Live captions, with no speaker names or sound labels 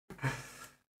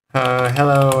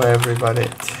Hello everybody.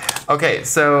 Okay,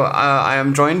 so I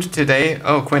am joined today.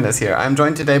 Oh, Quinn is here. I'm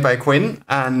joined today by Quinn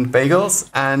and Bagels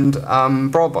and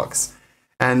Brawlbox,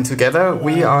 and together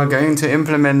we are going to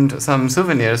implement some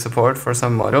Souvenir support for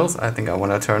some models. I think I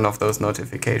want to turn off those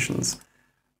notifications.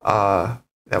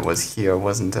 That was here,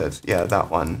 wasn't it? Yeah,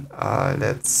 that one.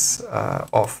 Let's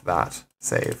off that.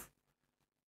 Save.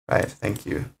 Right. Thank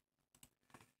you.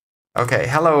 Okay,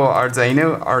 hello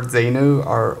Ardzenu,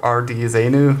 or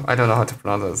Ardizenu, I don't know how to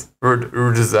pronounce this,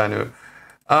 Urdzenu.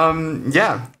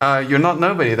 You're not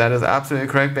nobody, that is absolutely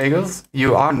correct, Bagels.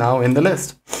 You are now in the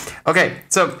list. Okay,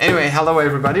 so anyway, hello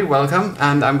everybody, welcome,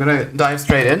 and I'm gonna dive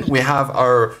straight in. We have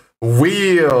our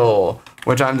wheel,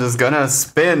 which I'm just gonna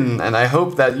spin, and I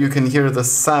hope that you can hear the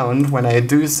sound when I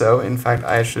do so. In fact,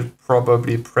 I should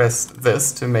probably press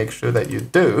this to make sure that you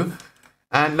do.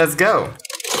 And let's go.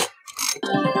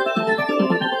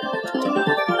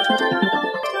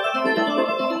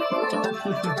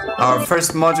 Our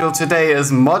first module today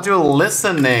is module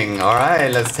listening. All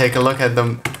right, let's take a look at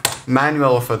the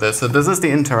manual for this. So this is the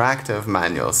interactive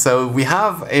manual. So we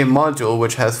have a module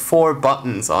which has 4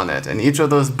 buttons on it, and each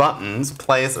of those buttons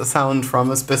plays a sound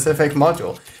from a specific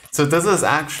module. So this is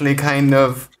actually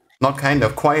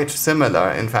quite similar,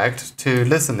 in fact, to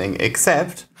listening,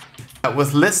 except that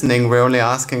with listening, we're only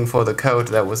asking for the code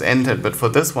that was entered, but for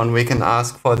this one, we can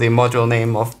ask for the module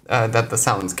name of that the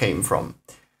sounds came from.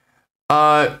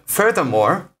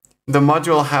 Furthermore, the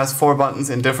module has 4 buttons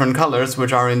in different colors,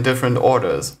 which are in different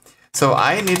orders. So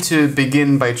I need to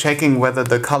begin by checking whether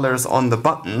the colors on the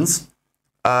buttons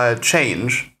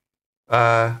change,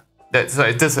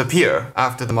 disappear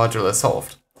after the module is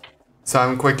solved. So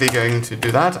I'm quickly going to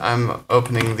do that. I'm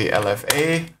opening the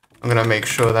LFA. I'm going to make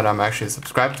sure that I'm actually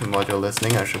subscribed to module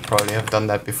listening. I should probably have done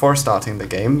that before starting the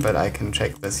game, but I can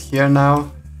check this here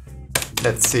now.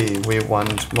 Let's see, we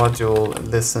want module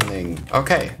listening.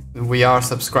 Okay, we are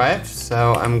subscribed,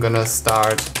 so I'm gonna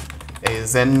start a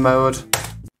Zen mode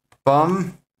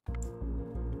bomb.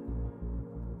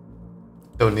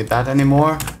 Don't need that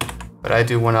anymore, but I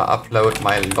do want to upload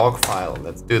my log file.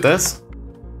 Let's do this.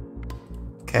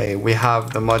 Okay, we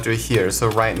have the module here. So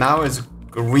right now it's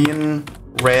green,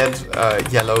 red,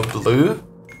 yellow, blue.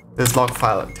 This log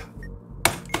file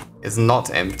is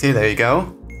not empty, there you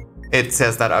go. It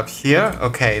says that up here.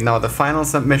 Okay, now the final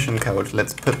submission code.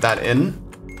 Let's put that in.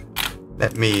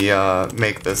 Let me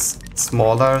make this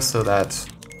smaller so that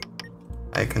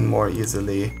I can more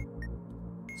easily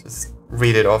just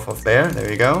read it off of there. There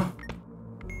you go.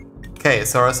 Okay,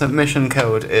 so our submission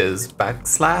code is \_ @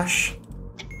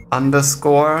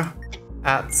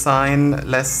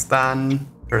 less than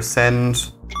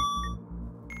 %.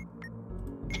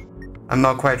 I'm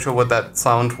not quite sure what that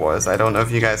sound was. I don't know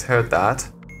if you guys heard that.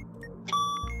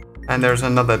 And there's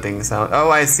another ding sound.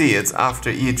 Oh, I see. It's after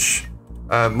each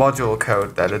module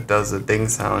code that it does a ding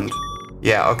sound.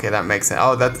 Yeah, okay, that makes sense.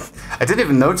 Oh, I didn't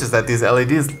even notice that these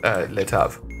LEDs lit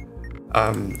up.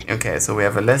 Okay, so we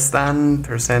have a less than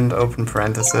 % open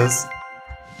parenthesis.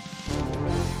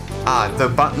 Ah, the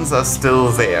buttons are still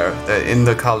there. They're in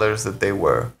the colors that they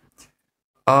were.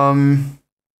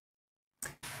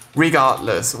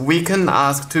 Regardless, we can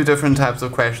ask 2 different types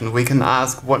of questions. We can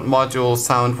ask what module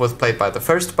sound was played by the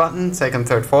first button, second,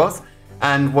 third, fourth,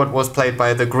 and what was played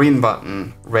by the green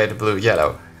button, red, blue,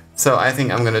 yellow. So I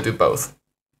think I'm gonna do both.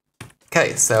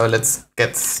 Okay, so let's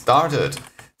get started.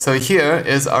 So here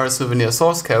is our Souvenir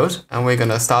source code, and we're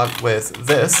gonna start with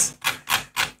this.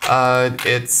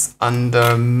 It's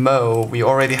under Mo. We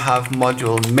already have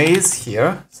module Maze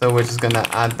here, so we're just gonna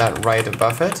add that right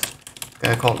above it.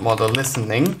 Gonna call it module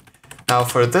listening. Now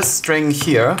for this string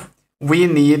here, we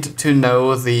need to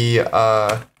know the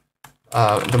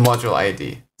module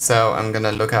ID. So I'm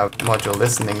gonna look up module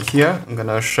listening here. I'm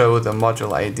gonna show the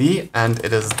module ID, and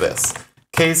it is this.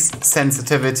 Case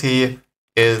sensitivity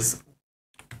is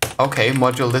okay.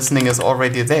 Module listening is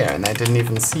already there, and I didn't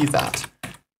even see that.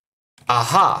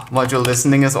 Aha! Module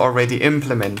listening is already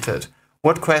implemented.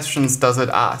 What questions does it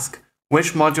ask?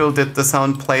 Which module did the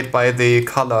sound played by the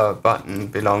color button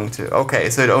belong to? Okay,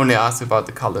 so it only asks about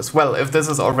the colors. Well, if this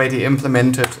is already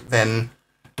implemented, then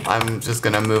I'm just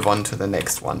gonna move on to the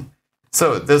next one.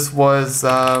 So this was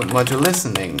module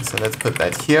listening, so let's put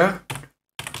that here.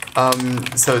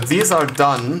 So these are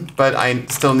done, but I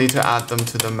still need to add them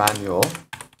to the manual.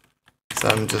 So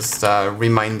I'm just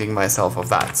reminding myself of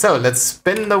that. So let's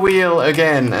spin the wheel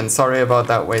again, and sorry about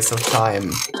that waste of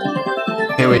time.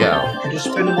 Here we go. Could you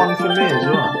spin one for me as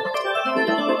well?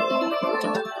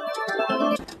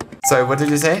 Sorry, what did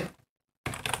you say?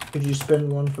 Could you spin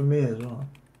one for me as well?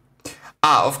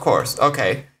 Ah, of course.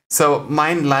 Okay. So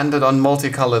mine landed on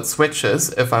multicolored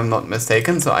switches, if I'm not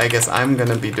mistaken, so I guess I'm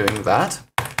gonna be doing that.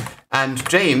 And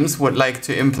James would like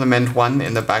to implement one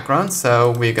in the background,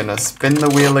 so we're gonna spin the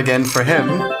wheel again for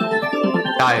him.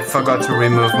 I forgot to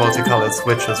remove multicolored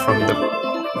switches from the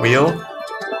wheel.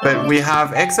 But we have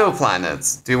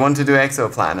exoplanets. Do you want to do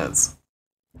exoplanets?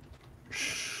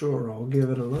 Sure, I'll give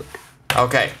it a look.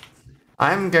 Okay.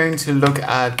 I'm going to look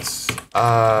at,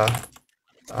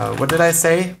 what did I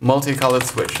say? Multicolored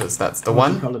switches, that's the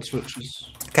one. Multicolored switches.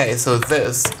 Okay, so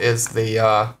this is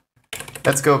the,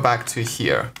 let's go back to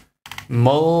here.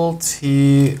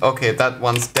 Okay, that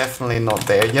one's definitely not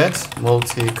there yet.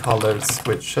 Multicolored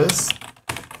switches.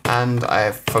 And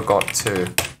I forgot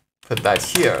to put that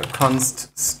here.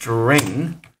 Const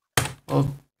string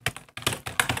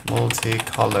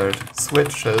multicolored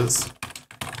switches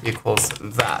equals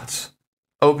that.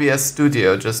 OBS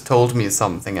Studio just told me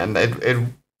something and it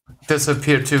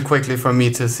disappeared too quickly for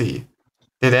me to see.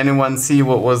 Did anyone see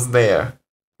what was there?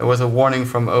 There was a warning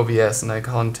from OBS and I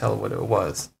can't tell what it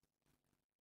was.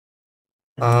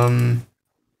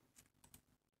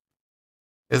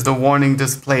 Is the warning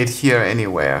displayed here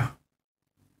anywhere?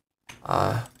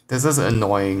 This is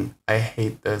annoying. I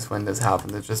hate this when this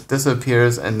happens. It just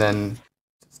disappears and then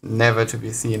just never to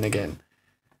be seen again.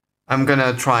 I'm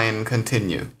gonna try and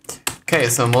continue. Okay,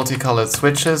 so multicolored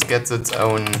switches gets its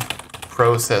own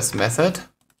process method.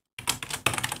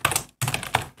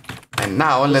 And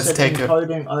now let's take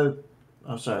encoding.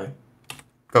 Oh, sorry.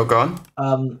 Go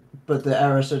on. But the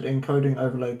error said encoding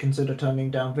overload. Consider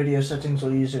turning down video settings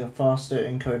or using a faster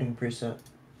encoding preset.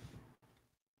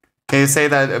 Can you say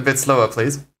that a bit slower,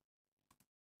 please?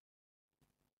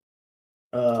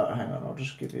 Hang on, I'll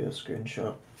just give you a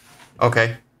screenshot.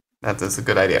 Okay, that is a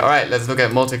good idea. All right, let's look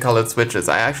at multicolored switches.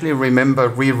 I actually remember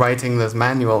rewriting this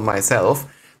manual myself.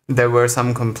 There were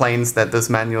some complaints that this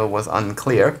manual was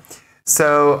unclear.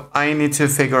 So I need to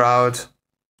figure out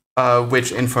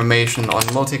which information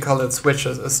on multicolored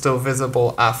switches is still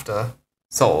visible after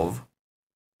solve.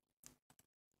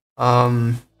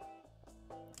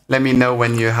 Let me know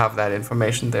when you have that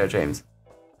information there, James.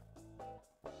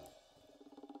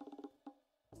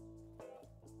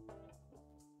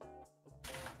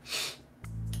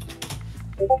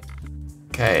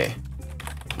 Okay,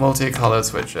 multicolored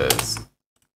switches.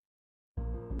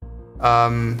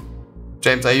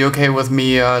 James, are you okay with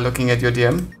me looking at your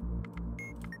DM?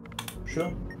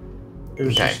 Sure. It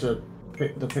was just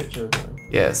the picture.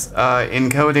 Yes.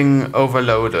 Encoding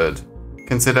overloaded.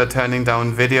 Consider turning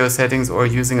down video settings or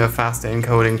using a faster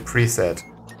encoding preset.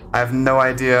 I have no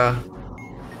idea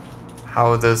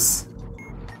how this...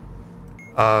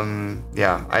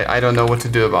 yeah, I don't know what to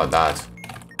do about that.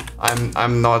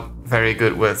 I'm not very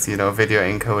good with, you know, video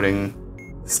encoding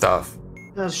stuff.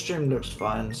 The stream looks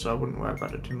fine, so I wouldn't worry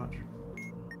about it too much.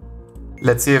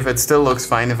 Let's see if it still looks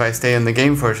fine if I stay in the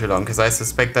game for too long, because I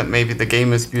suspect that maybe the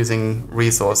game is using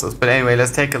resources. But anyway,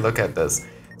 let's take a look at this.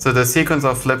 So the sequence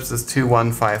of flips is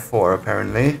 2154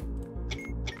 apparently.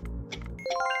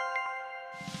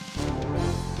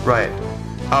 Right.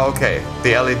 Oh, okay.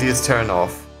 The LEDs turn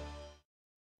off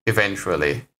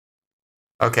eventually.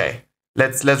 Okay.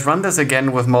 Let's run this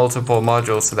again with multiple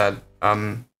modules so that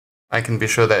I can be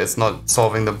sure that it's not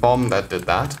solving the bomb that did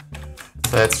that.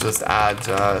 So let's just add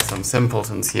some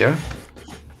simpletons here.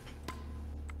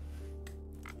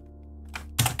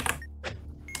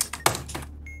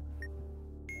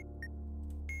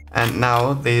 And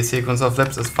now the sequence of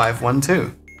flips is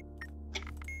 512.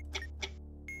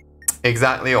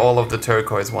 Exactly all of the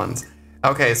turquoise ones.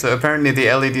 Okay, so apparently the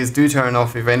LEDs do turn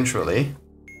off eventually.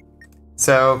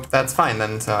 So that's fine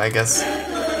then, so I guess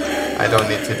I don't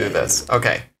need to do this.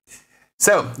 Okay,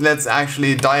 so let's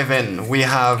actually dive in. We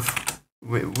have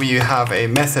a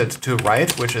method to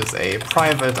write, which is a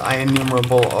private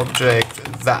IEnumerable object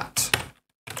that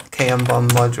kmbom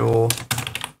module.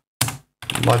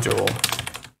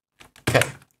 Okay,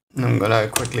 I'm gonna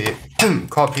quickly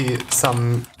copy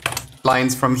some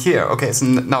lines from here. Okay, so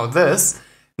now this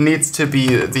needs to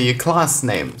be the class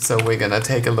name. So we're gonna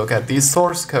take a look at the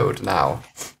source code now.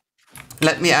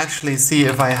 Let me actually see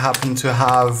if I happen to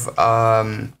have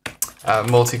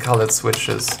multicolored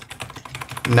switches.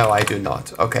 No, I do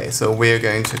not. Okay, so we're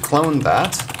going to clone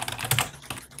that.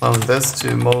 Clone this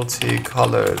to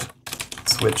multicolored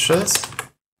switches.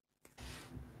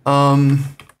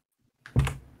 And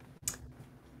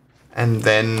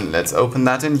then let's open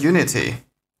that in Unity.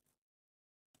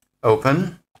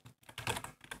 Open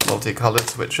multicolored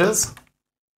switches.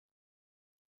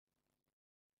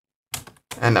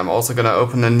 And I'm also going to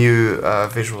open a new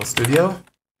Visual Studio.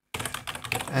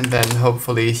 And then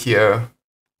hopefully here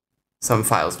some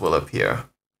files will appear.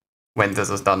 when this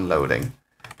is done loading.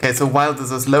 Okay, so while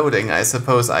this is loading, I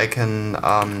suppose I can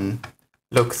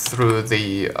look through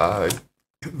the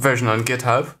version on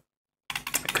GitHub,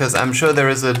 because I'm sure there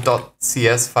is a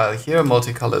 .cs file here,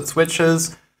 multicolored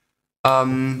switches,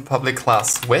 public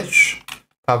class switch,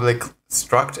 public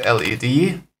struct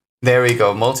LED. There we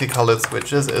go, multicolored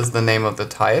switches is the name of the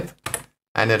type,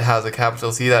 and it has a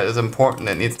capital C. That is important,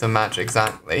 it needs to match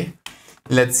exactly.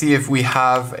 Let's see if we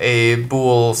have a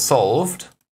bool solved.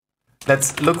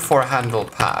 Let's look for handle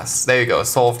pass. There you go,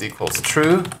 solved equals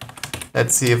true.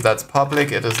 Let's see if that's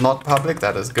public. It is not public,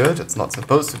 that is good. It's not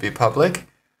supposed to be public.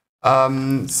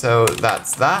 So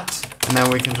that's that. And then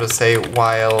we can just say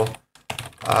while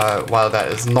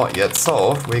that is not yet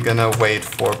solved, we're gonna wait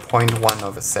for 0.1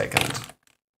 of a second.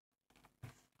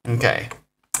 Okay.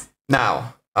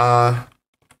 Now, I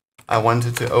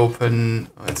wanted to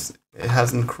open, it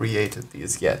hasn't created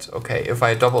these yet. Okay, if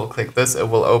I double click this, it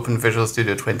will open Visual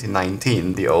Studio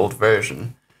 2019, the old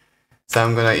version. So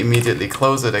I'm gonna immediately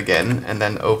close it again and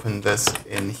then open this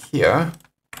in here.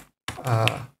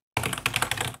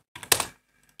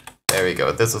 There we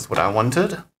go, this is what I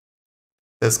wanted.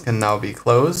 This can now be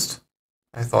closed.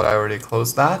 I thought I already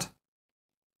closed that.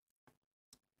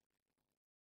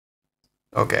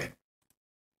 Okay,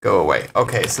 go away.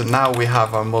 Okay, so now we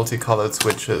have our multicolored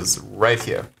switches right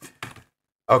here.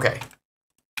 Okay,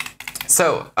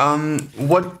 so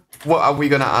what are we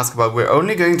going to ask about? We're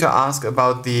only going to ask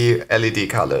about the LED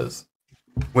colors.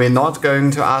 We're not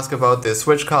going to ask about the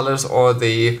switch colors or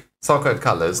the socket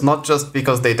colors, not just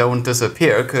because they don't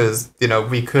disappear, because, you know,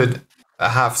 we could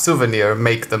have Souvenir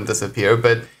make them disappear,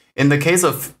 but in the case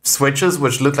of switches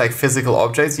which look like physical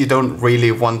objects, you don't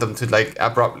really want them to like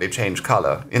abruptly change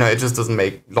color. You know, it just doesn't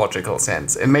make logical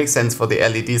sense. It makes sense for the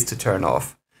LEDs to turn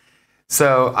off.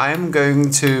 So I'm going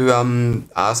to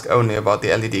ask only about the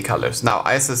LED colors. Now,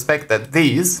 I suspect that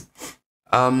these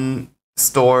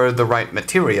store the right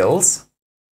materials,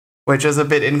 which is a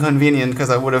bit inconvenient because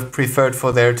I would have preferred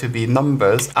for there to be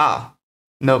numbers. Ah,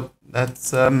 nope,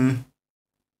 that's, hang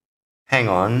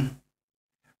on.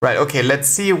 Right, okay, let's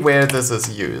see where this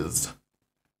is used.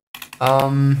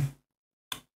 Okay,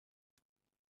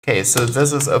 so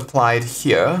this is applied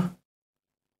here.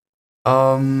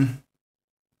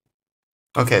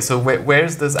 Okay, so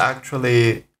where's this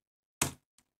actually?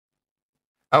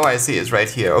 Oh, I see, it's right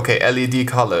here. Okay, LED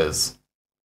colors.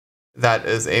 That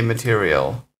is a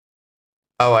material.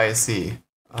 Oh, I see.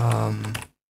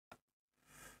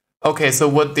 Okay, so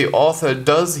what the author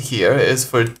does here is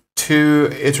for 2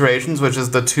 iterations, which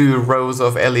is the 2 rows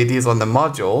of LEDs on the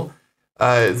module,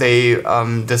 they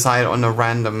decide on a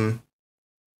random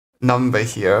number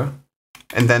here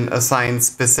and then assign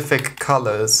specific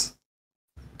colors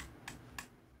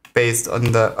based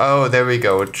on the, oh, there we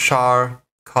go, char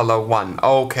color 1.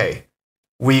 Okay,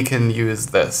 we can use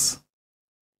this.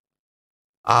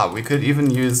 Ah, we could even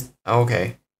use,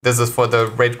 okay, this is for the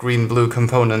red, green, blue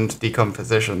component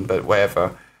decomposition, but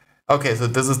whatever. Okay, so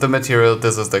this is the material,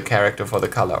 this is the character for the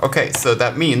color. Okay, so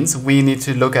that means we need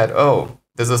to look at, oh,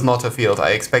 this is not a field.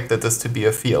 I expected this to be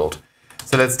a field.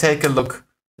 So let's take a look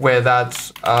where that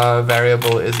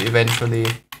variable is eventually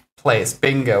placed.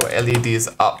 Bingo, LEDs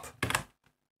up.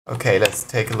 Okay, let's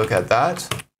take a look at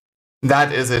that.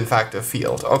 That is in fact a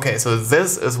field. Okay, so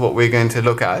this is what we're going to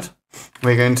look at.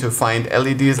 We're going to find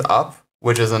LEDs up,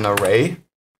 which is an array.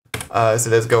 So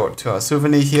let's go to our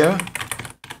Souvenir here.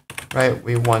 Right,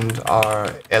 we want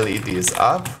our LEDs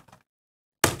up,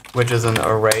 which is an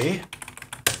array.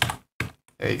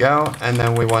 There you go. And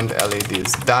then we want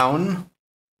LEDs down,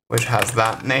 which has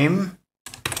that name.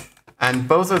 And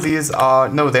both of these are,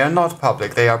 no, they are not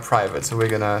public, they are private. So we're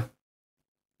gonna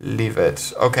leave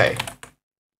it. Okay.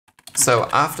 So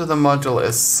after the module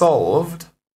is solved,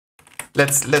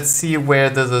 let's see where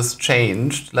this is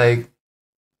changed. Like,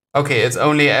 okay, it's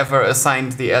only ever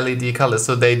assigned the LED color.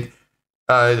 So they,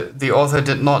 the author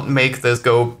did not make this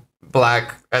go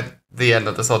black at the end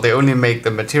of the solve. They only make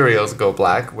the materials go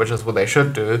black, which is what they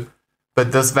should do.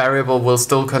 But this variable will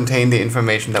still contain the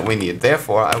information that we need.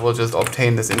 Therefore, I will just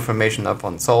obtain this information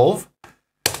upon solve.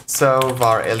 So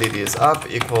var LEDs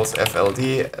up equals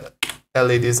FLD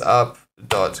LEDs up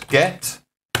dot get,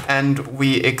 and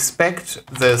we expect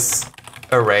this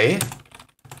array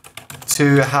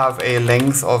to have a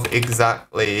length of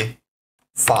exactly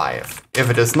 5. If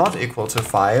it is not equal to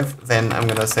 5, then I'm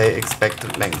gonna say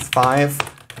expected length 5,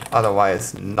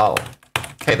 otherwise null.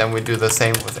 Okay, then we do the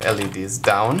same with LEDs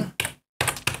down.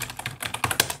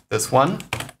 This one.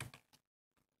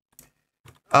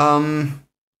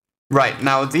 Right,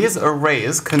 now these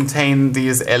arrays contain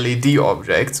these LED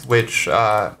objects, which, you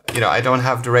know, I don't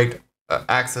have direct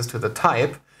access to the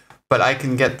type, but I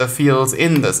can get the fields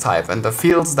in this type. And the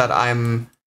fields that I'm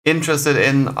interested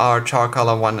in are char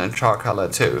color 1 and char color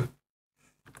 2.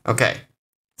 Okay,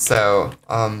 so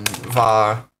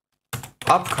var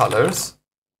up colors.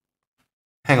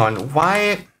 Hang on,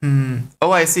 why?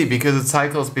 Oh, I see, because it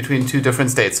cycles between 2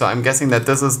 different states. So I'm guessing that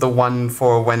this is the one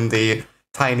for when the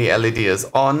tiny LED is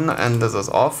on and this is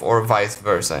off, or vice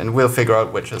versa, and we'll figure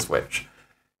out which is which.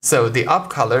 So the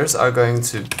up colors are going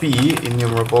to be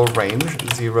enumerable range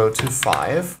 0 to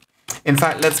 5. In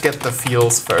fact, let's get the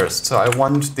fields first. So I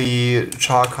want the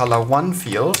char color 1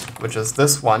 field, which is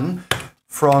this one,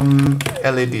 from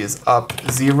LEDs up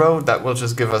 0. That will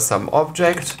just give us some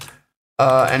object.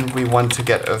 And we want to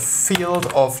get a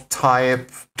field of type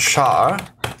char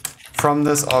from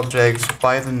this object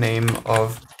by the name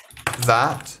of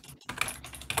that.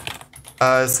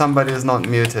 Somebody is not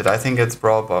muted. I think it's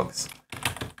Brawlbox.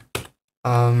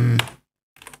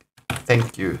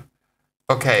 Thank you.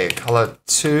 Okay, color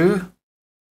 2.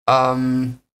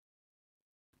 Okay,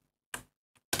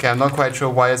 I'm not quite sure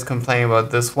why it's complaining about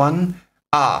this one.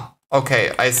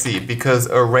 Okay, I see. Because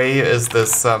array is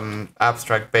this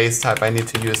abstract base type, I need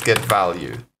to use get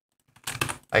value.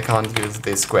 I can't use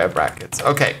the square brackets.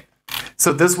 Okay,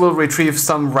 so this will retrieve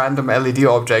some random LED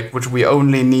object, which we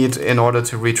only need in order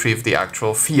to retrieve the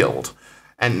actual field.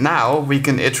 And now we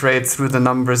can iterate through the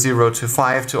number 0 to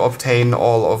 5 to obtain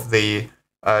all of the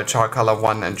char color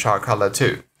 1 and char color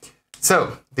 2.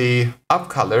 So the up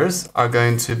colors are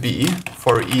going to be,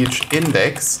 for each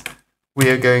index, we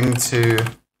are going to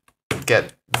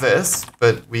get this,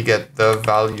 but we get the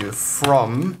value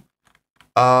from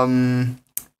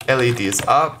LEDs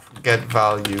up, get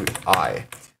value I.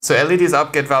 So LEDs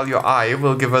up, get value I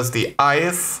will give us the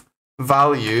ith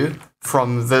value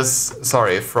from this,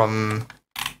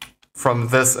 from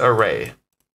this array,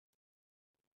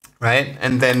 right?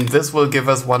 And then this will give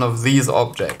us one of these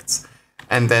objects.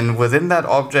 And then within that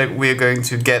object, we're going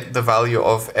to get the value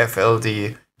of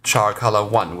FLD char color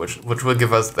 1, which will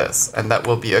give us this, and that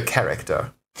will be a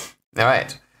character. All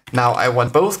right, now I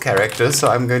want both characters, so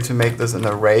I'm going to make this an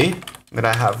array. I'm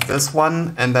going to have this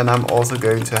one, and then I'm also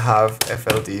going to have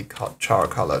FLD char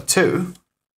color 2.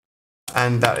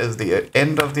 And that is the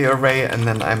end of the array, and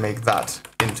then I make that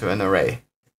into an array.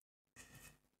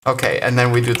 Okay, and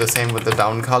then we do the same with the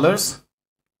down colors.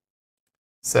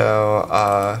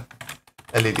 So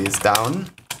LED is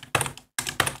down.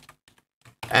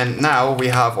 And now we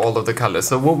have all of the colors.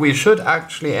 So what we should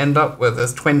actually end up with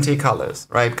is 20 colors,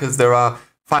 right? Because there are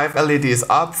 5 LEDs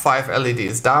up, 5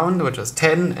 LEDs down, which is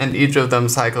 10, and each of them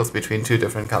cycles between 2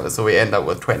 different colors. So we end up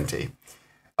with 20.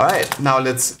 All right, now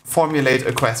let's formulate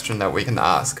a question that we can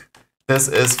ask. This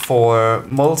is for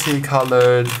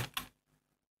multicolored,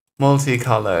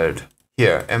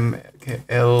 here,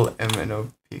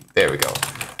 M-L-M-N-O-P, there we go.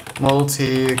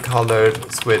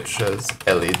 Multicolored switches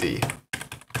LED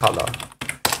color.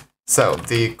 So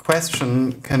the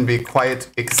question can be quite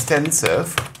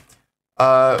extensive.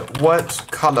 What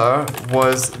color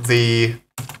was the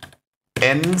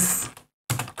nth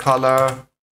color,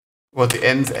 or the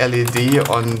nth LED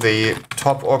on the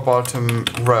top or bottom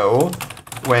row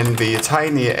when the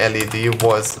tiny LED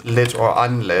was lit or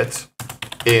unlit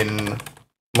in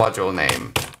module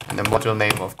name? And the module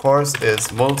name, of course,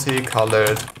 is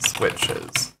Multicolored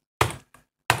Switches.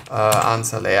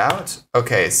 Answer layout.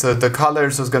 Okay, so the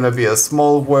colors is going to be a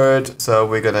small word, so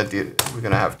we're gonna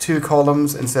have 2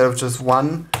 columns instead of just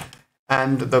 1,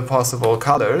 and the possible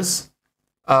colors.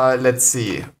 Let's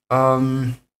see.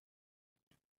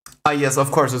 Yes,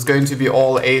 of course, it's going to be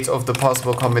all 8 of the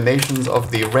possible combinations of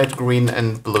the red, green,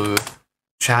 and blue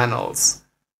channels.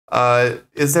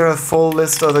 Is there a full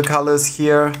list of the colors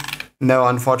here? No,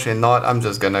 unfortunately not. I'm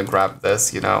just gonna grab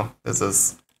this. You know, this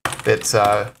is a bit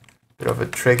of a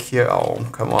trick here. Oh,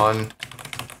 come on.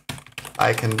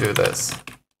 I can do this.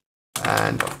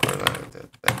 And of course,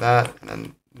 that, and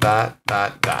then that.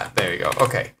 There you go.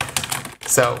 Okay.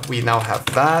 So we now have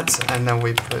that, and then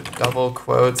we put double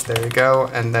quotes. There we go.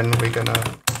 And then we're gonna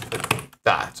put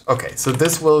that. Okay. So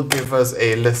this will give us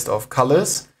a list of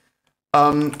colors.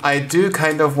 I do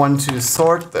kind of want to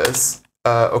sort this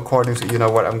according to, you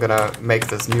know what, I'm gonna make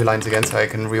this new lines again so I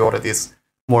can reorder these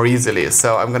more easily.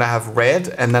 So I'm gonna have red,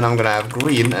 and then I'm gonna have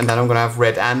green, and then I'm gonna have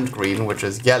red and green, which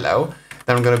is yellow.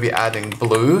 Then I'm gonna be adding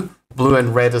blue. Blue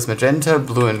and red is magenta,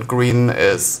 blue and green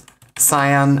is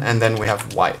cyan, and then we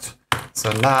have white.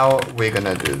 So now we're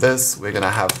gonna do this. We're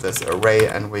gonna have this array,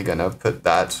 and we're gonna put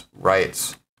that right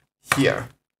here.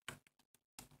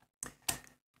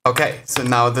 Okay, so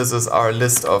now this is our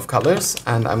list of colors,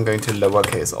 and I'm going to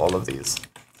lowercase all of these.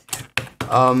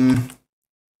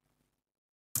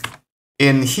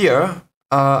 In here,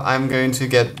 I'm going to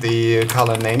get the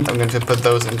color names. I'm going to put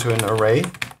those into an array,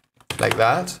 like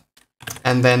that.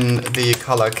 And then the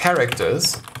color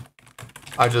characters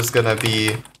are just going to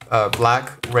be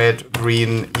black, red,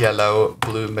 green, yellow,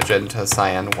 blue, magenta,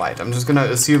 cyan, white. I'm just going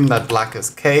to assume that black is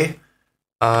K.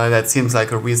 That seems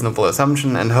like a reasonable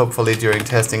assumption, and hopefully during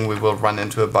testing we will run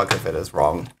into a bug if it is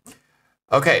wrong.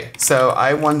 Okay, so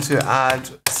I want to add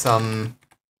some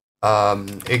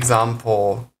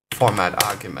example format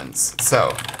arguments.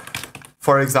 So,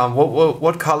 for example,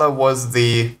 what color was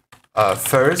the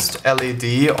first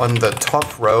LED on the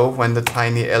top row when the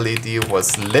tiny LED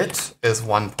was lit is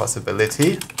one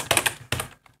possibility,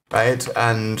 right?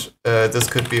 And this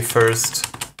could be first,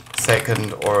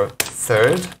 second, or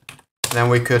third. Then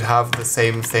we could have the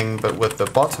same thing but with the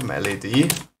bottom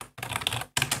LED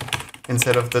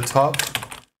instead of the top.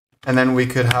 And then we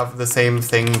could have the same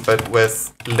thing but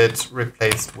with lit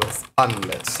replaced with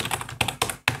unlit.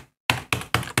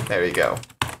 There you go.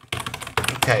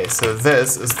 Okay, so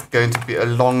this is going to be a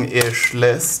long-ish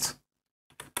list.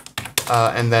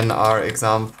 And then our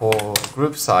example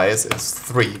group size is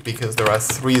 3 because there are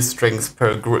 3 strings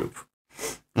per group.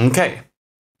 Okay,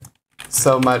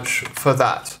 so much for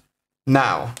that.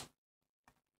 Now,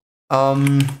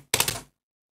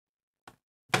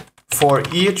 for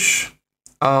each,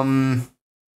 so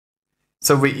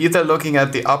we're either looking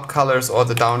at the up colors or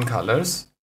the down colors,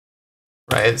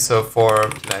 right? So for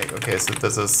like, okay, so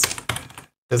this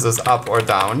is up or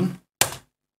down.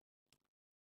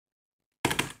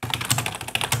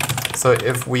 So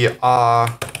if we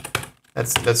are,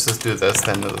 let's just do this.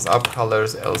 Then this is up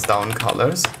colors, else down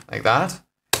colors, like that.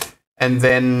 And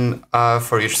then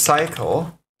for each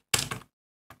cycle,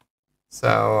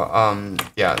 so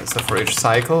yeah, so for each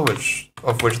cycle,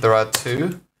 of which there are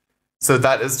 2, so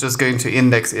that is just going to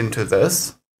index into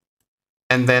this.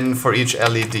 And then for each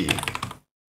LED,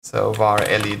 so var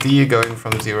LED going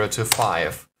from 0 to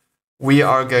 5, we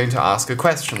are going to ask a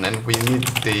question, and we need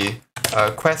the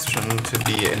question to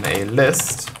be in a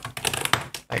list,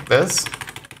 like this.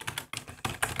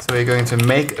 So we're going to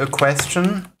make a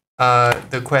question.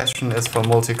 The question is for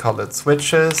multicolored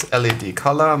switches, LED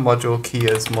color, module key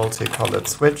is multicolored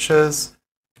switches.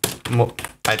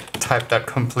 I typed that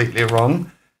completely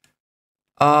wrong.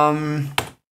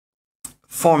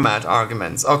 Format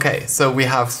arguments. Okay, so we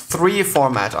have 3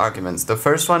 format arguments. The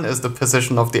first one is the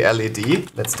position of the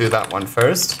LED. Let's do that one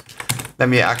first. Let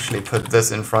me actually put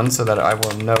this in front so that I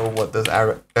will know what this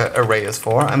array is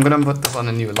for. I'm going to put this on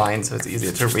a new line so it's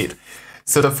easier to read.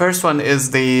 So the first one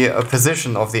is the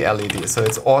position of the LED. So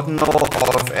it's ordinal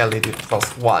of LED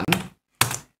plus 1.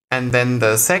 And then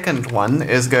the second one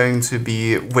is going to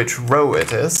be which row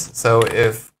it is. So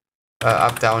if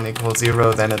up down equals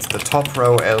 0, then it's the top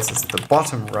row, else it's the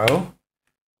bottom row.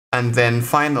 And then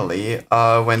finally,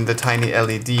 when the tiny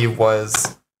LED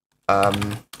was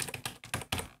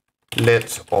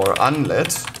lit or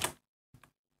unlit.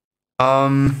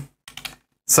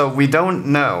 So we don't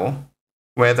know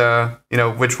whether,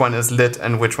 which one is lit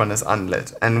and which one is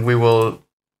unlit. And we will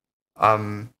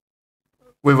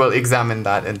examine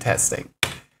that in testing.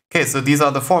 Okay, so these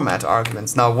are the format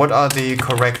arguments. Now, what are the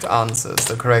correct answers?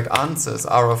 The correct answers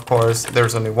are, of course,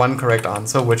 there's only one correct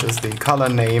answer, which is the color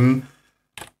name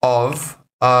of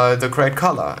the correct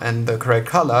color. And the correct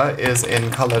color is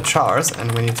in color chars,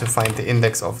 and we need to find the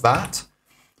index of that.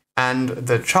 And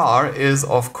the char is,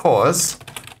 of course,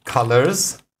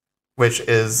 colors, which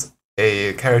is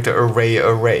a character array.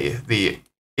 The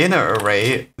inner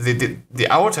array, the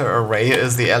outer array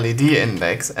is the LED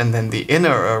index, and then the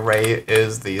inner array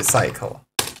is the cycle.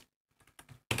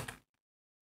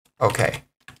 Okay,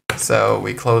 so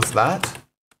we close that.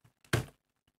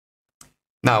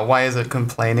 Now, why is it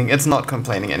complaining? It's not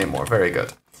complaining anymore. Very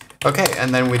good. Okay,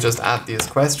 and then we just add these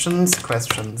questions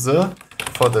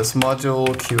for this module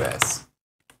QS.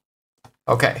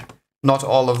 Okay, not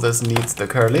all of this needs the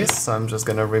curlies, so I'm just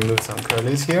going to remove some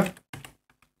curlies here.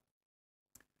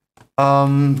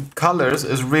 Colors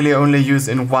is really only used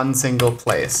in one single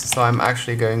place, so I'm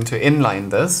actually going to inline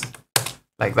this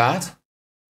like that,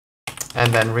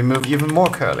 and then remove even more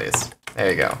curlies.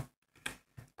 There you go.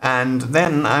 And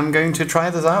then I'm going to try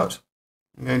this out.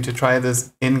 I'm going to try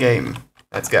this in-game.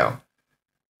 Let's go.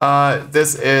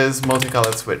 This is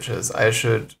Multicolored Switches. I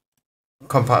should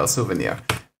compile Souvenir.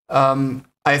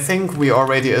 I think we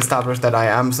already established that I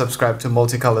am subscribed to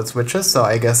Multicolored Switches, so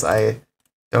I guess I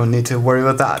don't need to worry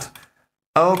about that.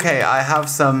 Okay, I have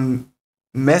some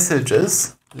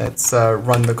messages. Let's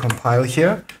run the compile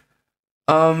here.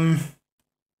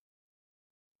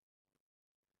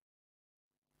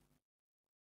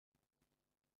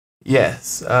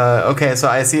 Yes. Okay, so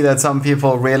I see that some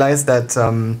people realize that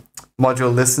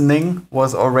module listening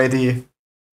was already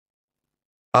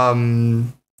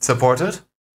supported.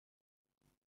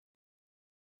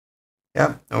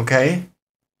 Yep, okay.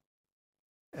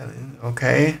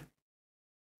 Okay.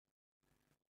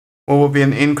 What would be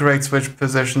an incorrect switch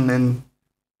position in...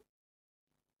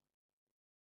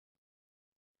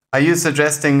 Are you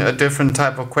suggesting a different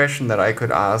type of question that I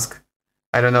could ask?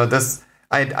 I don't know, this...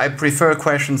 I prefer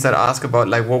questions that ask about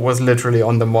like what was literally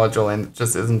on the module and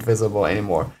just isn't visible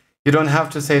anymore. You don't have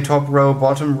to say top row,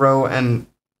 bottom row, and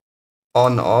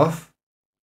on, off.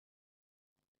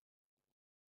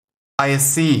 I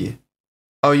see.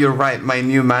 Oh, you're right. My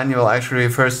new manual actually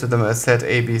refers to them as set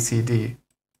A, B, C, D.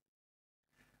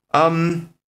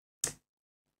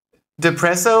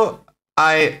 Depresso,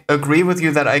 I agree with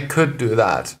you that I could do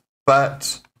that,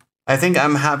 but I think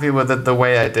I'm happy with it the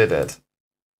way I did it.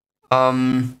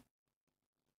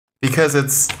 Because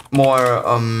it's more,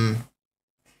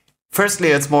 firstly,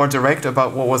 it's more direct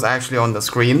about what was actually on the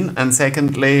screen, and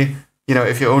secondly, you know,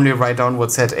 if you only write down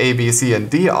what set A, B, C, and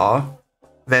D are,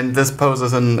 then this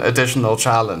poses an additional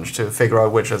challenge to figure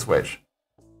out which is which.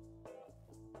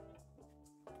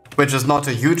 Which is not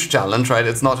a huge challenge, right?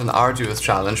 It's not an arduous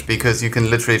challenge because you can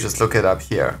literally just look it up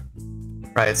here.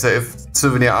 Right, so if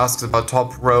Souvenir asks about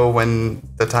top row when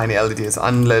the tiny LED is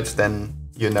unlit, then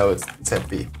you know it's set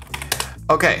B.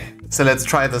 Okay, so let's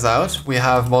try this out. We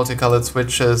have multicolored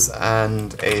switches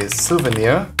and a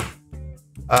Souvenir.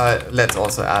 Let's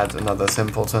also add another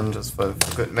simpleton just for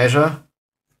good measure.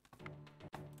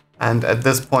 And at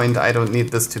this point, I don't need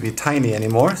this to be tiny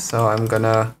anymore, so I'm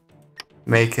gonna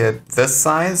make it this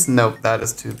size. Nope, that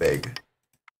is too big.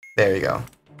 There you go.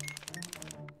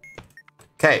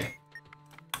 Okay,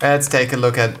 let's take a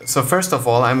look at... So first of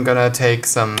all, I'm gonna take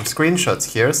some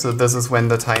screenshots here. So this is when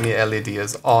the tiny LED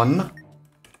is on.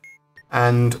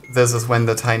 And this is when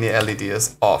the tiny LED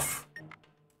is off.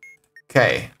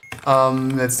 Okay,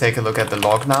 let's take a look at the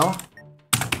log now.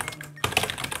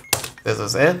 This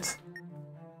is it.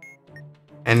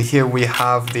 And here we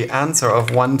have the answer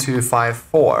of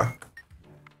 1254.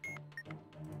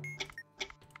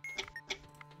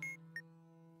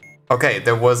 Okay,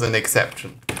 there was an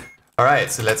exception.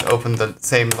 Alright, so let's open the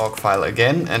same log file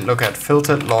again and look at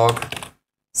filtered log,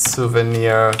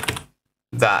 Souvenir,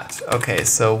 that. Okay,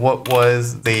 so what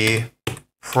was the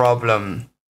problem?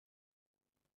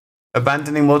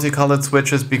 Abandoning multicolored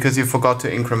switches because you forgot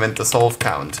to increment the solve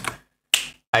count.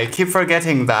 I keep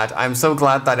forgetting that. I'm so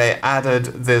glad that I added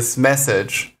this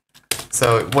message.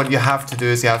 So what you have to do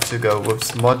is you have to go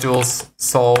whoops, modules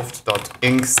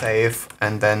solved.inksave,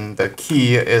 and then the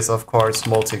key is of course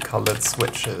multicolored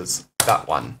switches. That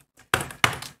one.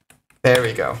 There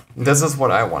we go. This is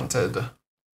what I wanted.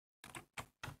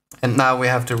 And now we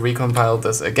have to recompile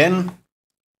this again.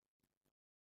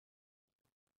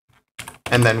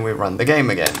 And then we run the game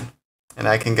again. And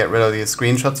I can get rid of these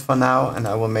screenshots for now, and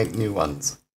I will make new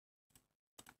ones.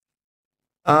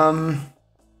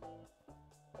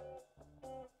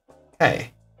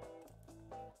 Okay.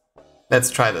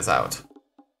 Let's try this out.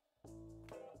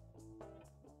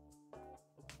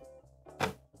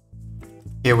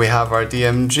 Here we have our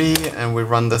DMG, and we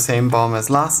run the same bomb as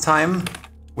last time.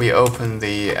 We open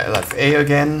the LFA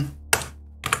again,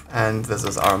 and this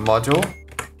is our module.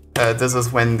 This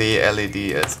is when the LED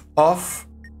is off.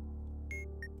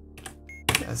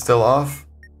 It's still off.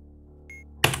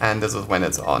 And this is when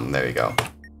it's on. There you go.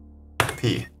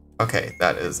 P. Okay,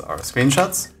 that is our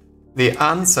screenshots. The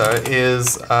answer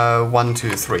is 1, 2,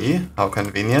 3. How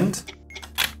convenient.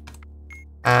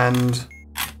 And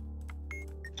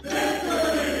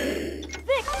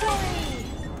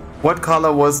what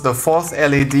color was the fourth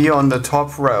LED on the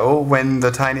top row when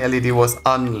the tiny LED was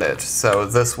unlit? So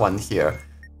this one here.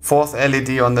 Fourth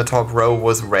LED on the top row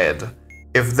was red.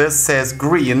 If this says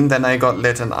green, then I got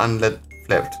lit and unlit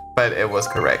flipped, but it was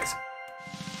correct.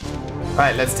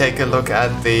 Right, let's take a look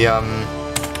at the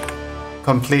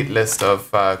complete list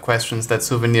of questions that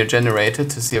Souvenir generated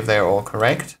to see if they're all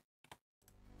correct.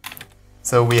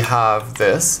 So we have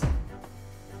this.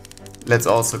 Let's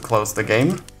also close the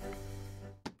game.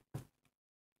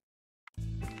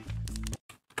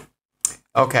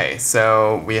 Okay,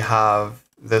 so we have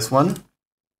this one.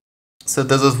 So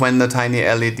this is when the tiny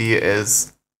LED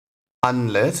is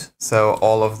unlit. So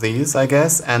all of these, I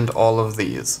guess, and all of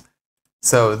these.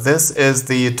 So this is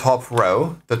the top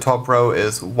row. The top row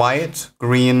is white,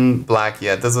 green, black.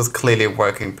 Yeah, this is clearly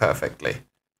working perfectly.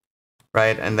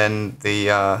 Right, and then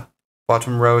the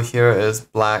bottom row here is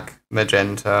black,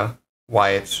 magenta,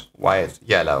 white, white,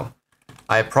 yellow.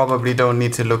 I probably don't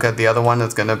need to look at the other one,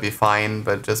 it's gonna be fine,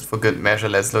 but just for good measure,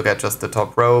 let's look at just the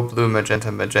top row, blue,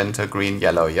 magenta, magenta, green,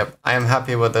 yellow. Yep, I am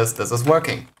happy with this, this is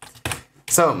working.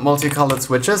 So Multicolored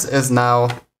Switches is now,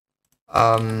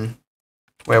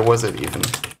 where was it even?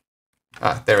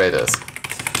 Ah, there it is.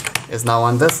 Is now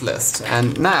on this list.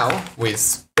 And now we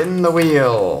spin the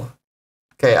wheel.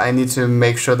 Okay, I need to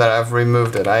make sure that I've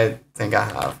removed it. I think I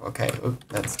have. Okay,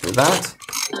 let's do that.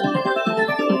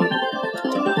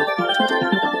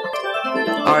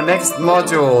 Our next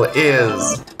module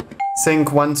is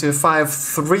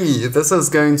Sync1253. This is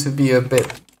going to be a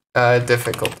bit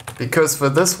difficult, because for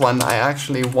this one I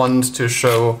actually want to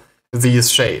show these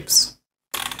shapes.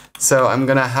 So I'm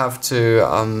gonna have to,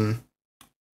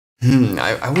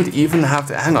 I would even have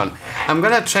to, hang on. I'm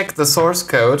gonna check the source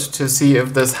code to see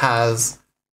if this has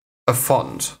a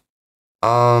font.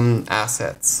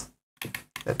 Assets.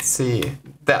 Let's see.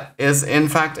 That is in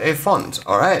fact a font.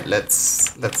 All right,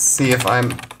 let's see if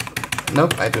I'm,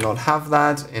 nope, I do not have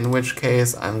that. In which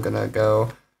case I'm gonna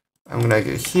go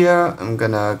here, I'm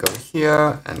gonna go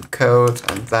here and code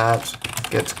and that,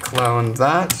 git clone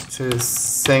that to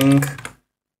sync.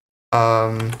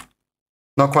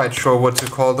 Not quite sure what to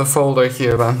call the folder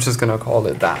here, but I'm just gonna call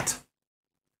it that.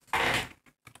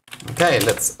 Okay,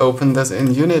 let's open this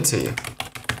in Unity.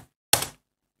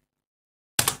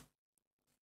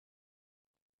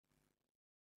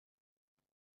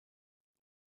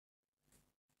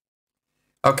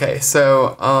 Okay,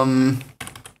 so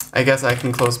I guess I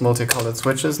can close Multicolored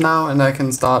Switches now, and I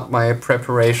can start my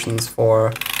preparations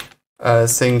for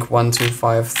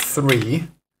Sync1253.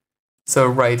 So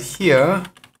right here,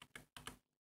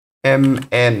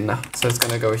 MN, so it's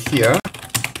gonna go here.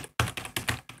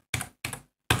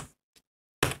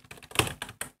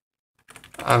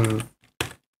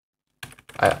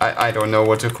 I don't know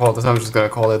what to call this, I'm just gonna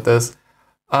call it this.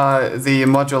 The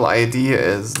module ID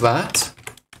is that.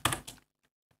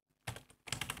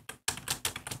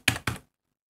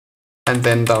 And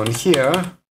then down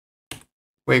here,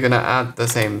 we're gonna add the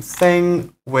same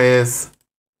thing with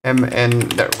MN,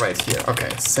 right here. Okay,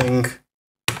 sync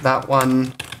that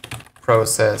one,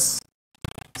 process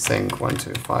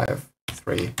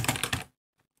Sync1253.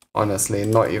 Honestly,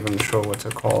 not even sure what to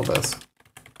call this.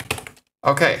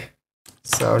 Okay,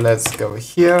 so let's go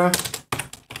here.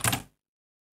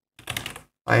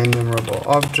 IEnumerable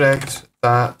object,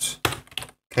 that,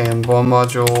 KMBOR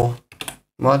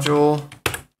module,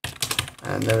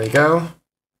 and there we go.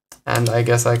 And I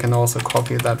guess I can also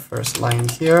copy that first line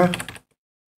here.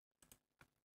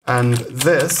 And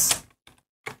this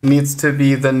needs to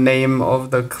be the name of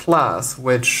the class,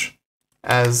 which,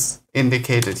 as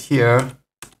indicated here,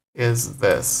 is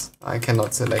this. I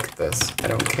cannot select this. I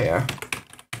don't care.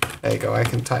 There you go. I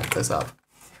can type this up.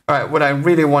 All right. What I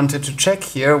really wanted to check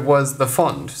here was the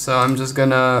font. So I'm just going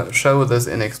to show this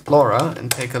in Explorer and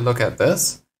take a look at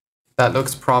this. That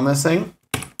looks promising.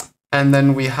 And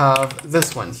then we have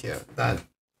this one here.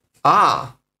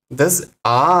 This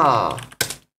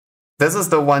is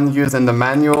the one used in the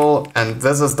manual, and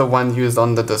this is the one used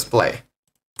on the display,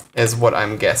 is what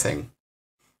I'm guessing.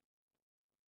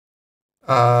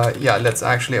 Yeah, let's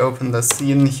actually open the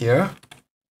scene here.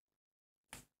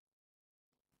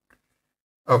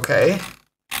 Okay.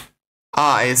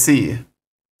 I see.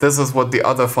 This is what the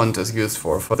other font is used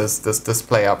for this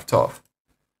display up top,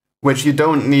 which you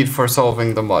don't need for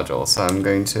solving the module, so I'm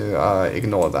going to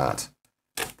ignore that.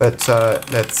 But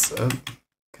let's,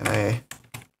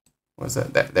 was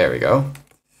it? There we go.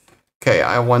 Okay,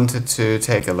 I wanted to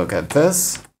take a look at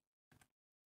this.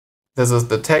 This is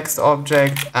the text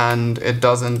object, and it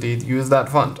does indeed use that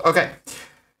font. Okay,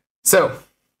 so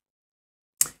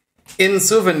in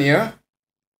Souvenir,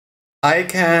 I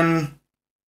can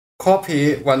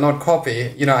copy, well, not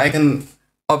copy, I can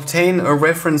obtain a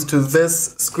reference to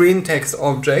this screen text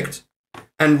object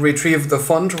and retrieve the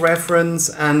font reference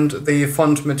and the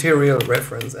font material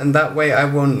reference. And that way I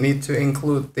won't need to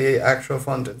include the actual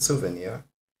font in Souvenir,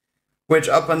 which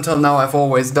up until now I've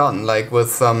always done, like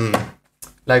with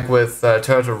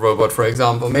Turtle Robot, for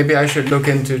example. Maybe I should look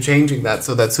into changing that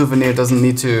so that Souvenir doesn't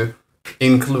need to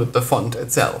include the font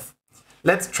itself.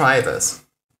 Let's try this.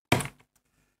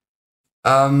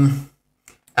 As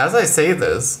I say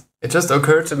this, it just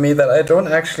occurred to me that I don't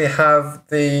actually have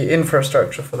the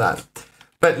infrastructure for that.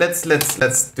 But let's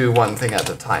do one thing at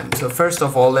a time. So first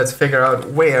of all, let's figure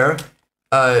out where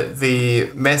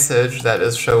the message that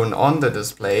is shown on the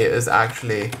display is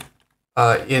actually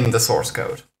in the source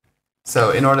code.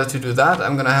 So in order to do that,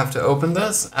 I'm going to have to open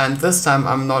this. And this time,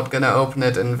 I'm not going to open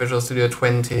it in Visual Studio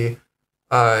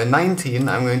 2019.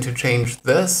 I'm going to change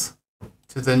this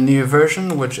to the new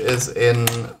version, which is in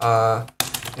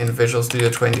Visual Studio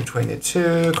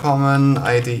 2022, Common,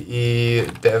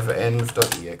 IDE,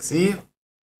 devenv.exe.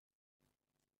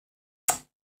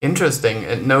 Interesting,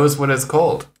 it knows what it's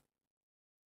called.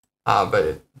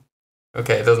 But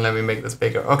okay, it doesn't let me make this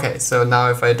bigger. Okay, so now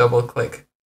if I double click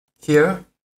here,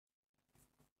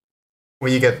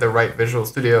 we get the right Visual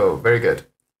Studio. Very good.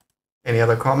 Any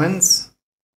other comments?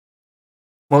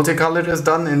 Multicolored is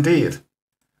done indeed.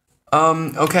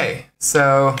 Okay,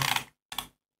 so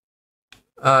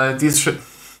these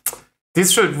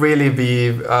should really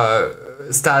be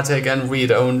static and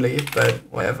read only, but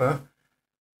whatever.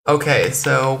 Okay,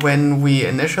 so when we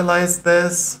initialize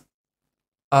this,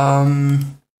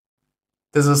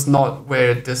 this is not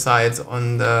where it decides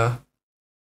on the,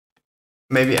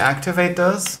 maybe activate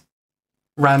does?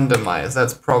 Randomize,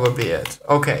 that's probably it.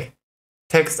 Okay,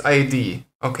 text ID.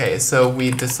 Okay, so we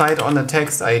decide on a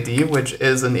text ID, which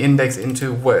is an index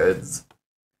into words.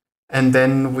 And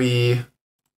then we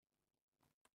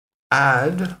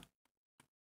add.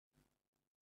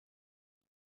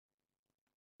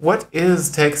 What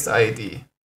is text ID?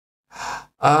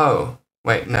 Oh,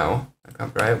 wait, no. I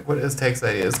can't, right? What is text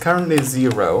ID? It's currently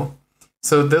 0.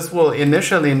 So this will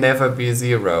initially never be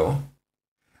 0.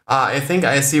 I think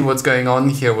I see what's going on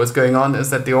here. What's going on is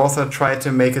that the author tried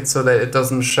to make it so that it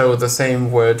doesn't show the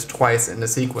same word twice in a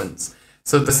sequence.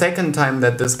 So the second time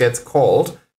that this gets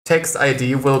called, text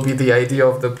ID will be the ID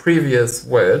of the previous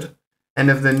word. And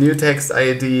if the new text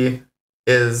ID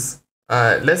is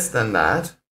less than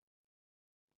that,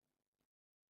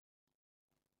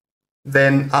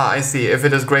 then, I see, if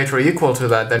it is greater or equal to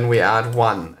that, then we add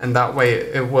 1. And that way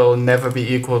it will never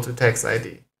be equal to text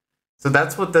ID. So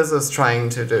that's what this is trying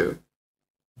to do.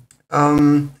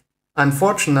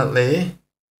 Unfortunately,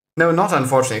 no, not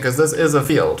unfortunately, because this is a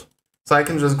field. So I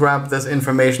can just grab this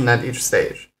information at each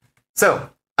stage. So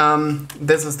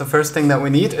this is the first thing that we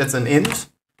need. It's an int.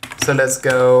 So let's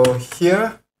go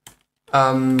here.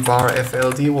 Var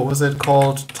FLD, what was it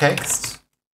called? Text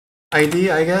ID,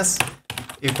 I guess,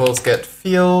 equals get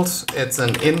field. It's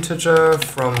an integer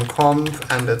from comp,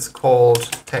 and it's called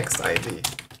text ID.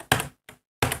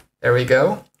 There we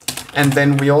go. And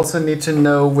then we also need to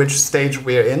know which stage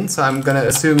we're in. So I'm going to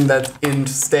assume that int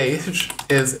stage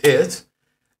is it.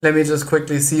 Let me just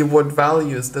quickly see what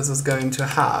values this is going to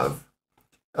have.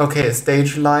 Okay,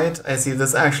 stage light. I see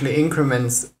this actually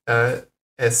increments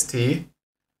st,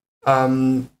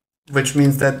 which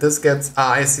means that this gets,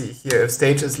 I see here, if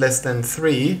stage is less than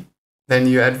 3, then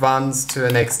you advance to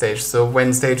the next stage. So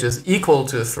when stage is equal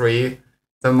to 3,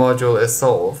 the module is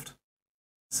solved.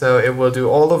 So it will do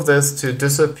all of this to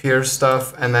disappear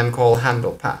stuff and then call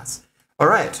handle pass. All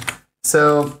right,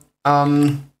 so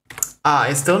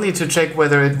I still need to check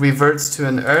whether it reverts to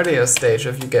an earlier stage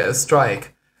if you get a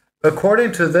strike.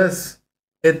 According to this,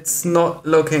 it's not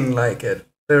looking like it.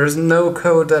 There is no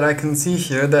code that I can see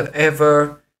here that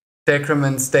ever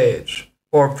decrements stage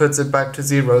or puts it back to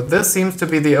 0. This seems to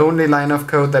be the only line of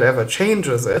code that ever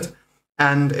changes it,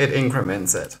 and it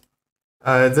increments it.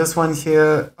 This one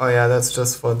here, oh yeah, that's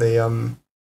just for the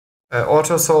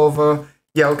auto solver.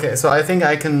 Yeah, okay, so I think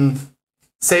I can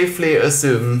safely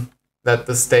assume that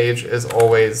the stage is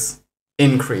always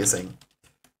increasing.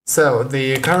 So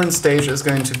the current stage is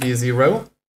going to be 0,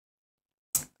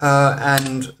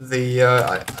 and the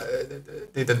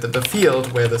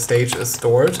field where the stage is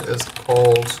stored is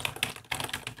called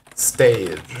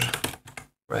stage.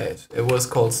 Right, it was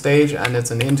called stage, and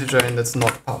it's an integer, and it's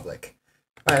not public.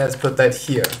 All right, let's put that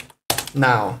here.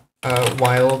 Now,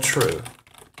 while true.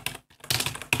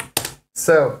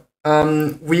 So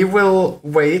we will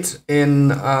wait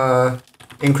in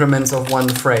increments of 1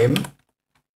 frame.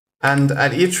 And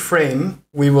at each frame,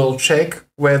 we will check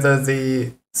whether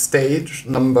the stage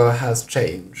number has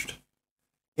changed.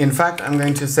 In fact, I'm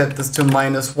going to set this to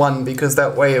 -1 because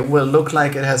that way it will look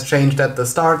like it has changed at the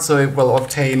start, so it will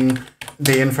obtain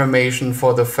the information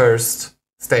for the first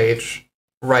stage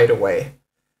right away.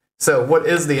 So what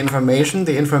is the information?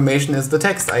 The information is the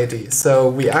text ID. So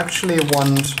we actually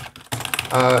want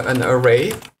an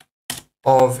array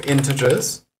of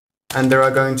integers, and there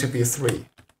are going to be 3.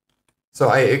 So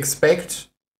I expect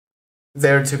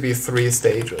there to be 3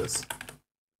 stages.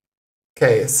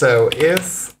 Okay, so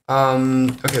if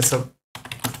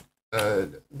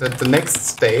the next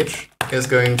stage is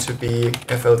going to be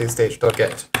FLD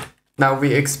stage.get. Now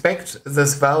we expect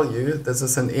this value, this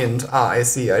is an int. I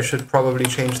see, I should probably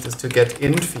change this to get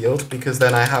int field, because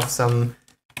then I have some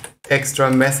extra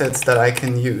methods that I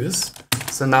can use.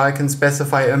 So now I can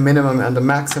specify a minimum and a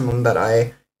maximum that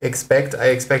I expect. I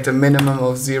expect a minimum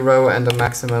of 0 and a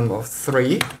maximum of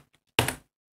 3.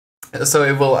 So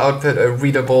it will output a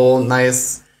readable,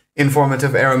 nice,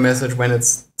 informative error message when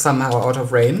it's somehow out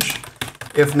of range.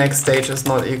 If next stage is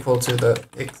not equal to the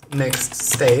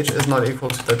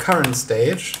current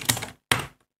stage,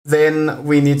 then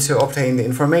we need to obtain the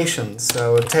information.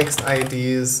 So text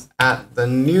IDs at the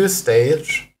new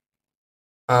stage,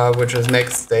 which is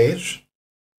next stage,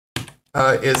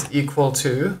 is equal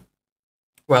to,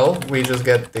 well, we just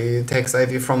get the text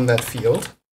ID from that field.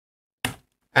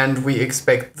 And we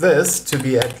expect this to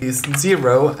be at least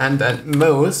 0, and at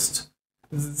most,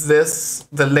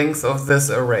 the length of this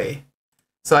array.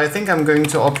 So I think I'm going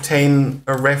to obtain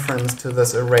a reference to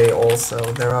this array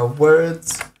also. There are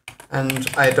words, and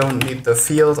I don't need the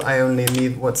field, I only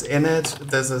need what's in it.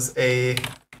 This is a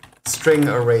string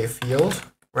array field,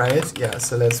 right? Yeah,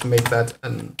 so let's make that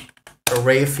an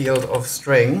array field of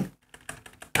string.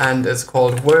 And it's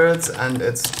called words, and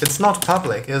it's not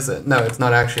public, is it? No, it's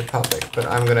not actually public, but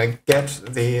I'm gonna get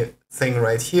the thing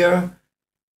right here.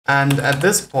 And at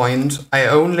this point, I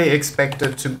only expect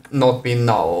it to not be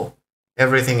null.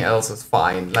 Everything else is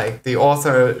fine. Like, the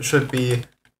author should be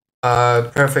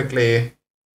perfectly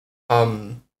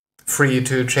free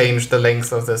to change the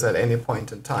length of this at any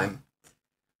point in time.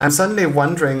 I'm suddenly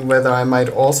wondering whether I might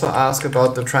also ask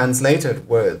about the translated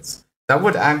words. That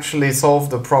would actually solve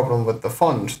the problem with the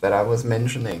font that I was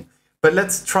mentioning. But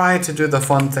let's try to do the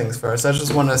font things first. I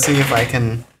just want to see if I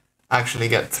can actually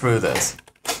get through this.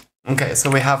 Okay, so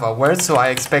we have our words, so I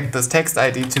expect this text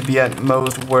ID to be at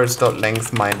most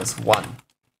words.length minus 1.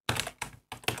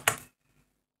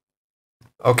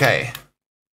 Okay.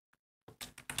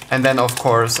 And then, of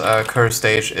course, cur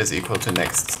stage is equal to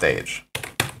next stage.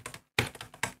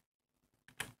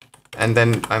 And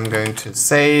then I'm going to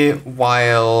say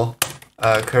while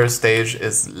cur stage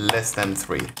is less than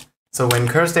 3. So when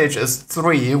cur stage is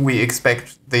 3, we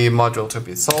expect the module to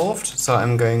be solved. So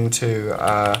I'm going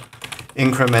to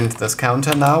increment this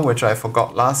counter now, which I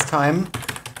forgot last time.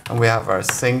 And we have our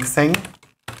sync thing.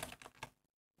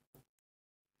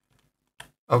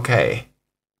 Okay.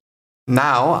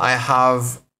 Now I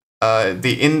have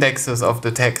the indexes of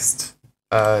the text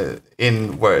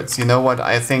in words. You know what?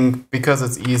 I think because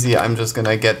it's easy, I'm just going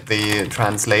to get the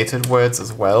translated words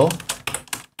as well.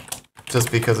 Just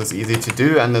because it's easy to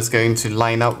do, and it's going to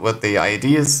line up with the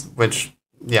IDs, which,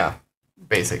 yeah,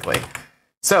 basically.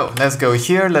 So let's go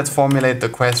here. Let's formulate the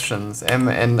questions. M,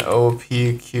 N, O,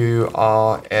 P, Q,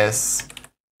 R, S,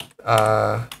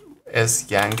 S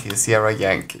Yankee, Sierra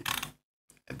Yankee.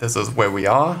 This is where we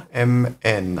are. M,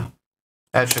 N.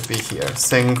 That should be here.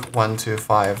 Sync 1, 2,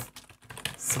 5,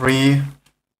 3.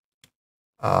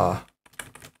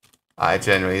 I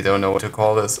generally don't know what to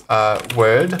call this.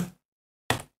 Word.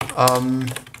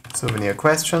 Souvenir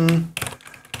question.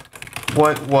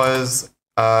 What was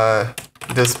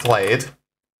displayed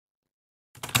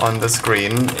on the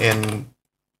screen in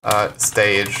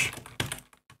stage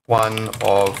 1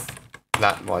 of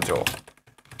that module?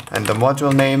 And the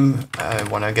module name, I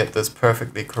want to get this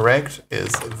perfectly correct,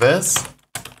 is this.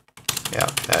 Yeah,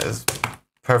 that is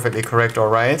perfectly correct, all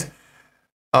right.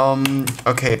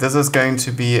 Okay, this is going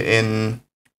to be in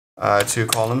 2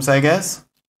 columns, I guess.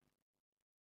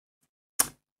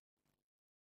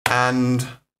 And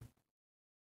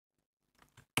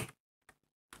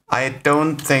I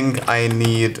don't think I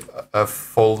need a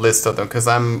full list of them because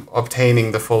I'm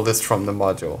obtaining the full list from the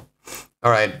module.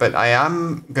 All right, but I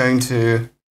am going to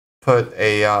put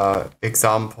a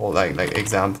example, like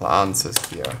example answers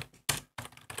here.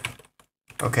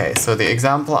 Okay, so the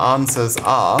example answers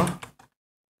are,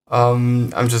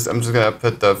 I'm just gonna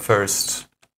put the first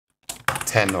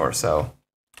 10 or so.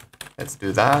 Let's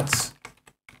do that.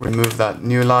 Remove that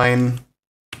new line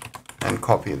and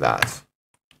copy that.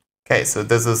 Okay, so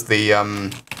this is the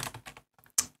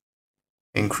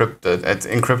encrypted.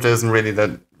 Encrypted isn't really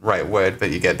the right word,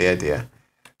 but you get the idea.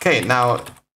 Okay, now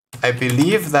I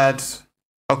believe that,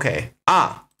 okay,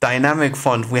 dynamic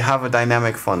font. We have a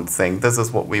dynamic font thing. This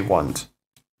is what we want.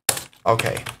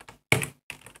 Okay.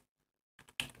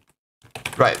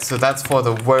 Right, so that's for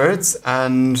the words,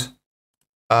 and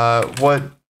what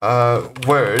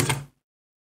word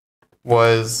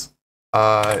was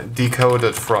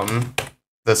decoded from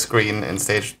the screen in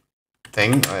stage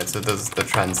thing. Alright, so this is the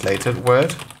translated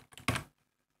word.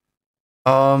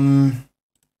 And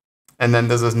then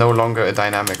this is no longer a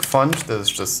dynamic font, this is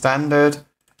just standard.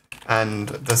 And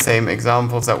the same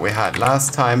examples that we had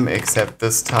last time, except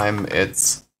this time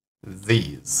it's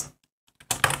these.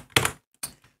 So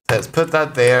let's put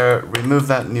that there, remove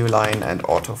that new line, and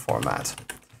auto format.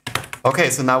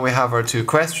 Okay, so now we have our 2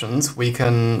 questions. We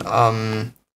can,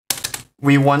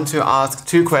 we want to ask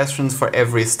 2 questions for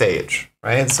every stage,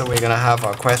 right? So we're gonna have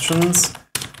our questions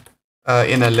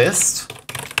in a list,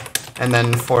 and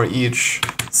then for each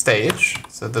stage,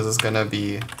 so this is gonna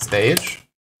be stage,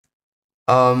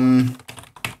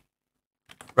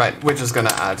 Right, we're just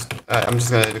gonna add, I'm just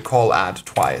gonna call add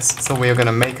twice. So we're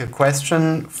gonna make a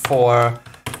question for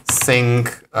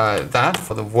sync that,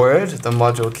 for the word. The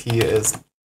module key is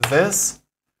this.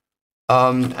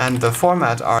 And the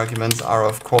format arguments are,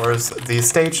 of course, the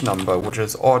stage number, which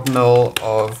is ordinal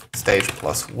of stage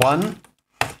 +1.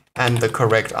 And the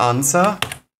correct answer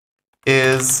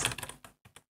is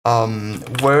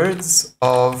words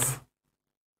of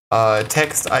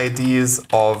text IDs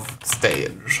of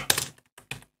stage.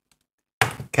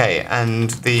 Okay, and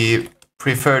the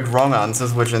preferred wrong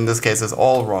answers, which in this case is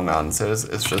all wrong answers,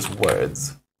 is just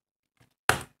words.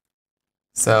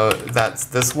 So that's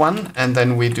this one, and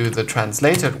then we do the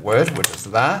translated word, which is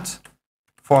that.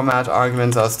 Format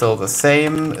arguments are still the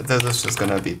same. This is just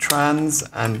going to be trans,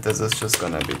 and this is just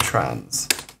going to be trans.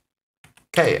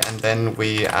 Okay, and then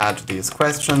we add these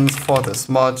questions for this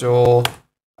module,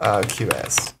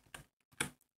 QS.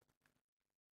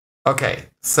 Okay,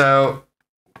 so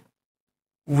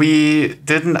we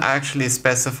didn't actually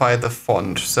specify the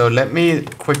font. So let me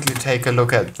quickly take a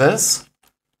look at this,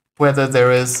 whether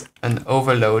there is an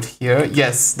overload here.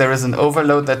 Yes, there is an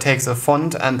overload that takes a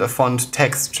font and a font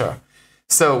texture.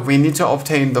 So we need to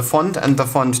obtain the font and the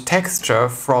font texture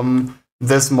from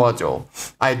this module.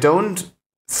 I don't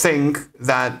think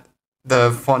that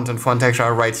the font and font texture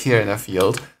are right here in a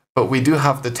field, but we do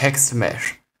have the text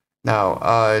mesh.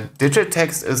 Now, digit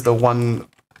text is the one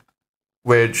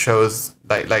where it shows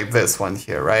like this one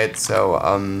here, right?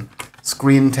 So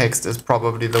screen text is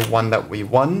probably the one that we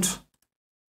want.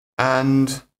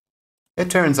 And it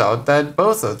turns out that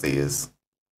both of these,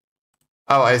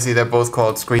 oh, I see, they're both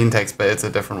called screen text, but it's a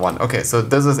different one. Okay, so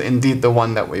this is indeed the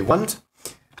one that we want.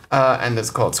 And it's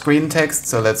called screen text.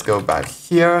 So let's go back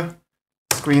here,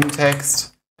 screen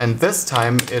text, and this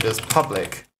time it is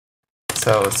public.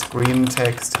 So screen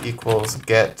text equals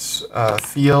get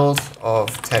field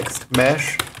of text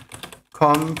mesh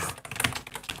comp.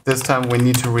 This time we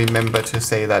need to remember to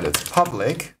say that it's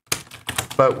public,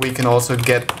 but we can also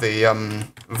get the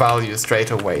value straight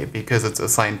away because it's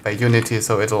assigned by Unity,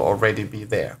 so it'll already be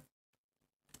there.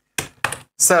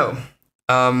 So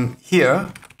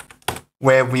here,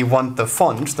 where we want the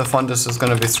font is just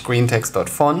going to be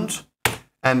screentext.font,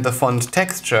 and the font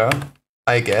texture,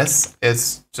 I guess,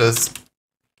 is just,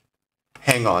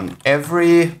 hang on,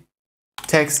 every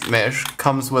text mesh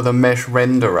comes with a mesh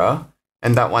renderer,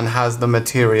 and that one has the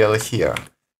material here.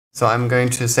 So I'm going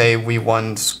to say we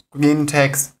want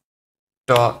screentext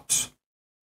dot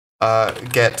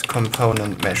get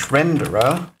component mesh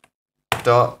renderer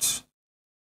dot,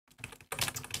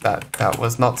 that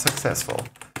was not successful,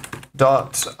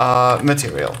 dot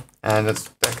material, and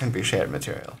that can be shared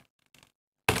material.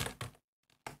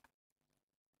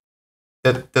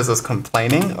 This is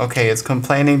complaining. Okay, it's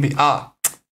complaining.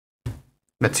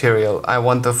 Material. I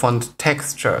want the font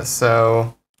texture.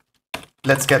 So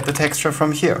let's get the texture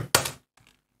from here.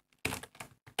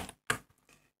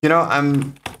 You know,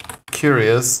 I'm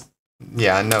curious.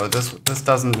 Yeah, no, this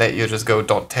doesn't let you just go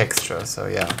dot texture. So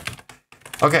yeah.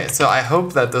 Okay, so I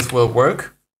hope that this will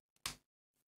work.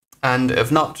 And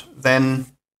if not, then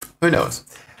who knows?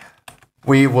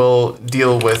 We will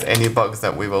deal with any bugs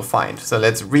that we will find. So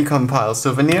let's recompile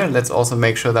Souvenir. Let's also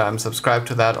make sure that I'm subscribed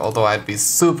to that, although I'd be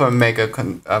super mega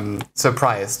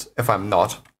surprised if I'm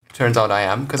not. Turns out I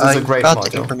am, because it's a great module. I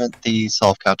forgot to implement the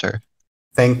self counter.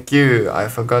 Thank you. I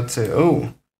forgot to.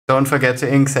 Oh, don't forget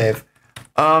to ink save.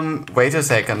 Wait a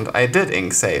second. I did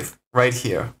ink save right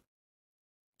here.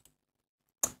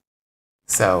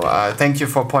 So thank you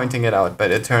for pointing it out, but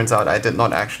it turns out I did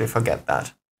not actually forget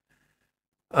that.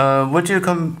 Would you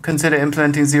consider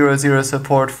implementing 0.0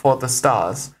 support for the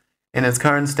stars? In its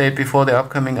current state before the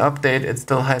upcoming update, it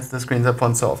still hides the screens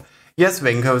upon solve. Yes,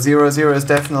 Vinko, 0.0 is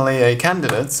definitely a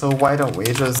candidate, so why don't we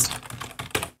just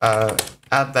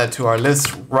add that to our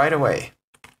list right away?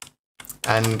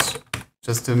 And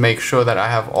just to make sure that I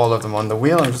have all of them on the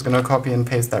wheel, I'm just going to copy and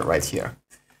paste that right here.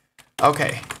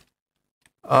 Okay.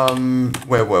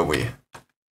 Where were we?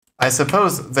 I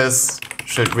suppose this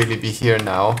should really be here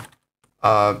now.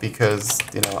 Because,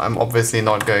 you know, I'm obviously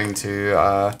not going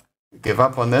to give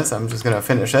up on this. I'm just going to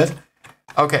finish it.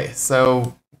 Okay,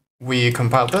 so we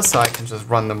compiled this, so I can just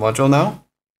run the module now.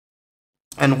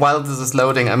 And while this is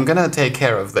loading, I'm going to take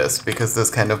care of this, because this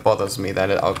kind of bothers me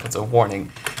that it outputs a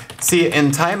warning. See,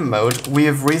 in time mode, we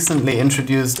have recently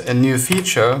introduced a new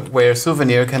feature where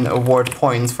Souvenir can award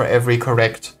points for every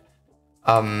correct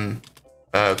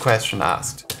question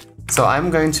asked. So I'm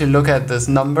going to look at this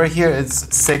number here.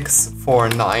 It's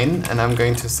 649, and I'm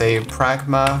going to say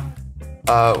pragma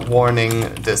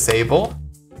warning disable,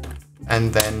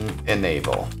 and then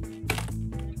enable.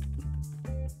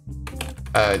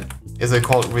 Is it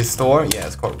called restore? Yeah,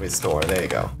 it's called restore. There you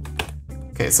go.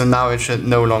 Okay, so now it should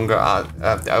no longer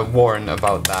warn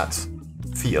about that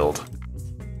field.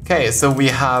 Okay, so we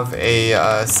have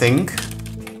a sync.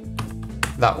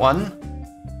 That one.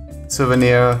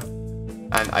 Souvenir.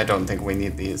 And I don't think we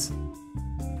need these.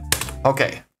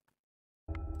 Okay.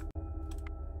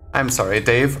 I'm sorry,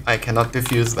 Dave. I cannot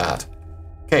diffuse that.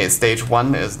 Okay, stage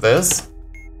 1 is this.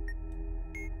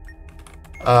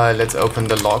 Let's open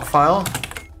the log file.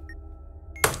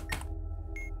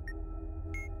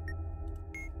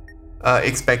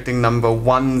 Expecting number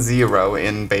 10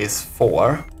 in base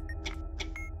 4.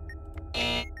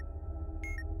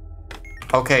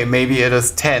 Okay, maybe it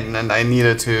is 10 and I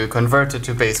needed to convert it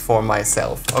to base 4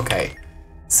 myself. Okay,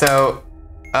 so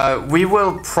we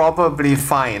will probably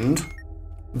find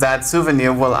that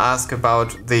Souvenir will ask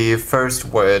about the first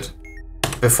word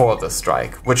before the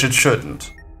strike, which it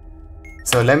shouldn't.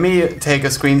 So let me take a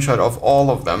screenshot of all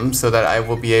of them so that I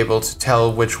will be able to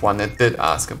tell which one it did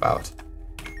ask about.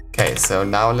 Okay, so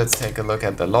now let's take a look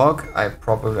at the log. I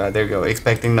probably, there you go,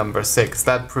 expecting number 6.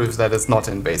 That proves that it's not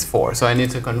in base 4. So I need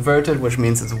to convert it, which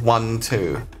means it's 1,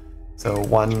 2. So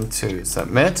 1, 2,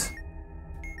 submit.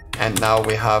 And now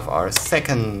we have our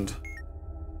second.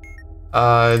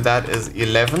 That is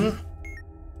 11.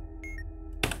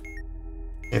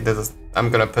 Okay, this is, I'm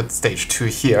gonna put stage 2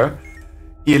 here.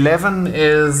 11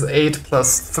 is 8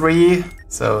 plus 3,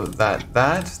 so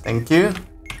that, thank you.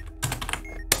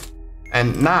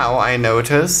 And now I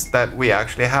notice that we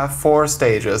actually have 4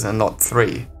 stages and not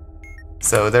 3.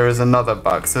 So there is another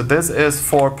bug. So this is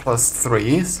 4 plus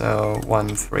 3, so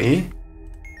 1, 3.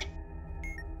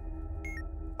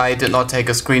 I did not take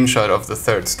a screenshot of the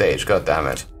third stage, god damn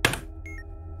it.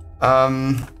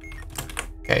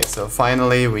 Okay, so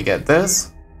finally we get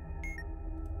this.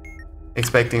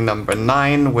 Expecting number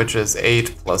 9, which is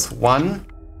 8 plus 1.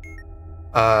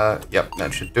 Yep,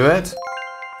 that should do it.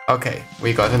 Okay,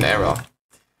 we got an error,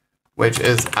 which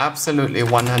is absolutely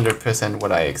 100%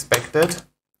 what I expected.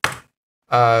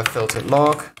 Filtered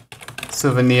log,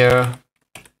 Souvenir,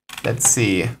 let's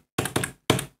see.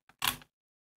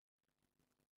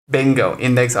 Bingo,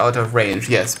 index out of range,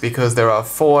 yes, because there are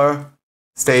 4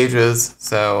 stages,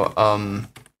 so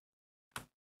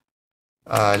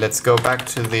let's go back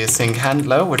to the sync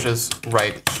handler, which is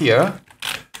right here.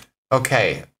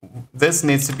 Okay, this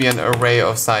needs to be an array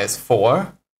of size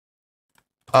 4.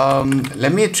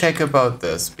 Let me check about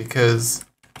this, because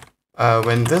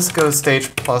when this goes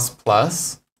stage plus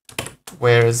plus,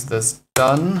 where is this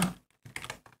done?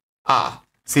 Ah,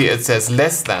 see, it says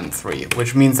less than 3,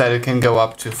 which means that it can go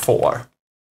up to 4.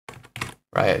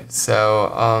 Right,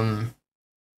 so,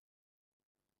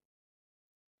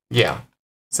 yeah.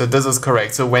 So this is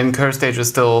correct. So when curve stage is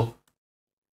still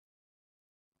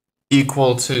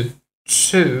equal to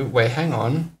 2, wait, hang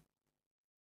on.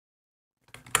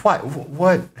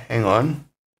 What? Hang on.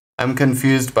 I'm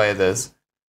confused by this.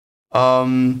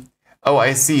 Oh,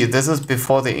 I see. This is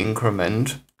before the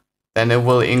increment. Then it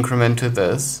will increment to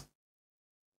this.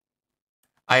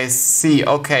 I see.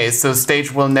 Okay, so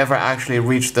stage will never actually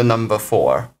reach the number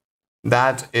 4.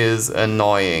 That is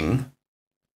annoying.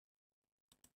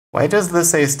 Why does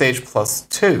this say stage plus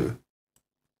 2?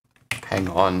 Hang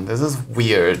on. This is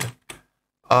weird.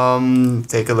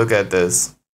 Take a look at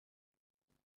this.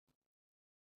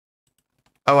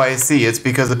 Oh, I see. It's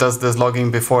because it does this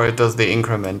logging before it does the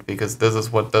increment, because this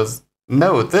is what does...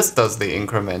 No, this does the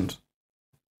increment.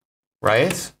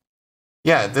 Right?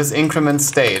 Yeah, this increment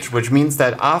stage, which means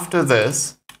that after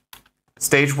this,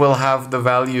 stage will have the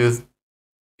value...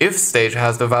 If stage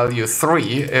has the value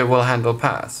 3, it will handle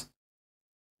pass.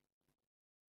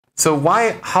 So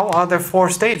how are there 4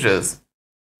 stages?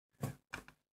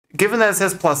 Given that it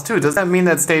says plus 2, does that mean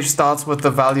that stage starts with the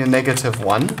value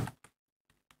 -1?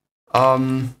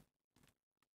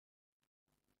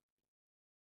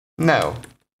 No.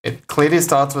 It clearly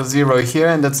starts with 0 here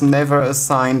and it's never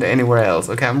assigned anywhere else.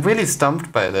 Okay, I'm really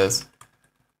stumped by this.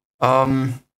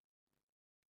 I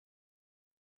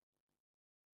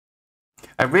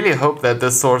really hope that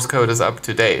this source code is up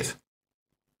to date.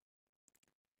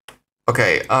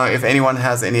 Okay, if anyone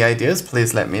has any ideas,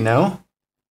 please let me know.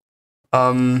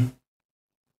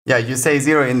 Yeah, you say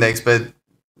 0 index, but,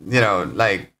 you know,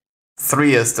 like,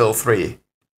 3 is still 3.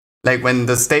 Like, when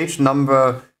the stage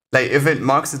number, like, if it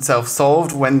marks itself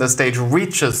solved, when the stage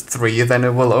reaches 3, then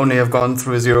it will only have gone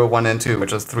through 0, 1, and 2,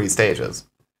 which is 3 stages.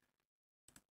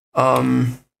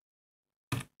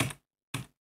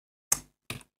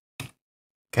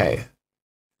 Okay.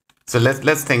 So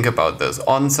let's think about this.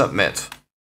 On submit.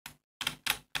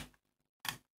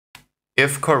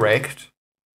 If correct,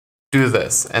 do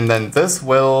this. And then this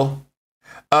will...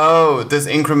 Oh, this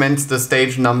increments the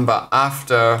stage number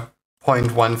after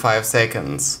 0.15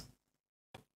 seconds.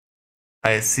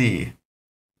 I see.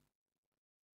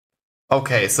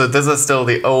 Okay, so this is still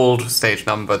the old stage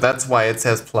number. That's why it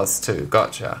says +2.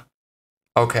 Gotcha.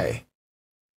 Okay.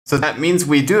 So that means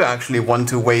we do actually want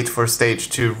to wait for stage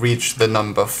to reach the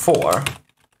number 4.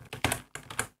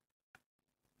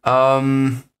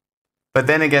 But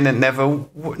then again, it never...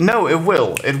 No, it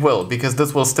will. It will, because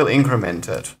this will still increment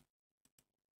it.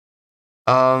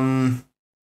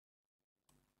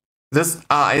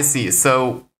 I see.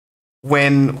 So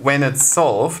when it's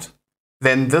solved,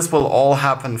 then this will all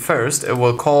happen first. It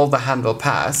will call the handle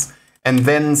pass, and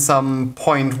then some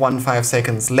 0.15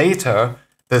 seconds later,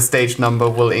 the stage number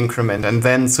will increment, and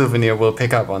then Souvenir will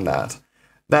pick up on that.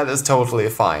 That is totally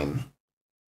fine.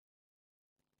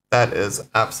 That is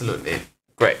absolutely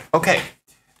great. Okay,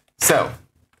 so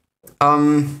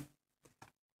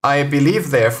I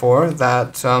believe therefore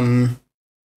that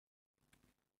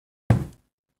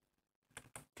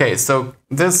okay, so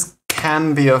this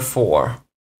can be a 4.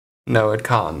 No, it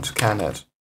can't, can it?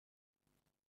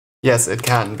 Yes, it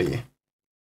can be.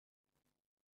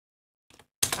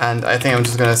 And I think I'm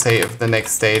just gonna say if the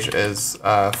next stage is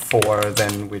 4,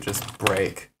 then we just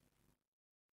break.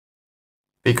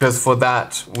 Because for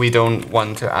that, we don't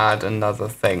want to add another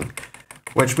thing.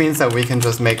 Which means that we can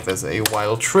just make this a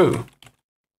while true.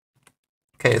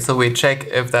 Okay, so we check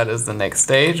if that is the next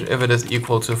stage. If it is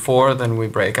equal to 4, then we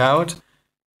break out.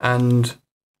 And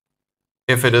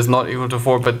if it is not equal to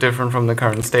 4 but different from the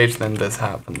current stage, then this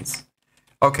happens.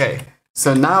 Okay,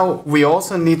 so now we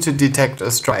also need to detect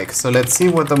a strike. So let's see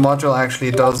what the module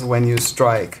actually does when you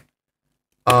strike.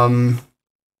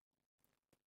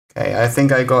 Okay, I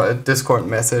think I got a Discord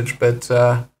message, but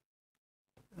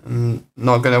I'm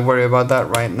not going to worry about that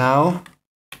right now.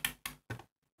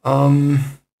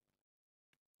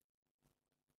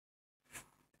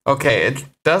 Okay, it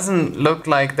doesn't look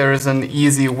like there is an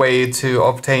easy way to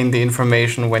obtain the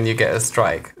information when you get a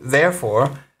strike.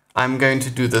 Therefore, I'm going to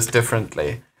do this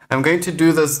differently. I'm going to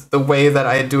do this the way that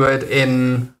I do it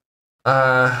in...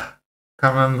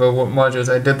 can't remember what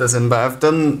modules I did this in, but I've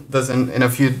done this in a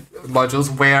few modules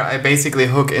where I basically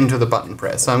hook into the button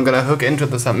press. So I'm going to hook into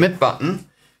the submit button,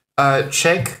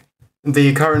 check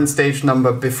the current stage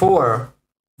number before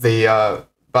the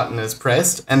button is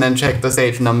pressed, and then check the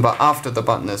stage number after the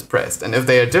button is pressed. And if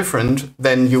they are different,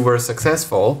 then you were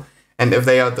successful. And if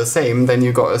they are the same, then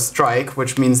you got a strike,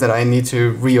 which means that I need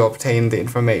to re-obtain the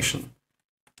information.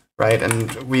 Right,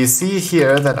 and we see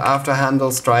here that after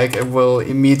handle strike, it will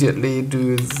immediately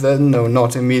do the... No,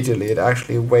 not immediately, it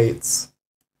actually waits.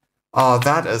 Oh,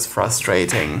 that is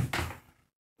frustrating.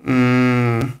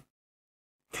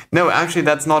 No, actually,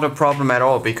 that's not a problem at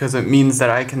all, because it means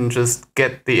that I can just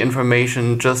get the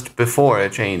information just before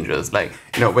it changes. Like,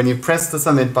 you know, when you press the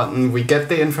submit button, we get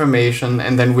the information,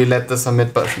 and then we let the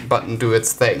submit button do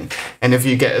its thing. And if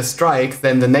you get a strike,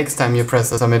 then the next time you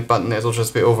press the submit button, it'll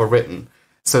just be overwritten.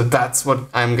 So that's what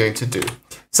I'm going to do.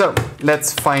 So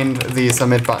let's find the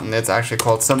submit button. It's actually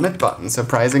called submit button,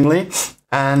 surprisingly.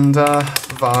 And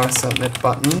var submit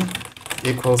button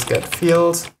equals get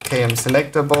field, km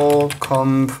selectable,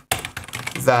 comp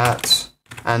that,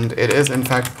 and it is in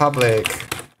fact public.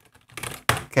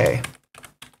 Okay.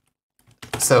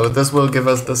 So this will give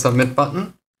us the submit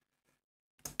button.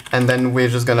 And then we're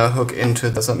just gonna hook into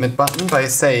the submit button by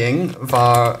saying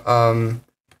var,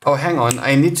 oh, hang on,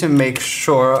 I need to make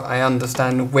sure I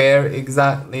understand where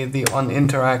exactly the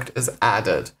onInteract is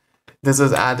added. This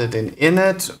is added in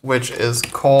init, which is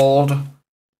called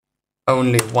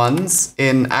only once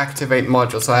in activate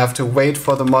module. So I have to wait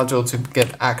for the module to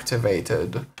get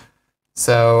activated.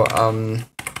 So,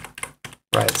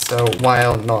 right, so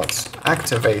while not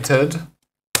activated,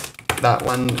 that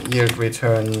one yield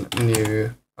return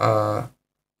new,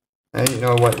 you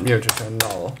know what, yield return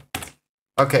null.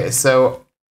 Okay, so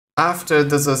after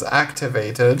this is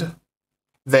activated,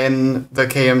 then the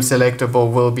KM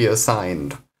selectable will be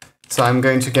assigned. So I'm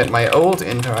going to get my old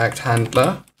interact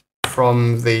handler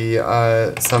from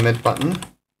the submit button.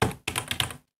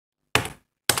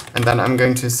 And then I'm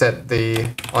going to set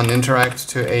the onInteract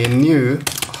to a new...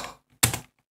 Oh,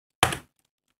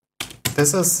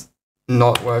 this is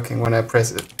not working when I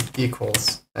press it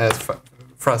equals. It's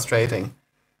frustrating.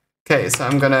 Okay, so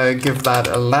I'm going to give that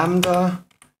a lambda,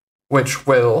 which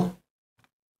will...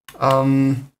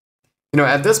 you know,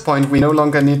 at this point, we no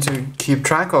longer need to keep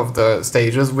track of the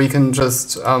stages. We can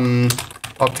just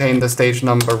obtain the stage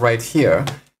number right here.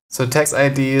 So text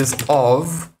ID is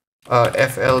of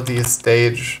FLD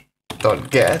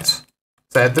stage.get.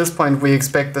 So at this point, we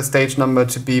expect the stage number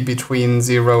to be between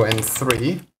 0 and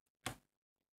 3.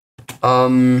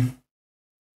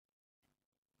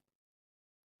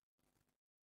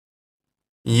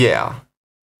 Yeah.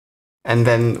 And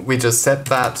then we just set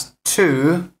that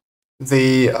to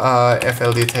the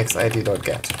FLD text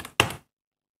ID.get.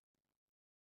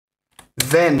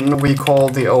 Then we call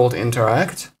the old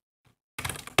interact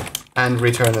and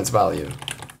return its value.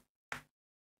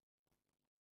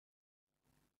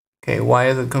 Okay, why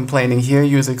is it complaining here?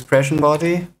 Use expression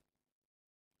body.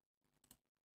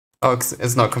 Oh,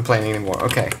 it's not complaining anymore.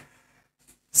 Okay.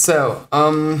 So,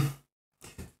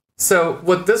 so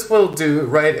what this will do,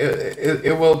 right,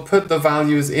 it will put the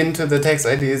values into the text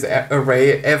IDs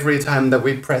array every time that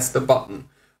we press the button,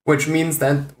 which means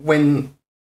that when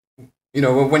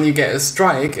you get a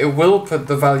strike, it will put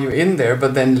the value in there,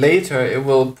 but then later it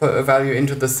will put a value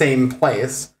into the same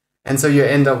place. And so you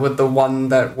end up with the one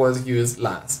that was used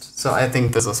last. So I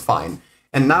think this is fine.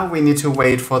 And now we need to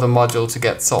wait for the module to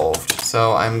get solved.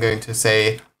 So I'm going to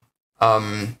say,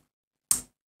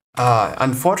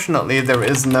 unfortunately, there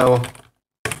is no,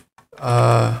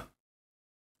 I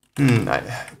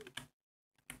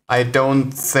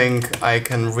don't think I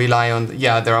can rely on,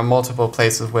 yeah, there are multiple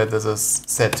places where this is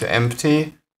set to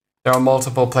empty. There are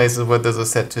multiple places where this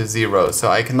is set to 0. So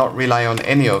I cannot rely on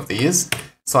any of these.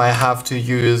 So I have to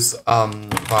use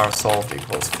var solved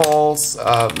equals false,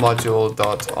 module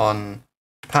dot on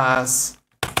pass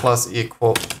plus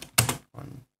equal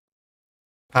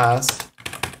pass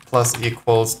plus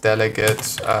equals delegate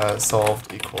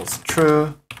solved equals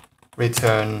true,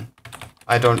 return.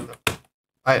 I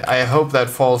hope that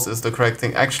false is the correct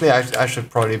thing. Actually, I should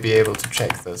probably be able to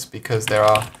check this because there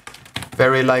are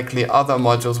very likely other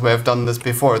modules where I've done this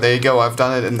before. There you go, I've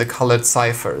done it in the colored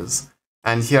ciphers.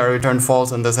 And here I return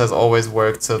false, and this has always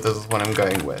worked, so this is what I'm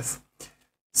going with.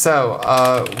 So,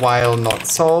 while not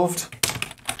solved,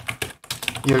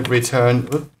 you return,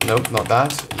 nope, not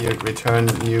that. You return,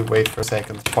 you wait for a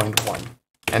second, 0.1,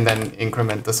 and then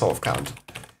increment the solve count.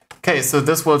 Okay, so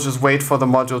this will just wait for the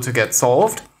module to get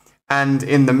solved, and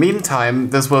in the meantime,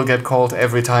 this will get called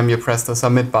every time you press the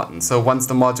submit button. So once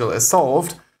the module is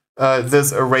solved,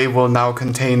 this array will now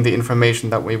contain the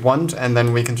information that we want, and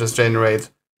then we can just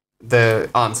generate the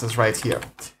answers right here.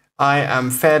 I am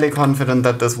fairly confident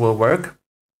that this will work.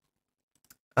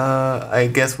 I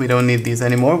guess we don't need these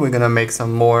anymore. We're gonna make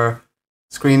some more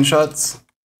screenshots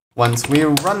once we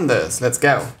run this. Let's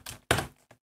go.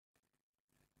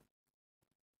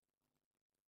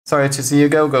 Sorry to see you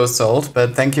go, Ghost Salt,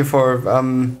 but thank you for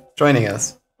joining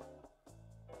us.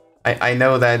 I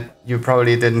know that you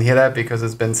probably didn't hear that because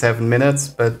it's been 7 minutes,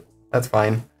 but that's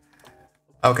fine.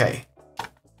 Okay.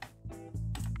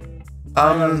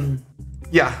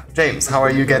 Yeah, James, how are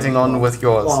you getting on with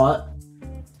yours? What?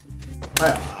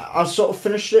 I sort of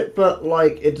finished it, but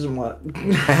like it doesn't work.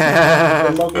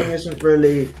 The logging isn't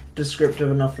really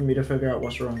descriptive enough for me to figure out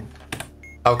what's wrong.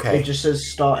 Okay. It just says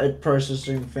started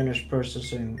processing, finished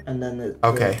processing, and then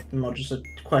not just a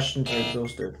questions are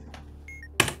exhausted.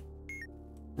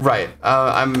 Right.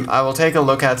 I will take a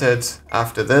look at it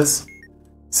after this.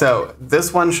 So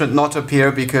this one should not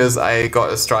appear because I got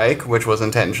a strike, which was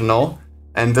intentional.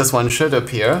 And this one should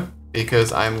appear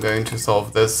because I'm going to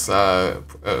solve this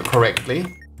correctly.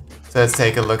 So let's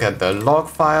take a look at the log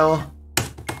file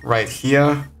right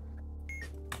here.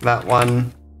 That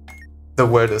one, the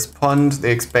word is pond. The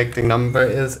expecting number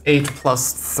is 8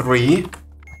 plus 3.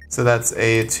 So that's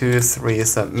a 2, 3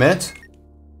 submit.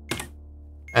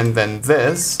 And then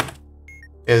this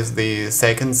is the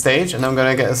second stage, and I'm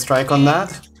gonna get a strike on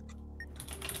that.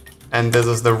 And this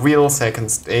is the real second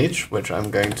stage, which I'm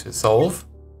going to solve.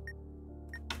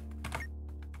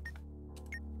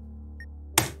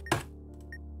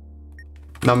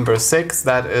 Number 6,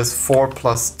 that is 4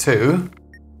 plus 2.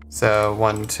 So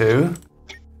 1, 2.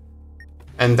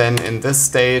 And then in this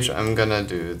stage, I'm gonna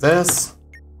do this.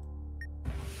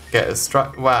 Get a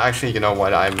strike. Well, actually, you know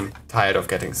what? I'm tired of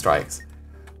getting strikes.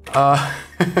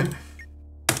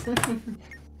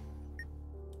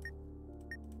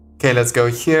 Okay, let's go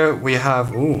here. We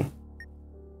have, ooh.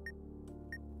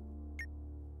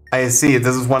 I see,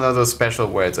 this is one of those special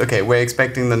words. Okay, we're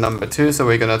expecting the number 2, so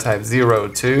we're gonna type 0,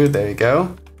 2, there you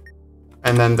go.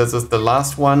 And then this is the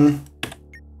last one.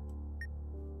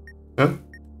 Oh.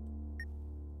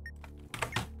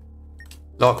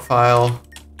 Log file.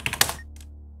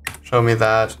 Show me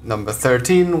that number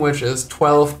 13, which is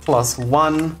 12 plus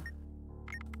 1.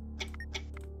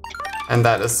 And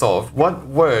that is solved. What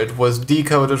word was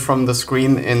decoded from the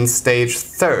screen in stage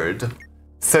 3rd?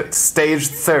 Stage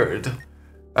 3rd.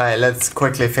 Alright, let's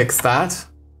quickly fix that.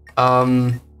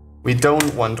 We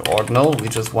don't want ordinal, we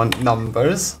just want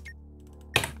numbers.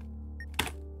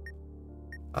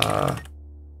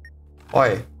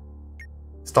 Oi.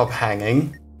 stop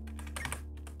hanging.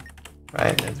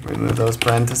 Right, let's remove those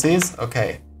parentheses.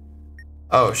 Okay.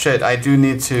 Oh shit, I do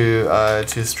need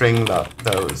to string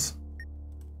those.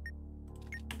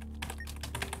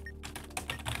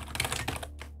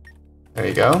 There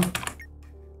you go.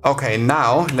 Okay,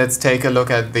 now let's take a look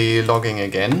at the logging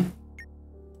again.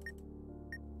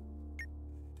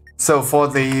 So for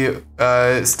the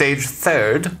stage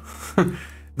 3rd,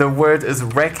 the word is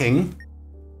wrecking.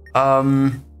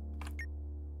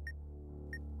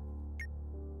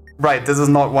 Right, this is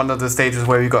not one of the stages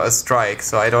where we got a strike,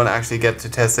 so I don't actually get to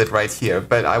test it right here,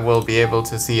 but I will be able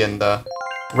to see in the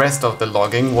rest of the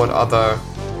logging what other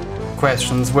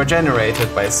questions were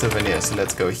generated by Souvenir. So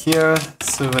let's go here,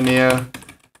 Souvenir,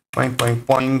 boink, boink,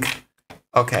 boink.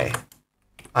 Okay,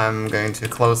 I'm going to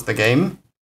close the game.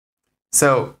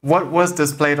 So what was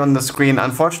displayed on the screen?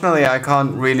 Unfortunately, I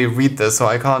can't really read this, so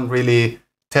I can't really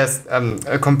test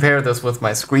compare this with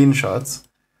my screenshots.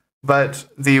 But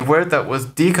the word that was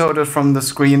decoded from the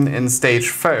screen in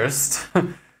stage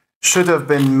 1st should have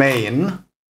been main.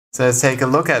 So let's take a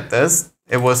look at this.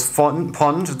 It was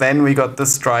pond, then we got the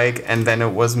strike, and then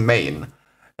it was main.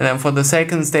 And then for the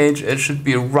 2nd stage, it should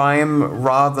be rhyme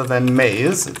rather than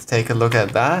maze. Let's take a look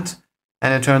at that.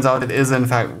 And it turns out it is in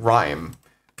fact rhyme.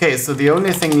 Okay, so the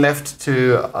only thing left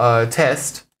to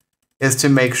test is to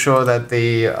make sure that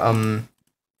the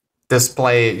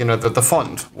display, that the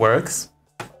font works.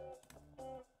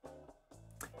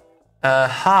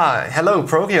 Hi, hello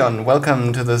Progeon,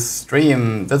 welcome to the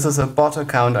stream. This is a bot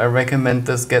account, I recommend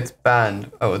this gets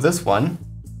banned. Oh, this one?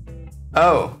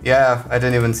 Oh, yeah, I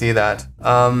didn't even see that.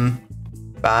 Ban,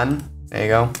 there you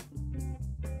go.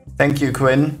 Thank you,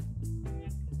 Quinn.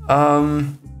 How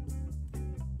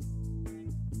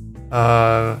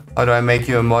do I make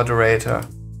you a moderator?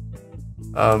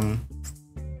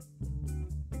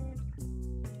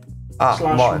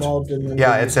 Mod.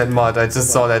 Yeah, it said mod. I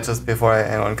just saw that just before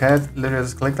hang on. Can I literally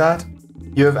just click that?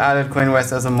 You have added Quinn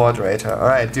West as a moderator.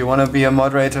 Alright, do you want to be a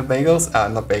moderator, Bagels?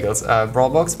 Not Bagels,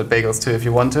 Brawlbox, but Bagels too if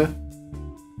you want to.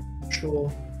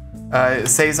 Sure.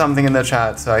 Say something in the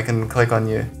chat so I can click on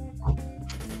you.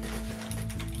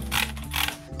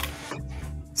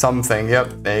 Something, yep,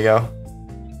 there you go.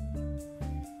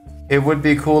 It would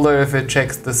be cooler if it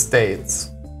checks the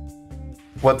states.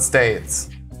 What states?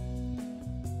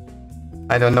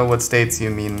 I don't know what states you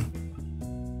mean.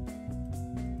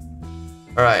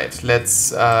 Alright,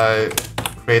 let's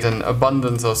create an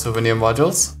abundance of Souvenir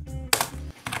modules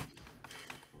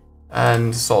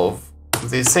and solve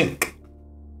the sync.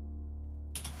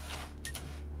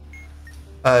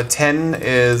 10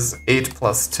 is 8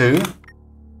 plus 2.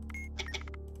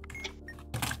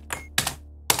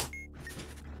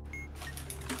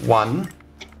 1.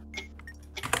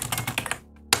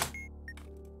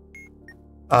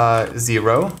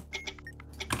 0.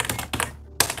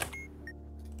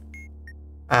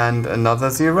 And another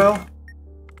 0.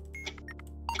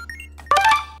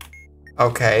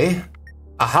 Okay.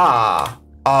 Aha!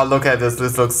 Oh, look at this.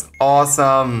 This looks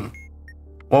awesome.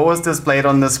 What was displayed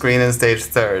on the screen in stage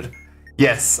 3rd?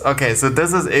 Yes. Okay, so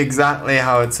this is exactly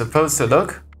how it's supposed to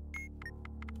look.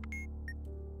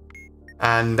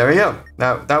 And there we go.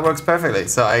 That works perfectly.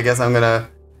 So I guess I'm gonna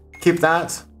keep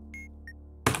that.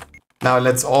 Now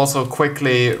let's also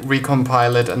quickly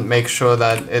recompile it and make sure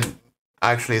that it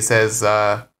actually says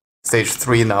stage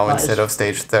 3 now instead of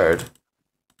stage 3rd.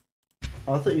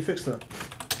 Oh, I thought you fixed that.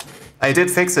 I did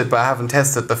fix it, but I haven't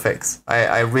tested the fix.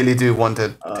 I really do want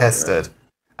to test it.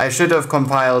 I should have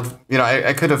compiled,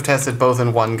 I could have tested both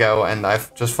in one go and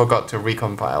I've just forgot to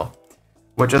recompile.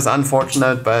 Which is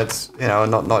unfortunate, but,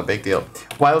 not a big deal.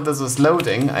 While this is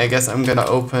loading, I guess I'm gonna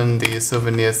open the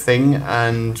Souvenir thing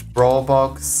and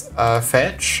Brawlbox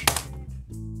fetch.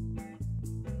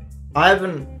 I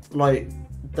haven't,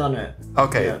 done it.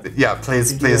 Okay, yet. Yeah,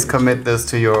 please commit this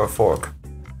to your fork.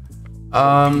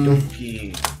 I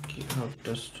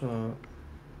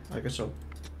guess I'll...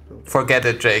 Forget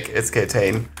it, Jake, it's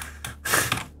KTANE.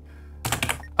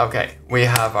 Okay, we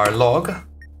have our log.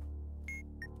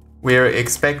 We're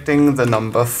expecting the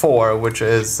number 4, which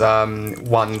is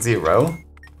 1, 0.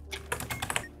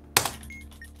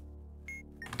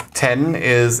 10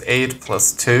 is 8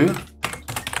 plus 2.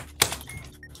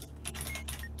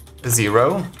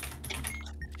 0.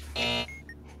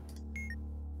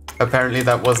 Apparently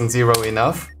that wasn't 0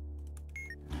 enough.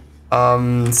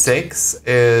 6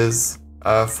 is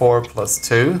 4 plus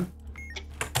 2.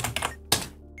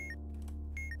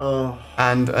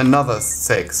 And another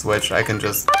 6, which I can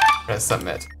just press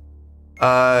submit.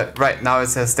 Right, now it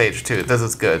says stage 2. This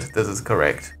is good. This is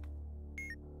correct.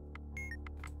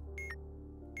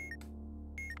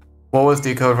 What was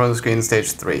decoded from the screen?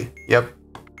 Stage 3. Yep.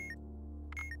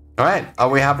 All right, are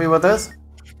we happy with this?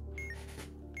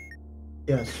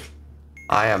 Yes.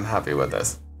 I am happy with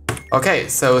this. Okay,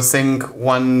 so sync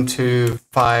 1, 2,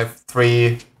 5,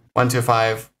 3, 1, 2,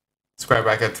 5, square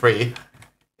bracket 3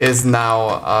 is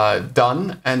now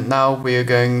done. And now we're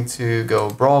going to go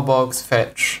Brawlbox,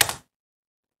 fetch.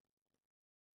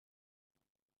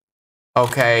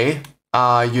 Okay,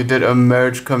 you did a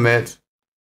merge commit.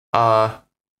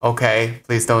 Okay,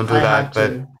 please don't do that,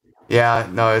 but yeah,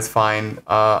 no, it's fine.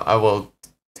 I will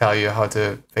tell you how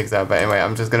to fix that, but anyway,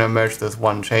 I'm just gonna merge this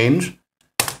one change.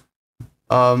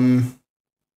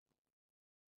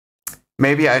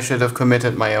 Maybe I should have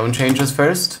committed my own changes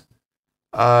first.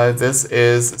 This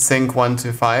is sync 1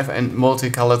 to 5 and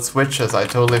multicolored switches. I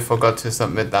totally forgot to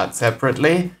submit that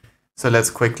separately. So let's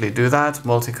quickly do that.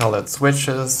 Multicolored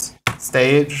switches,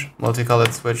 stage,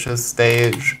 multicolored switches,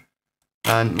 stage,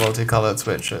 and multicolored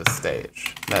switches,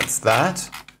 stage. That's that.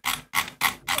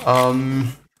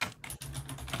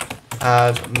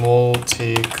 Add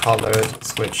multicolored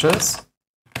switches.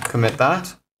 Commit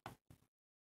that.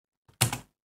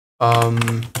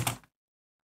 And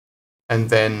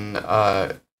then,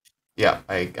 yeah,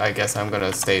 I guess I'm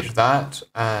gonna stage that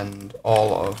and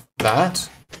all of that.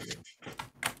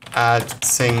 Add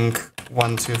sync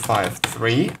 1, 2, 5,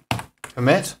 3,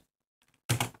 commit.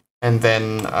 And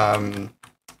then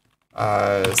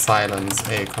silence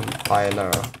a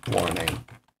compiler warning.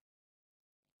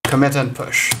 Commit and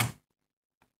push.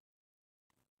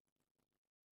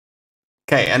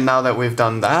 Okay, and now that we've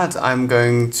done that, I'm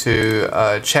going to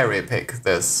cherry pick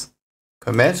this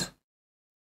commit.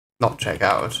 Not check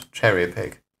out, cherry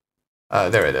pick.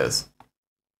 There it is.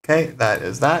 Okay, that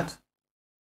is that.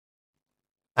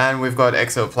 And we've got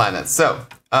Exoplanets. So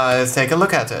let's take a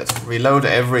look at it. Reload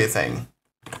everything.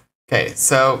 Okay,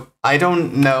 so I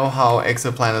don't know how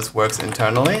Exoplanets works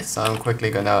internally, so I'm quickly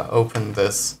gonna open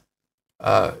this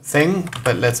thing,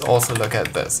 but let's also look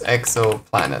at this,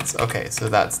 Exoplanets. Okay, so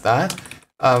that's that.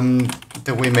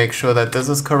 Did we make sure that this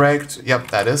is correct? Yep,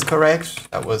 that is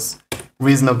correct. That was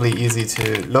reasonably easy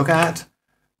to look at.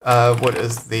 What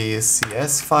is the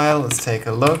CS file? Let's take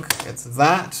a look. It's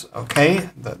that.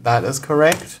 Okay, that is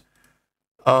correct.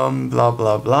 Blah,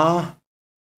 blah, blah.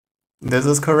 This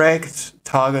is correct.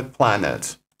 Target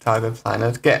planet. Target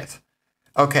planet get.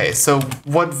 Okay, so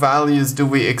what values do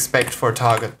we expect for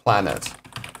target planet?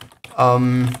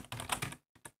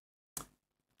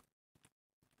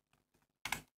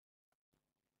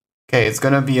 Okay, it's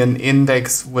gonna be an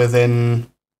index within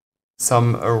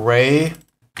some array.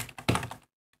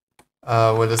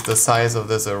 What is the size of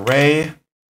this array?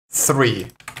 3.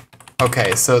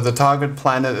 Okay, so the target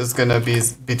planet is gonna be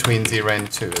between 0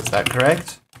 and 2, is that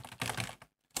correct?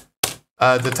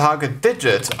 The target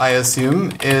digit, I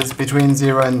assume, is between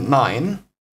 0 and 9.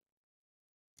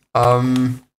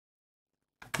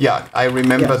 Yeah, I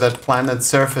remember that planet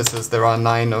surfaces, there are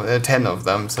 10 of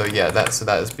them, so yeah, that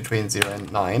is between 0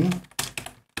 and 9.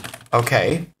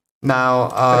 Okay, now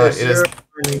it is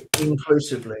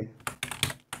inclusively.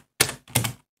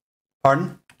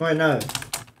 Pardon? Wait, no.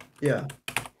 Yeah.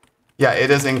 Yeah, it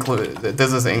is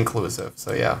this is inclusive,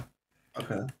 so yeah.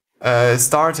 Okay.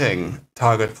 Starting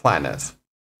target planet.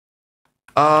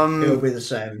 It will be the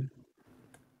same.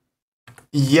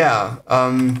 Yeah.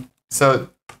 So.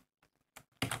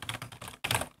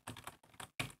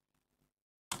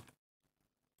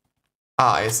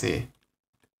 I see.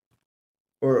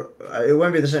 Or it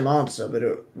won't be the same answer, but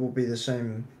it will be the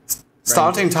same.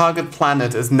 Starting target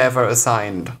planet is never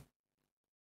assigned.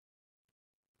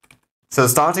 So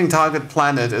starting target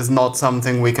planet is not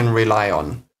something we can rely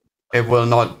on. It will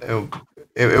not.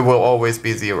 It will always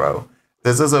be 0.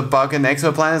 This is a bug in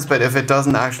Exoplanets, but if it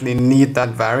doesn't actually need that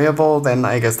variable, then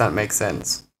I guess that makes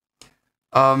sense.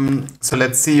 So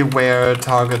let's see where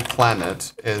target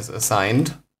planet is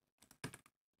assigned.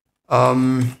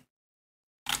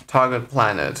 Target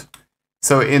planet.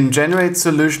 So in generate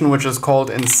solution, which is called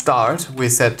in start, we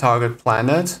set target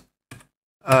planet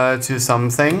to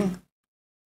something.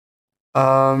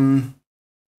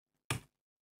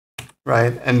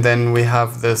 Right, and then we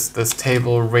have this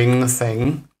table ring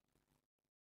thing.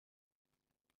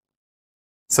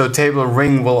 So table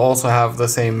ring will also have the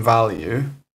same value.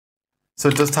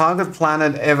 So does target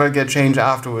planet ever get changed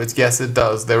afterwards? Yes, it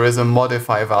does. There is a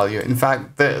modify value. In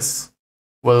fact, this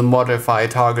will modify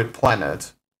target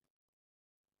planet.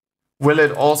 Will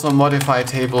it also modify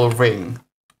table ring?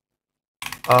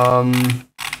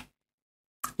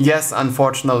 Yes,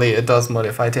 unfortunately, it does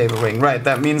modify table ring. Right,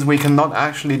 that means we cannot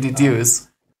actually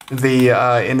deduce the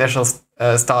initial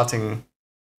starting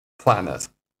planet.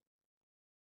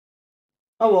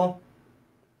 Oh well.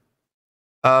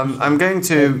 I'm going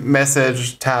to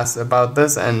message Taz about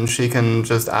this, and she can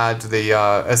just add the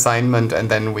assignment, and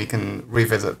then we can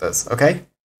revisit this. Okay?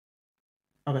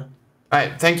 Okay. All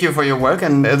right. Thank you for your work,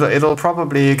 and it'll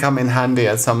probably come in handy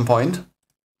at some point.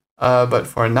 But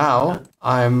for now,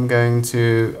 I'm going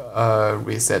to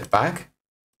reset back.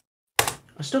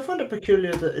 I still find it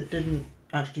peculiar that it didn't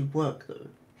actually work, though.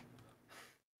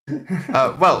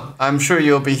 Well, I'm sure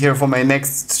you'll be here for my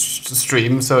next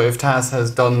stream, so if Taz has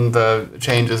done the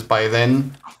changes by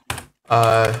then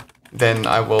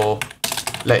I will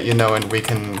let you know and we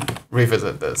can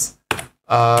revisit this.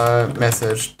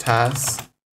 Message Taz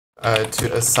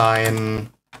to assign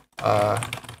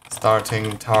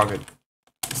starting target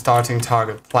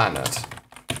planet.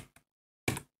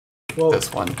 Well,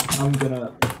 this one. I'm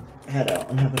gonna head out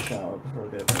and have a shower before I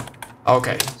go back.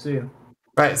 Okay. See you.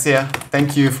 Right, see ya.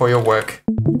 Thank you for your work.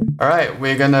 Alright,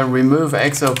 we're gonna remove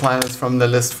exoplanets from the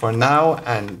list for now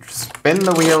and spin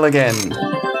the wheel again.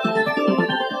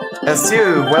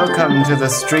 Esu, welcome to the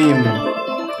stream.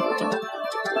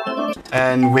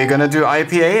 And we're gonna do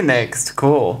IPA next.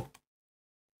 Cool.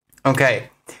 Okay.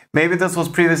 Maybe this was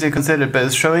previously considered, but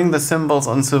is showing the symbols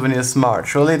on Souvenir smart?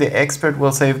 Surely the expert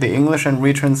will save the English and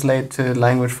retranslate to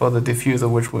language for the diffuser,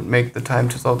 which would make the time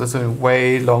to solve this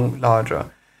way larger.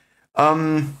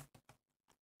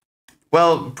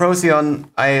 Well, Procyon,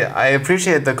 I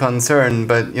appreciate the concern,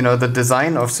 but you know, the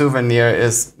design of Souvenir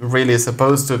is really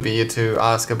supposed to be to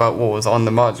ask about what was on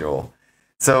the module.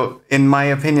 So, in my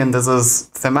opinion, this is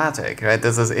thematic, right?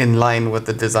 This is in line with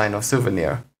the design of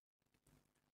Souvenir.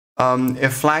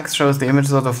 If flags shows the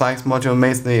images of the flags module,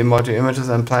 maze the module images,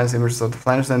 and planets the images of the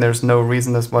planets, then there's no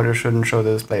reason this module shouldn't show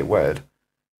the displayed word.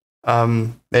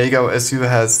 There you go. Asu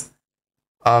has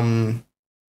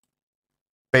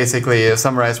basically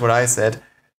summarized what I said.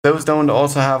 Those don't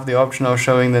also have the option of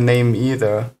showing the name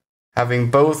either. Having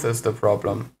both is the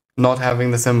problem, not having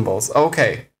the symbols.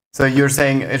 Okay, so you're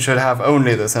saying it should have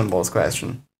only the symbols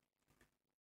question.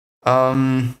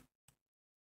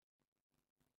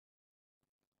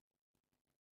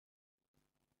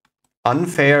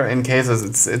 Unfair in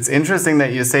cases. It's interesting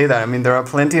that you say that. I mean, there are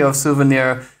plenty of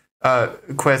Souvenir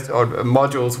quest or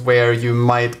modules where you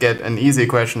might get an easy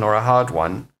question or a hard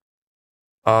one.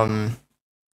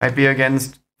 I'd be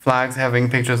against flags having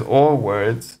pictures or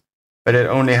words, but it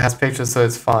only has pictures, so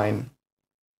it's fine.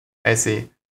 I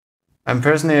see. I'm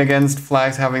personally against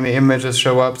flags having the images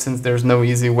show up since there's no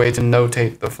easy way to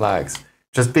notate the flags.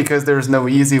 Just because there's no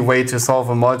easy way to solve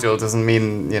a module doesn't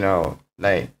mean, you know,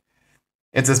 like...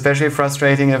 It's especially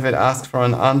frustrating if it asks for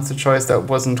an answer choice that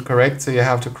wasn't correct, so you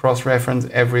have to cross-reference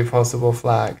every possible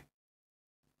flag.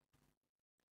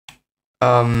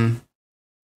 Well,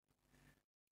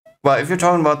 if you're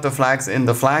talking about the flags in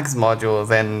the flags module,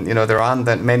 then, you know, there aren't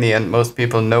that many and most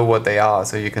people know what they are,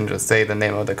 so you can just say the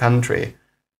name of the country.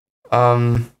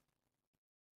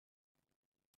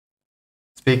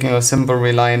 Speaking of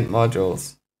symbol-reliant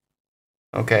modules.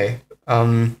 Okay.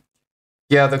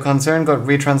 Yeah, the concern got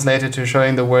retranslated to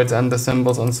showing the words and the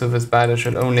symbols on Suv is bad. It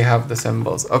should only have the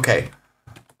symbols. Okay.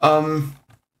 Yeah,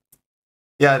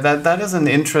 that is an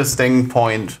interesting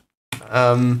point.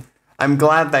 I'm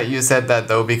glad that you said that,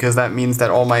 though, because that means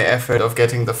that all my effort of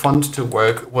getting the font to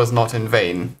work was not in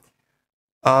vain.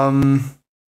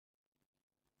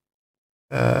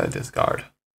 Discard.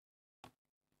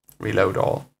 Reload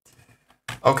all.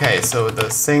 Okay, so the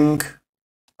sync...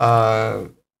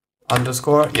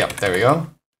 underscore, yep, there we go.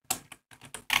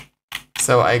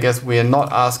 So I guess we are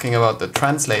not asking about the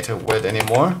translator word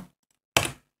anymore.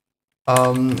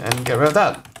 And get rid of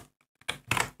that.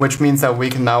 Which means that we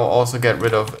can now also get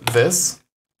rid of this.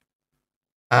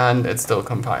 And it still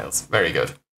compiles. Very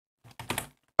good.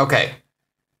 Okay,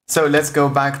 so let's go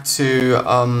back to,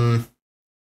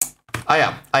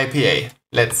 IPA.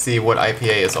 Let's see what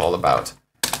IPA is all about.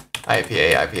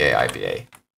 IPA.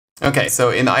 Okay, so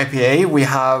in IPA, we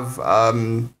have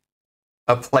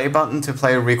a play button to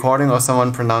play a recording of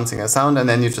someone pronouncing a sound, and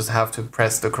then you just have to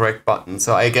press the correct button.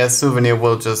 So I guess Souvenir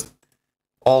will just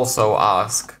also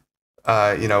ask,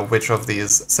 you know, which of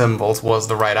these symbols was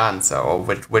the right answer, or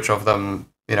which of them,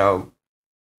 you know,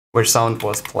 which sound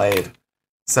was played.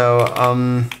 So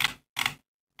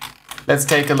let's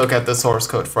take a look at the source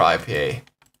code for IPA.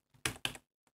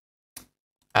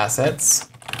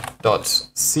 Assets.cs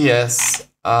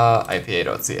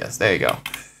IPA.cs. There you go.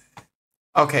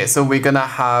 Okay, so we're gonna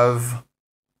have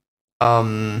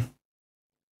the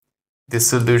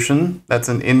solution. That's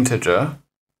an integer,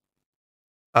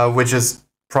 which is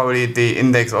probably the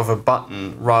index of a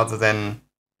button rather than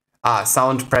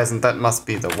sound present. That must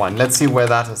be the one. Let's see where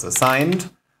that is assigned.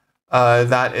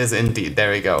 That is indeed.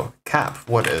 There we go. Cap.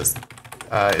 What is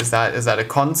Is that a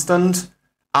constant?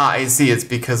 Ah, I see. It's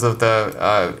because of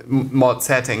the mod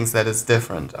settings that it's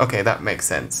different. Okay, that makes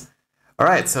sense. All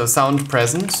right, so sound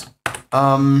present.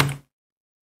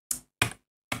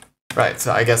 Right,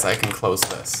 so I guess I can close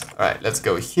this. All right, let's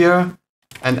go here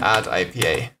and add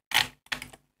IPA.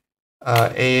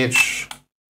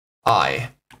 HI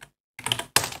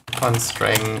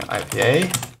constring IPA.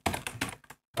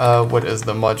 What is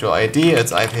the module ID?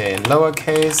 It's IPA in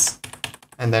lowercase.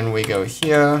 And then we go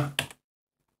here.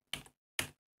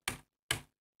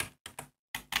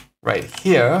 Right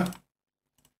here.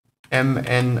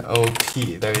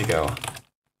 MNOP. There you go.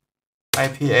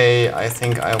 IPA, I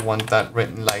think I want that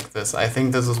written like this. I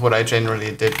think this is what I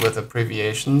generally did with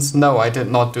abbreviations. No, I did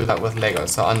not do that with Lego,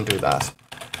 so undo that.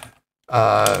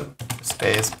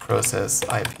 Space process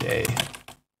IPA,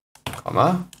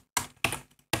 comma.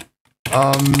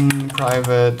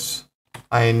 Private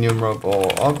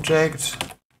IEnumerable object.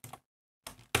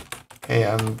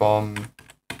 KM bomb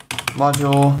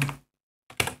module.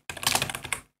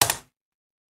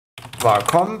 var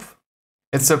comp.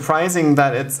 It's surprising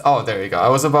that it's... Oh, there you go. I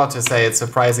was about to say it's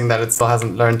surprising that it still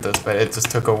hasn't learned this, but it just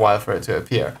took a while for it to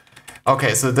appear.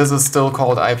 Okay, so this is still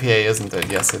called IPA, isn't it?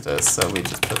 Yes, it is. So we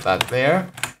just put that there.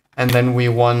 And then we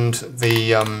want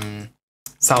the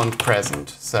sound present.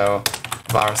 So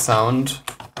var sound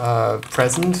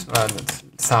present,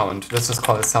 sound. Let's just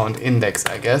call it sound index,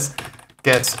 I guess.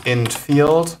 Get int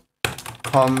field,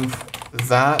 comp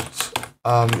that.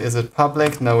 Is it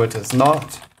public? No, it is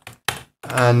not.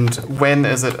 And when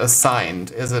is it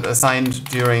assigned? Is it assigned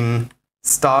during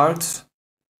start?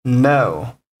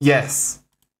 No. Yes.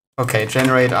 Okay,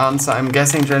 generate answer. I'm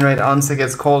guessing generate answer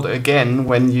gets called again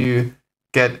when you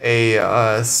get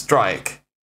a strike,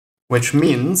 which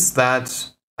means that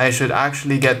I should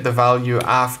actually get the value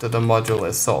after the module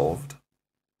is solved.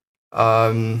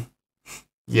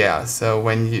 Yeah, so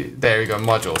when you... There you go,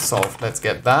 module solved. Let's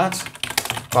get that.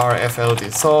 Var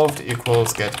FLD solved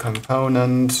equals get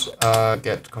component,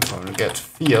 get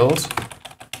field,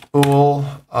 bool,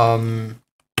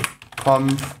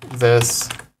 comp this,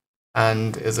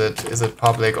 and is it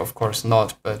public? Of course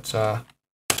not, but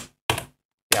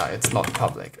yeah, it's not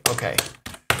public. Okay.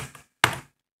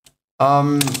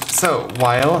 So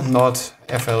while not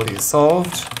FLD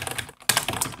solved,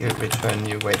 you return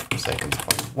new wait from seconds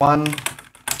 .1,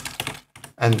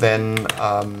 and then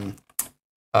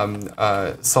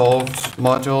solved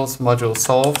modules, module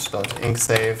solved dot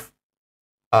inksave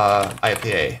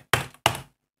IPA.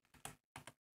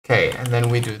 Okay, and then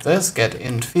we do this, get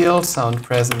int field, sound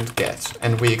present, get.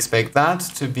 And we expect that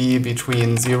to be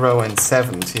between 0 and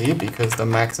 70, because the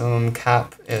maximum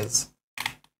cap is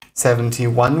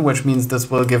 71, which means this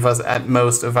will give us at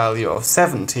most a value of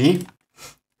 70.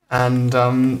 And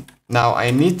now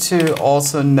I need to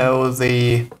also know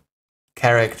the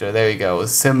character, there you go,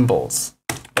 symbols.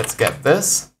 Let's get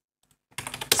this.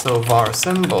 So var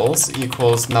symbols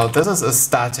equals, now this is a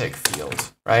static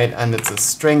field, right? And it's a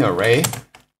string array.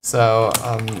 So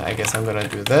I guess I'm gonna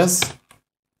do this.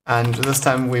 And this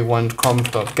time we want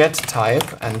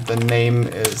comp.getType, and the name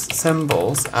is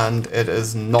symbols, and it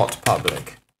is not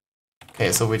public.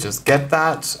 Okay, so we just get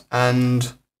that,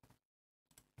 and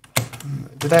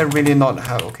did I really not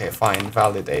have, okay, fine,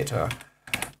 validator.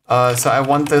 So I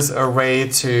want this array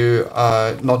to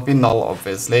not be null,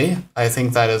 obviously. I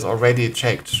think that is already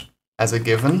checked as a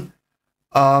given.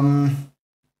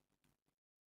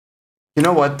 You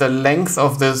know what, the length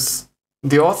of this,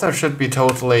 the author should be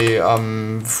totally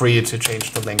free to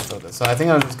change the length of this. So I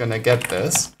think I'm just gonna get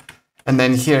this. And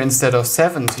then here, instead of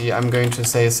 70, I'm going to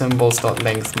say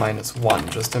symbols.length -1,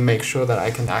 just to make sure that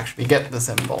I can actually get the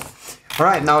symbol. All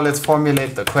right, now let's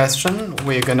formulate the question.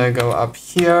 We're gonna go up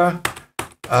here.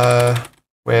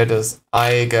 Where does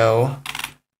I go?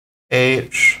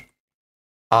 H,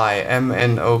 I, M,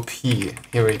 N, O, P.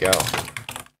 Here we go.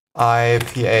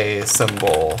 IPA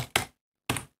symbol.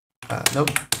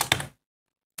 Nope.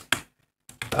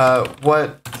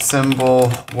 What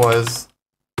symbol was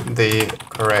the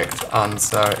correct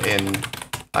answer in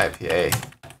IPA?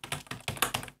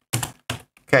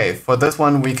 Okay, for this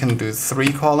one we can do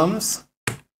 3 columns.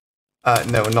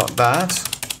 No, not that.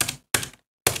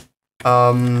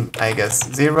 I guess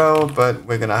 0, but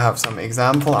we're gonna have some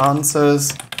example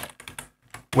answers,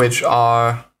 which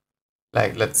are,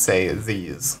 like, let's say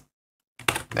these.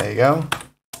 There you go.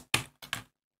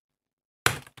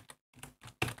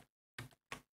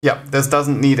 Yeah, this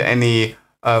doesn't need any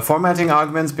formatting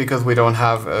arguments because we don't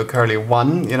have a curly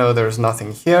 1, you know, there's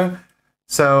nothing here.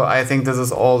 So I think this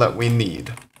is all that we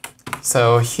need.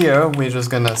 So here we're just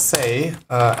gonna say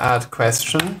add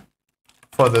question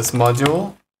for this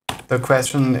module. The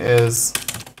question is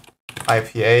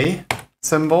IPA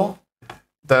symbol.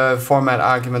 The format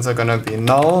arguments are going to be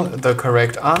null. The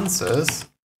correct answers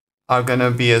are going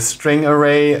to be a string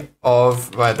array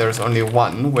of, well, there's only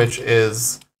one, which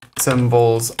is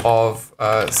symbols of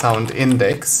sound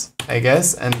index, I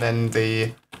guess, and then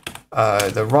the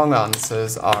wrong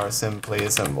answers are simply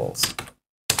symbols.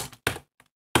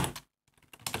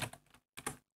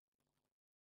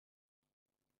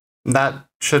 That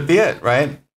should be it,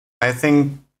 right? I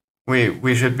think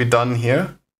we should be done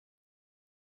here.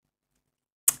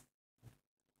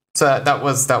 So that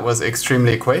was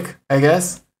extremely quick, I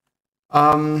guess.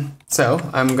 So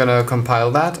I'm gonna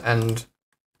compile that and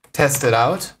test it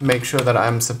out. Make sure that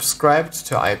I'm subscribed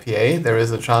to IPA. There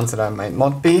is a chance that I might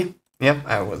not be. Yep,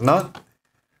 I was not.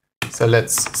 So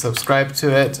let's subscribe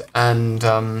to it and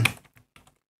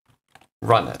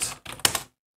run it.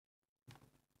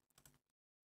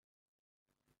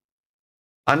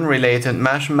 Unrelated,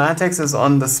 Mashmatics is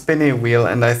on the spinny wheel,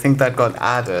 and I think that got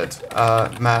added.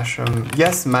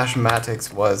 Yes,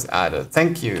 Mashmatics was added.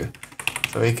 Thank you.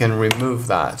 So we can remove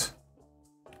that.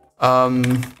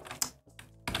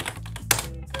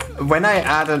 When I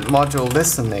added module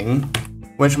listening,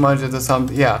 which module the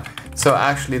sound? Yeah. So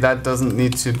actually, that doesn't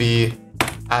need to be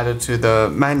added to the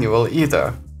manual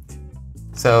either.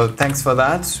 So thanks for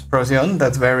that, Procyon.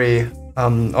 That's very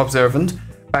observant.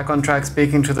 Back on track,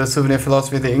 speaking to the Souvenir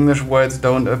philosophy, the English words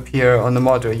don't appear on the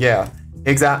module. Yeah,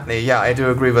 exactly. Yeah, I do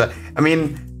agree with that. I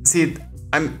mean, see,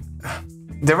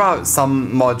 there are some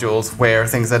modules where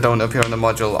things that don't appear on the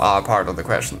module are part of the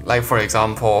question. Like, for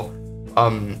example,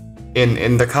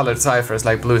 in the colored ciphers,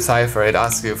 like blue cipher, it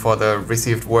asks you for the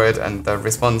received word and the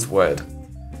response word.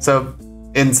 So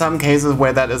in some cases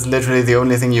where that is literally the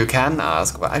only thing you can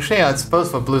ask, well, actually, I suppose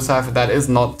for blue cipher, that is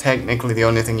not technically the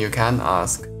only thing you can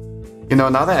ask. You know,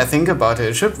 now that I think about it,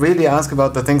 it should really ask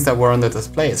about the things that were on the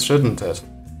displays, shouldn't it?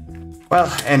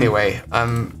 Well, anyway,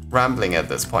 I'm rambling at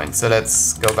this point, so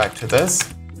let's go back to this.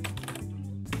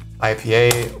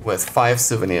 IPA with 5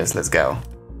 souvenirs, let's go.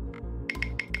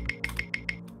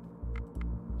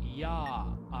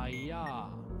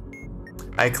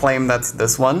 I claim that's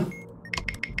this one,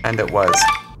 and it was.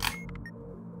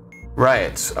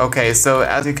 Right, okay, so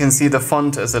as you can see, the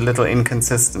font is a little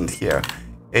inconsistent here.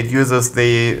 It uses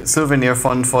the Souvenir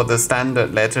font for the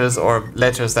standard letters or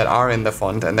letters that are in the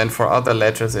font, and then for other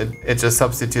letters it just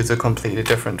substitutes a completely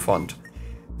different font.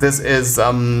 This is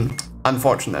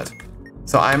unfortunate.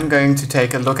 So I'm going to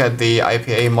take a look at the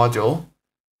IPA module,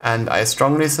 and I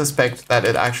strongly suspect that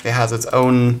it actually has its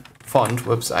own font.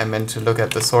 Whoops, I meant to look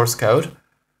at the source code.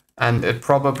 And it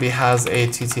probably has a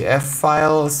TTF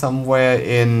file somewhere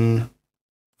in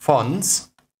fonts.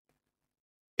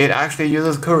 It actually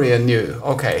uses Courier New.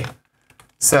 Okay,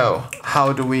 so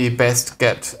how do we best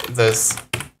get this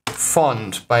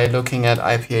font? By looking at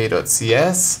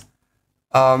ipa.cs,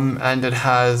 and it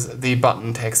has the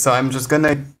button text. So I'm just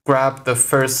gonna grab the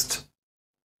first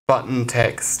button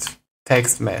text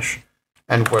mesh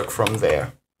and work from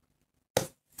there.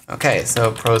 Okay,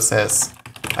 so process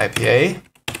IPA.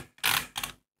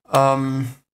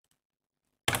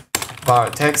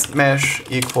 Var text mesh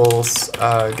equals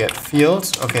get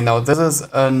field. Okay, now this is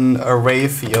an array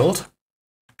field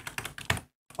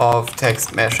of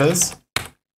text meshes,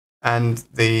 and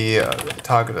the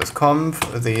target is conf.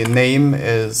 The name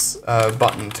is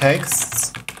button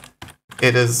texts.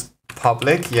 It is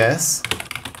public, yes.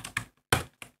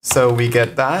 So we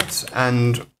get that,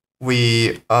 and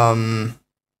we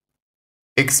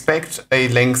expect a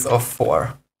length of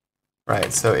 4.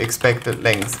 Right, so expected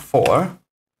length 4.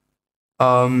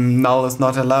 Null is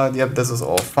not allowed. Yep, this is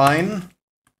all fine.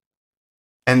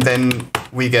 And then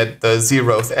we get the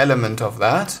 0th element of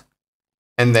that.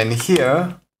 And then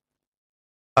here,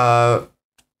 oh,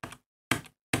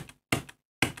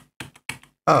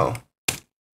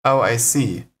 I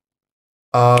see.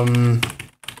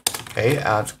 Okay,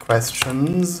 add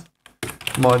questions,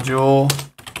 module,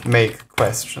 make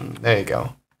question. There you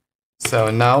go.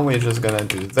 So now we're just gonna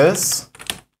do this,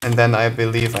 and then I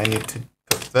believe I need to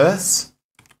put this,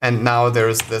 and now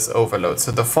there's this overload.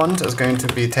 So the font is going to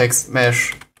be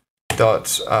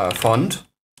textmesh.font,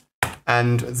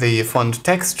 and the font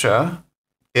texture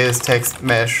is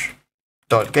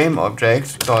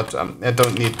textmesh.gameObject. I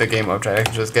don't need the gameObject, I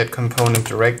can just get component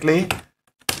directly.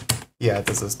 Yeah,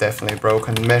 this is definitely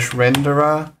broken. Mesh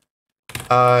renderer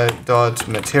dot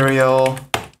material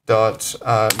dot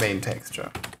main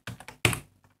texture.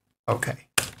 Okay,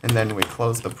 and then we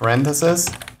close the parentheses.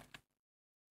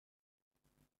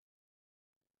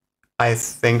 I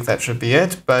think that should be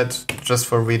it, but just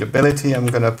for readability, I'm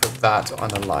gonna put that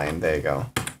on a line. There you go.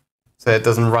 So it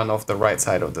doesn't run off the right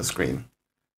side of the screen.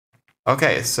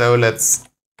 Okay, so let's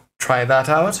try that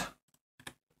out.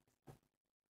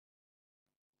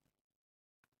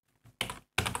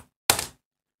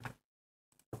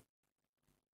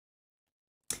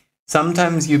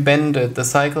 Sometimes you bend it. The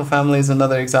cycle family is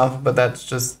another example, but that's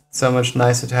just so much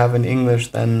nicer to have in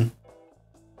English than...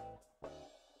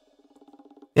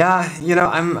 Yeah, you know,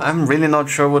 I'm really not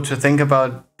sure what to think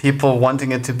about people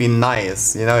wanting it to be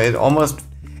nice. You know, it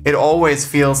always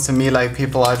feels to me like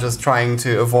people are just trying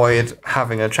to avoid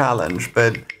having a challenge.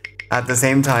 But at the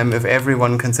same time, if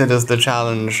everyone considers the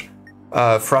challenge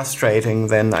frustrating,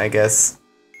 then I guess...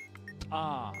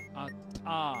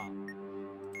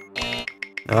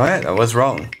 Alright, I was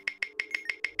wrong.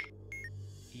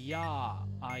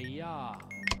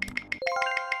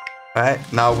 Alright,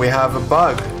 now we have a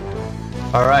bug.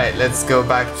 Alright, let's go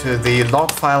back to the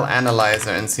log file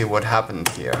analyzer and see what happened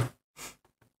here.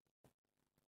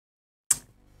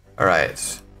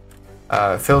 Alright.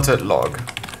 Filtered log.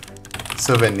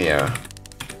 Souvenir.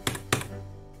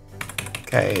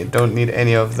 Okay, don't need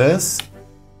any of this.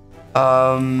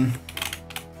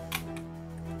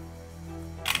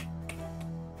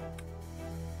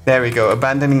 There we go.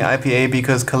 Abandoning IPA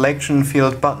because collection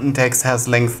field button text has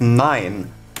length 9.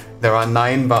 There are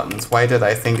 9 buttons. Why did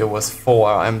I think it was 4?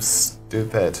 I'm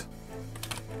stupid.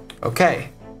 Okay.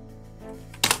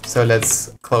 So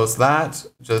let's close that.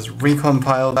 Just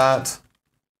recompile that.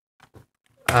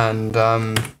 And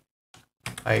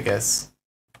I guess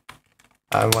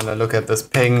I want to look at this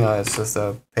ping. It's just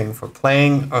a ping for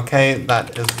playing. Okay,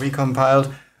 that is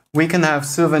recompiled. We can have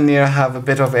Souvenir have a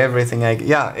bit of everything.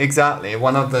 Yeah, exactly.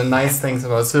 One of the nice things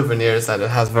about Souvenir is that it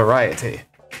has variety.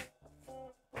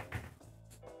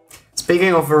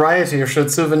 Speaking of variety, should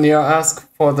Souvenir ask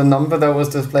for the number that was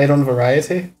displayed on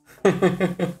variety?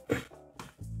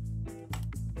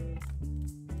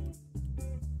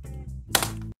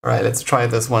 Alright, let's try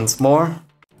this once more.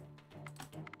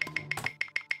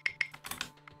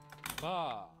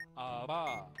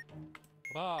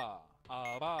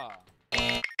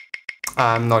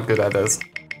 I'm not good at this.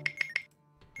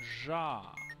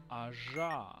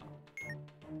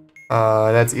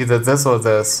 That's either this or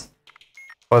this.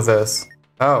 Or this.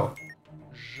 Oh.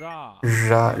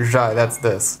 Ja, that's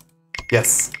this.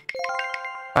 Yes.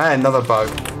 Ah, another bug.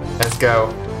 Let's go.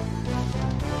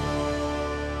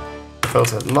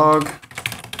 Filtered log.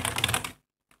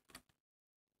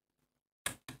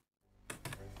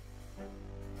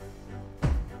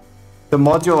 The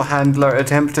module handler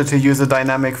attempted to use a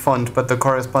dynamic font, but the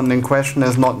corresponding question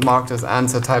is not marked as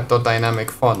answer type.dynamic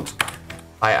font.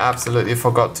 I absolutely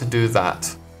forgot to do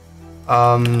that.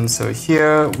 So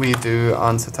here we do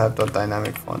answer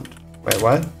type.dynamic font. Wait,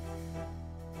 what?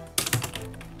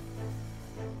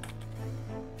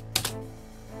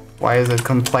 Why is it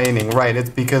complaining? Right, it's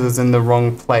because it's in the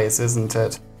wrong place, isn't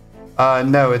it?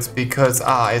 No, it's because...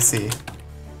 Ah, I see.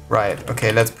 Right,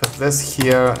 okay, let's put this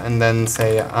here and then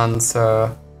say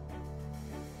answer...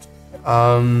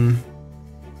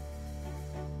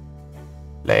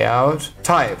 layout.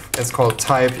 Type. It's called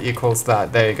type equals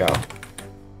that. There you go.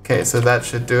 Okay, so that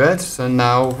should do it. So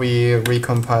now we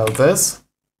recompile this.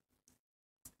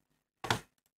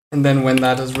 And then when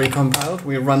that is recompiled,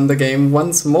 we run the game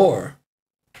once more.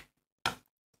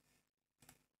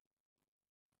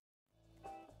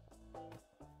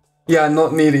 Yeah,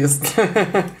 not neediest.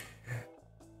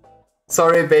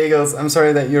 Sorry, Bagels. I'm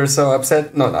sorry that you're so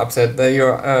upset. Not upset, that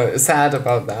you're sad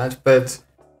about that, but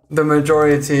the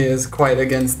majority is quite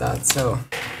against that, so...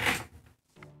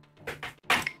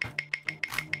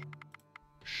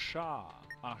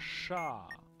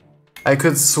 I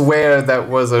could swear that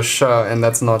was a sh and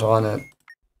that's not on it.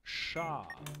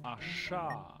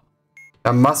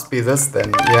 That must be this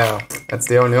then. Yeah, that's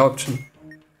the only option.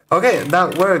 Okay,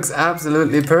 that works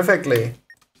absolutely perfectly.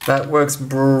 That works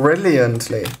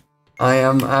brilliantly. I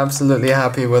am absolutely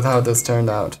happy with how this turned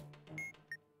out.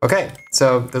 Okay,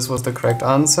 so this was the correct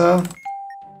answer.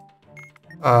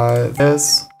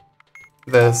 This,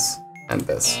 and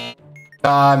this.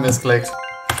 Ah, I misclicked.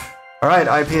 Alright,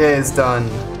 IPA is done.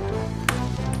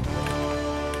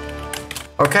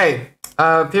 Okay,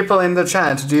 people in the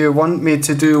chat, do you want me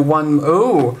to do one...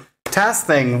 Oh, task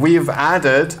thing. We've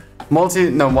added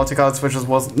multicolored switches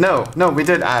was... No, we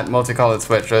did add multicolored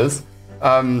switches.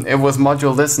 It was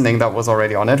module listening that was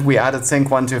already on it. We added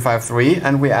sync1253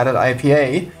 and we added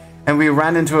IPA. And we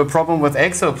ran into a problem with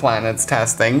Exoplanets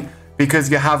testing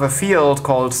because you have a field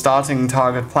called starting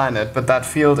target planet, but that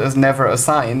field is never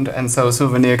assigned, and so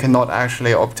Souvenir cannot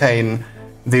actually obtain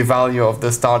the value of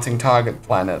the starting target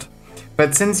planet.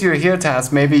 But since you're here,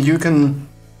 Taz, maybe you can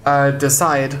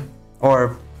decide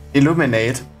or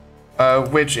illuminate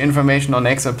which information on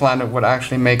Exoplanet would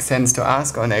actually make sense to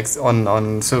ask on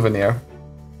on Souvenir.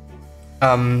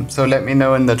 So let me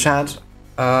know in the chat.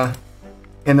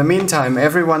 In the meantime,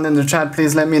 everyone in the chat,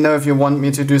 please let me know if you want me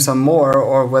to do some more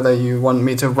or whether you want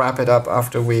me to wrap it up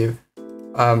after we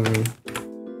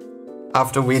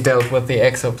dealt with the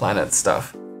exoplanet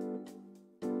stuff.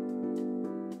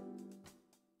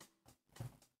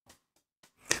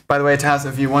 By the way, Taz,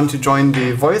 if you want to join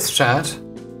the voice chat,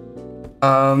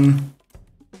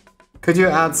 could you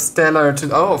add Stellar to...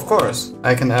 Oh, of course,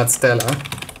 I can add Stellar.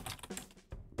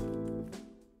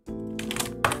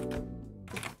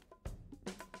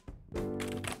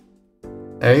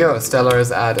 There you go, Stellar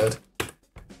is added.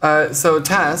 So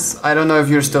Taz, I don't know if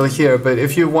you're still here, but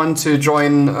if you want to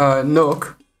join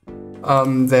Nook,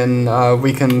 then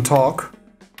we can talk.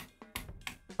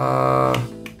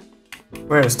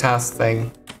 Where's Taz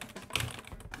thing?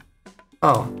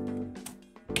 Oh.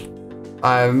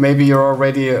 Maybe you're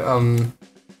already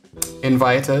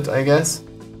invited, I guess.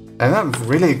 And I'm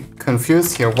really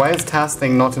confused here. Why is Taz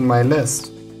thing not in my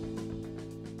list?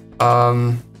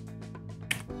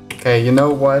 Okay, you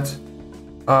know what?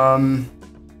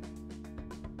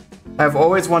 I've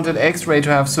always wanted X-Ray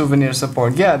to have Souvenir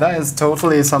support. Yeah, that is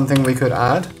totally something we could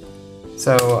add.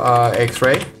 So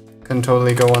X-Ray can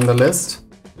totally go on the list.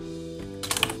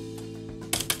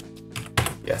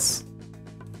 Yes.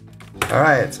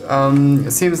 Alright,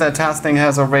 it seems that tasking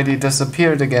has already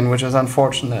disappeared again, which is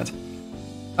unfortunate.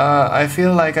 I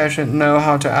feel like I should know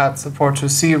how to add support to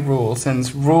C-Rule,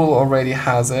 since Rule already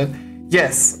has it.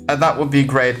 Yes, that would be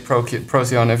great,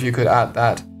 Procyon, if you could add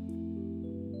that.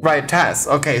 Right, Taz.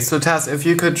 Okay, so Taz, if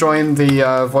you could join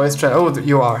the voice chat. Oh,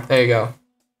 you are. There you go.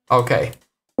 Okay.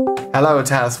 Hello,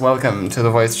 Taz. Welcome to the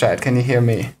voice chat. Can you hear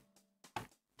me?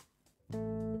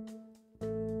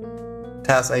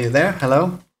 Taz, are you there?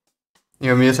 Hello?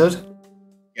 You're muted?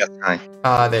 Yes, hi.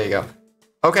 There you go.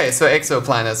 Okay, so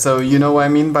Exoplanets. So you know what I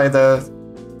mean by the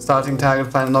starting target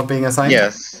planet not being assigned?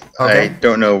 Yes. Okay. I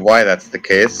don't know why that's the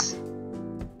case.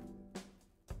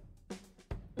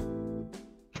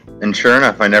 And sure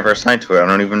enough, I never assigned to it. I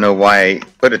don't even know why I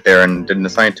put it there and didn't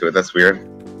assign to it. That's weird.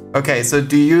 Okay, so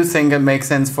do you think it makes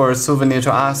sense for a Souvenir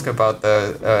to ask about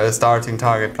the starting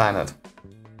target planet?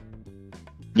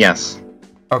 Yes.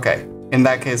 Okay, in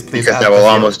that case, please Because add that the will field.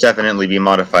 almost definitely be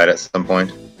modified at some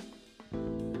point.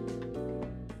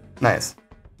 Nice.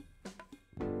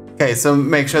 Okay, so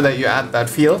make sure that you add that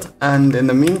field, and in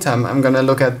the meantime, I'm gonna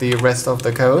look at the rest of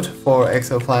the code for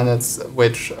Exoplanets,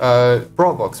 which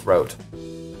Brawlbox wrote.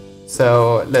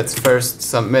 So let's first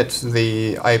submit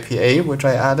the IPA, which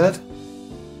I added.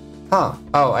 Huh,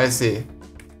 oh, I see.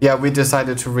 Yeah, we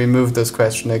decided to remove this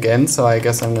question again, so I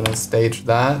guess I'm gonna stage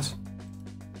that.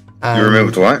 And You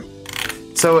removed what?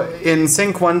 so in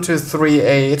sync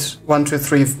 1238,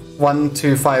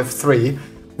 1253,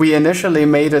 we initially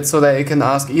made it so that it can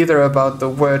ask either about the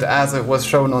word as it was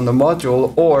shown on the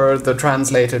module or the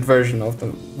translated version of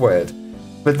the word.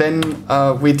 But then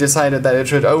we decided that it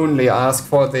should only ask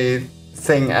for the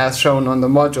thing as shown on the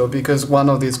module because one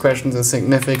of these questions is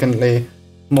significantly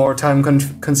more time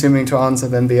consuming to answer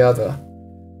than the other.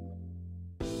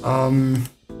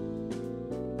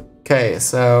 Okay,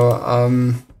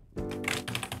 so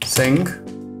sync,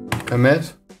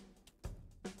 commit.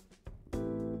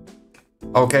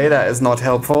 Okay, that is not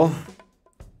helpful.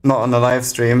 Not on the live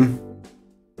stream.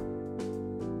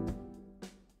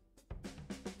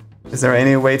 Is there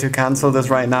any way to cancel this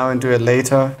right now and do it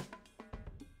later?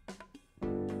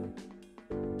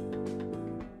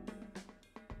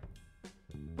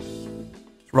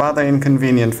 It's rather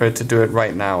inconvenient for it to do it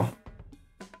right now.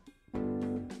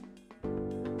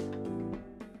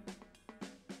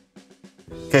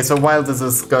 Okay, so while this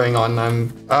is going on,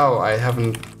 oh, I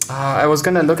haven't... I was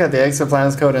gonna look at the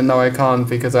Exoplanets code and now I can't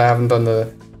because I haven't done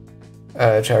the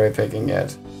cherry picking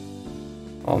yet.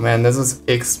 Oh man, this is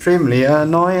extremely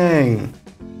annoying.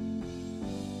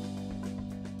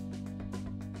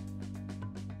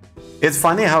 It's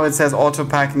funny how it says auto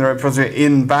pack in the repository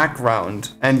in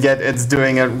background, and yet it's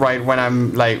doing it right when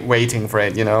I'm like waiting for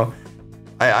it, you know?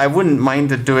 I wouldn't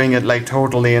mind it doing it like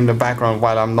totally in the background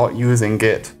while I'm not using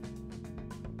Git.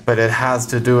 But it has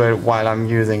to do it while I'm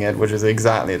using it, which is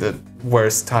exactly the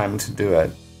worst time to do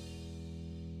it.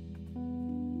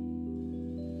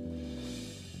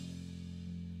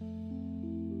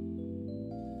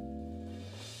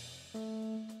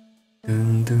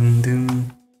 Doom, doom,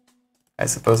 doom. I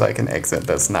suppose I can exit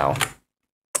this now.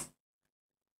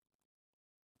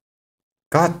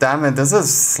 God damn it, this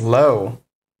is slow.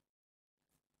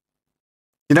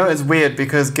 You know, it's weird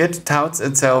because Git touts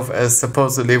itself as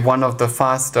supposedly one of the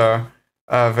faster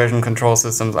version control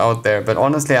systems out there, but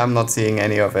honestly, I'm not seeing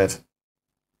any of it.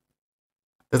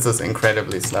 This is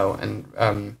incredibly slow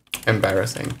and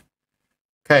embarrassing.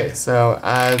 Okay, so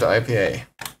add IPA.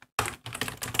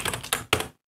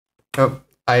 Oh,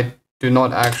 I do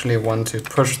not actually want to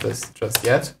push this just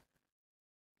yet.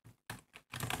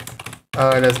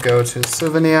 Let's go to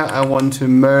Souvenir. I want to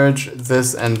merge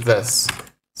this and this.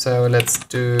 So let's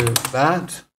do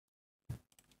that.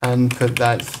 And put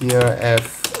that here,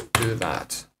 F, do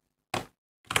that.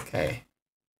 Okay.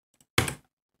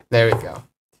 There we go.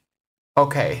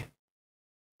 Okay.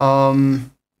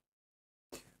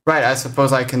 Right, I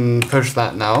suppose I can push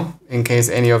that now, in case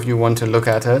any of you want to look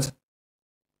at it.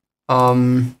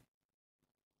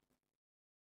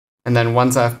 And then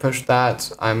once I've pushed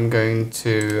that, I'm going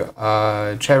to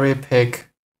cherry pick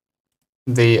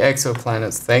the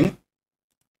Exoplanets thing.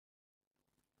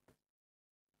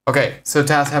 Okay, so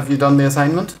Taz, have you done the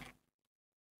assignment?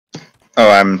 Oh,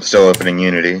 I'm still opening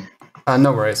Unity.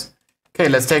 No worries. Okay,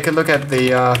 let's take a look at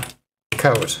the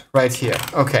code right here.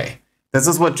 Okay, this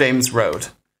is what James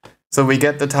wrote. So we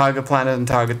get the target planet and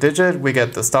target digit. We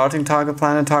get the starting target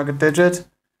planet, target digit.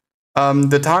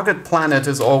 The target planet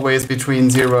is always between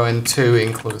 0 and 2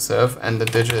 inclusive, and the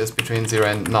digit is between 0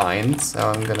 and 9. So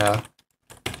I'm gonna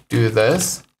do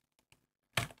this.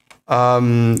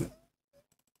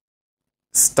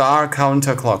 Star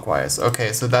counterclockwise.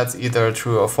 Okay, so that's either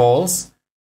true or false.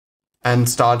 And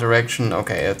star direction,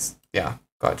 okay, it's, yeah,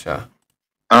 gotcha.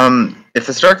 If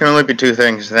the star can only be two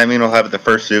things, does that mean we'll have the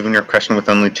first souvenir question with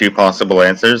only two possible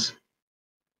answers?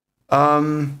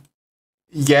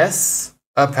 Yes,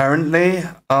 apparently.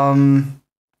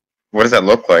 What does that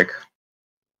look like?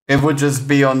 It would just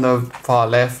be on the far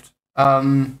left.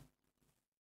 Yeah,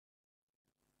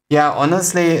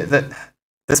 honestly,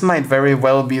 this might very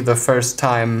well be the first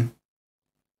time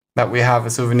that we have a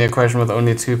souvenir question with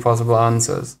only two possible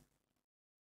answers.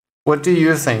 What do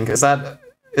you think? Is that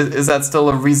still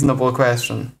a reasonable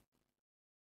question?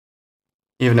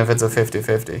 Even if it's a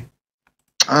 50-50?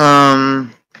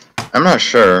 I'm not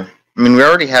sure. I mean, we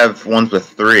already have ones with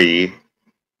 3,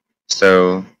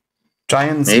 so...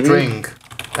 Giant maybe? string.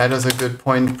 That is a good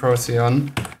point,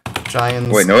 Procyon. Giant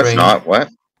string. Wait, no, it's not. What?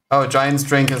 Oh, giant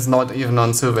string is not even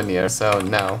on Souvenir, so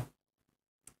no.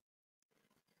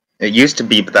 It used to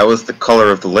be, but that was the color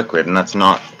of the liquid, and that's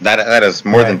not... That has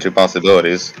more than two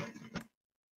possibilities.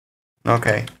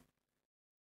 Okay.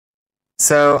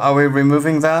 So, are we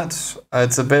removing that?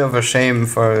 It's a bit of a shame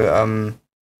for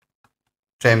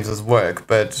James's work,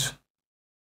 but...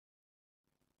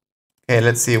 Okay,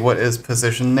 let's see, what is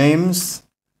position names?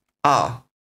 Ah.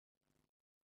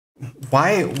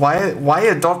 Why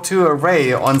adopt to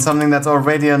array on something that's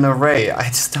already an array? I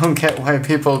just don't get why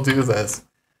people do this.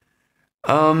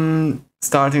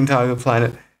 Starting target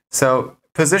planet. So,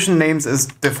 position names is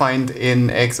defined in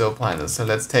Exoplanets. So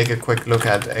let's take a quick look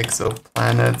at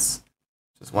Exoplanets.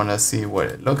 Just want to see what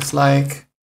it looks like.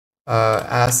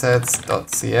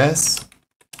 Assets.cs.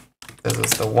 This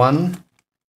is the one.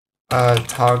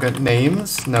 Target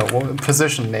names. No,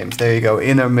 position names. There you go.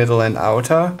 Inner, middle, and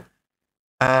outer.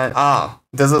 And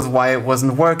this is why it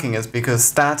wasn't working. Is because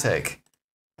static.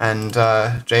 And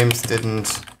James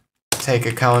didn't take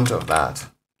account of that.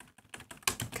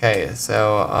 Okay,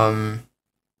 so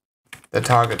the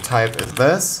target type is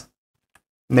this.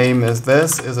 Name is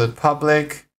this. Is it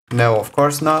public? No, of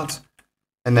course not.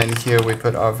 And then here we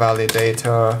put our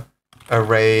validator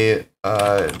array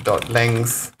dot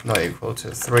length not equal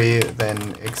to 3,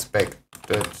 then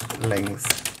expected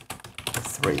length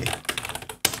 3.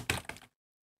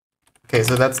 Okay,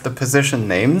 so that's the position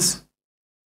names.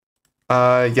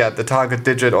 Yeah, the target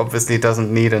digit obviously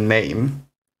doesn't need a name.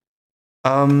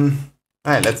 Alright,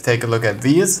 let's take a look at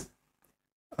these.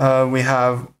 We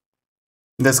have,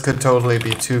 this could totally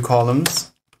be 2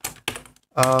 columns.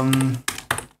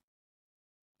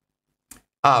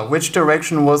 Which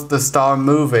direction was the star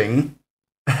moving?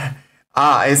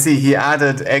 I see, he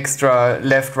added extra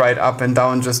left, right, up, and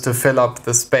down just to fill up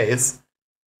the space.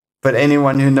 But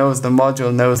anyone who knows the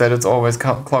module knows that it's always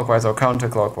clockwise or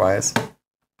counterclockwise.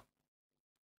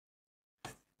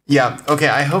 Yeah, okay,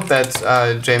 I hope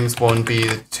that James won't be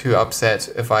too upset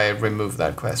if I remove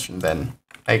that question then.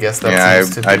 I guess that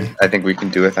seems to be... I think we can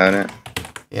do without it.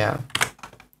 Yeah.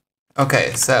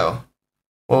 Okay, so...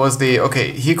 What was the...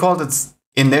 Okay, he called it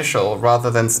initial rather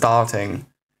than starting.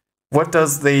 What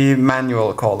does the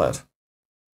manual call it?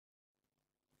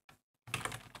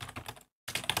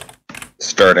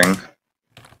 Starting.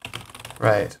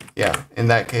 Right, yeah. In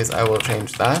that case, I will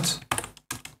change that.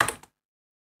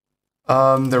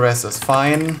 The rest is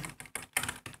fine.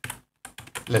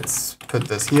 Let's put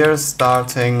this here.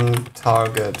 Starting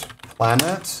target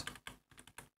planet.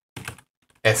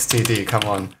 STD, come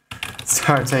on.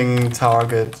 Starting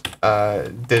target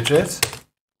digit.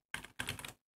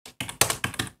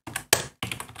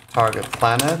 Target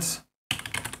planet.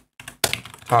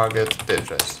 Target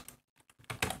digit.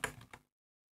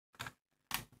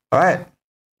 Alright.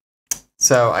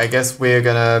 So I guess we're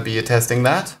gonna be testing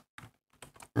that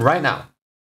right now.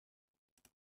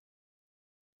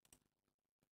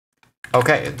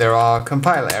 Okay, there are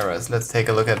compile errors. Let's take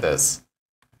a look at this.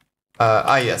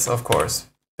 Yes, of course.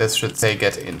 This should say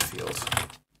get in field.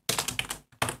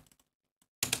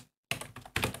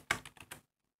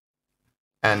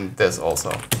 And this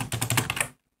also.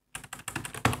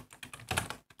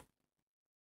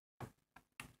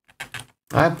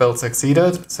 Alright, build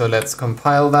succeeded. So let's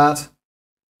compile that.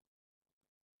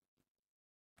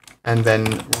 And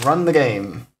then run the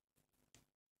game.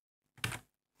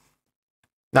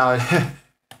 Now,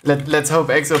 let's hope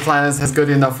Exoplanets has good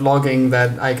enough logging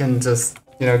that I can just,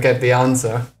 get the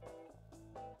answer.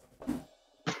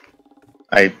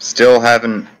 I still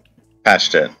haven't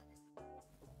patched it.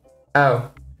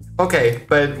 Oh, okay,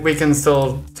 but we can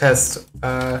still test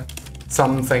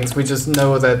some things. We just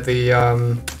know that the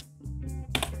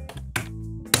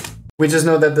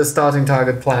starting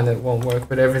target planet won't work,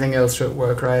 but everything else should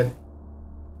work, right?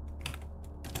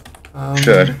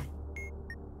 Should.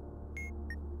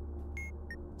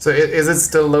 So is it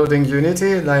still loading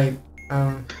Unity? No,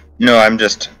 I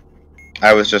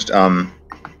was just,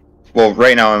 well,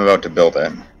 right now I'm about to build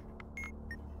it.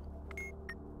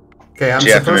 Okay,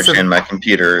 You have to understand my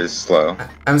computer is slow.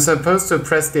 I'm supposed to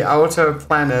press the outer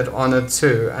planet on it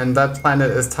too, and that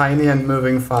planet is tiny and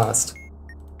moving fast.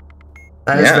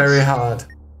 That is very hard.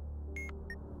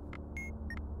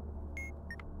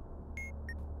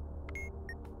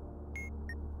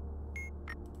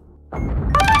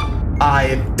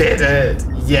 I did it!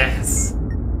 Yes!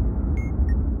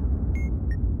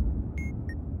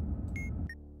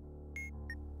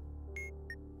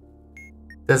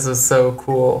 This is so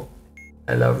cool.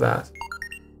 I love that.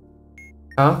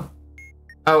 Huh?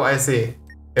 Oh, I see.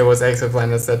 It was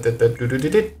Exoplanets that did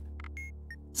the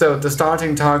So the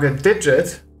starting target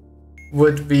digit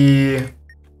would be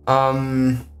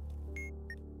 1.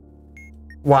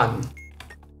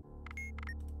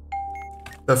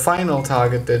 The final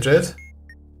target digit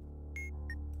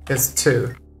is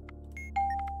 2.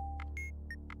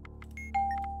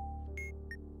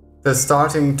 The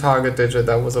starting target digit,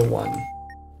 that was a 1.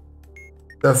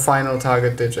 The final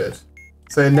target digit.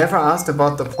 So it never asked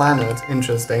about the planet.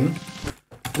 Interesting.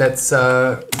 Let's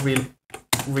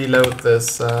reload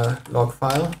this log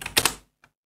file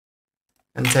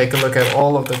and take a look at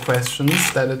all of the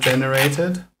questions that it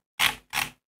generated.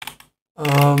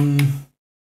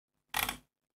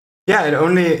 Yeah, it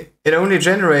only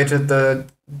generated the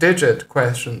digit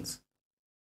questions.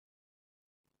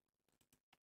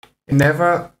 It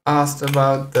never asked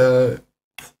about the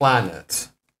planet.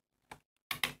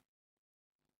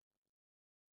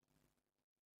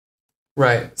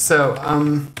 Right, so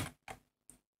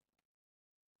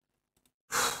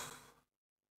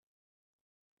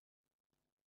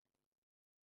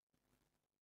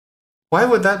why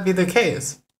would that be the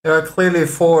case? There are clearly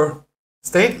 4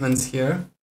 statements here.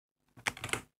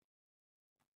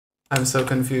 I'm so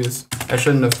confused. I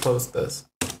shouldn't have closed this.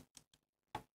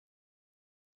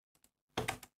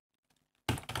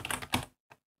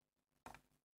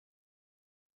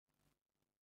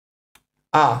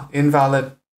 Ah,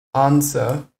 invalid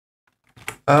answer.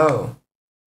 Oh.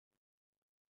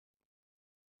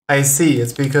 I see,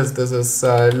 it's because this is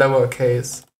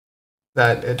lowercase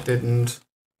that it didn't.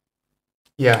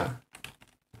 Yeah.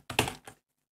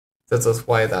 This is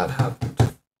why that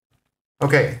happened.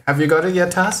 Okay, have you got it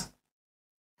yet, Taz?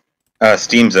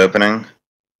 Steam's opening.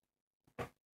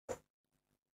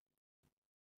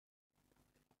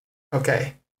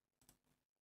 Okay.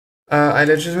 I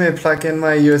legitimately plug in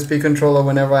my USB controller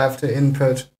whenever I have to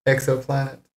input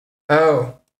Exoplanet.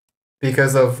 Oh,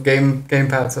 because of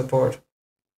gamepad support.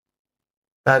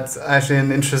 That's actually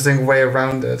an interesting way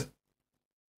around it.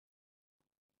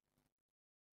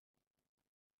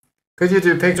 Could you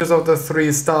do pictures of the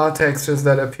 3 star textures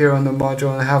that appear on the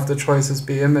module and have the choices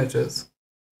be images?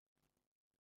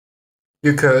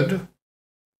 You could.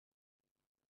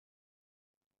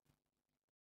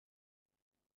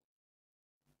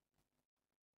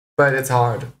 But it's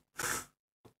hard.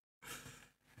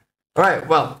 Alright,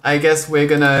 well, I guess we're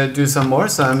gonna do some more,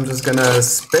 so I'm just gonna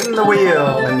spin the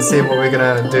wheel and see what we're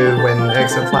gonna do when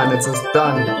Exoplanets is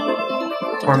done.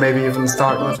 Or maybe even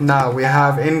start with now. We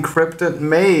have Encrypted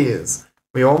Maze.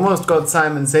 We almost got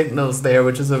Simon Signals there,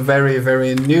 which is a very,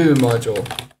 very new module.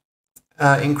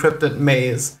 Encrypted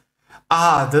Maze.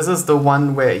 Ah, this is the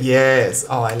one where, yes.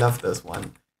 Oh, I love this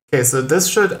one. Okay, so this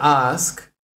should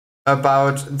ask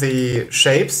about the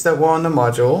shapes that were on the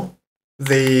module,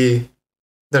 the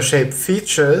shape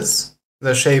features,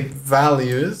 the shape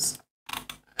values,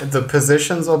 the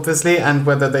positions, obviously, and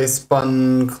whether they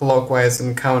spun clockwise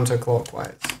and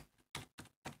counterclockwise.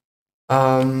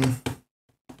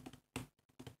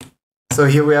 So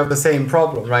here we have the same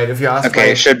problem, right? If you ask, Okay,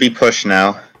 like, it should be pushed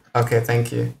now. okay,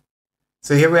 thank you.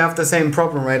 So here we have the same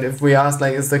problem, right? If we ask,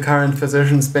 like, is the current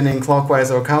position spinning clockwise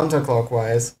or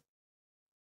counterclockwise?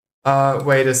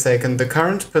 Wait a second. The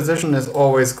current position is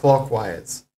always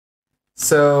clockwise.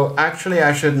 So actually,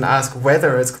 I shouldn't ask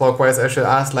whether it's clockwise. I should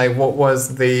ask, like, what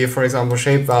was the, for example,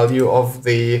 shape value of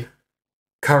the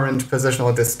current position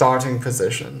or the starting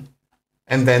position?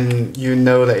 And then you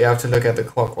know that you have to look at the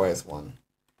clockwise one.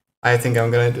 I think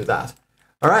I'm gonna do that.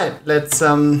 All right, let's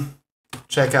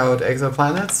check out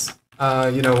Exoplanets.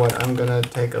 You know what? I'm gonna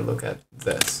take a look at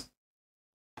this.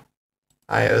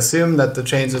 I assume that the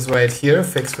change is right here.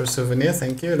 Fix for Souvenir.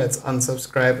 Thank you. Let's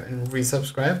unsubscribe and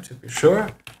resubscribe to be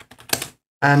sure.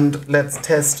 And let's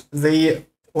test the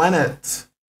planet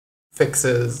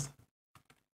fixes.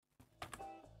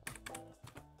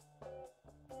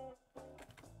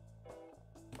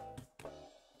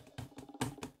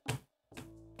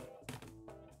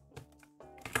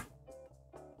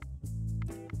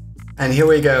 And here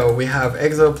we go. We have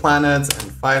exoplanets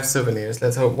and 5 souvenirs.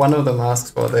 Let's hope one of them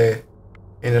asks for the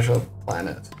initial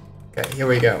planet. Okay, here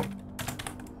we go.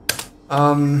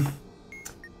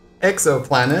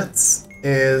 Exoplanets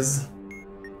is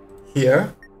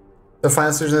here. The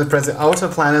final solution is press the outer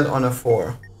planet on a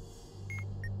 4.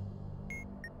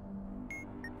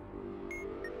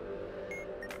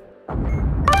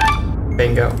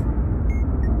 Bingo.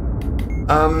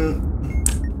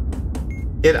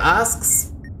 It asks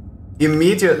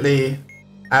immediately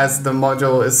as the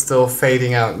module is still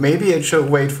fading out. Maybe it should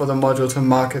wait for the module to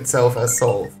mark itself as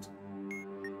solved.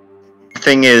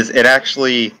 Thing is, it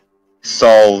actually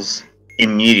solves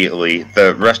immediately.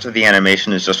 The rest of the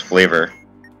animation is just flavor.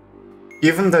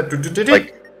 Even the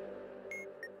Like,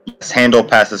 this handle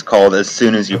pass is called as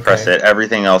soon as you Okay. press it.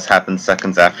 Everything else happens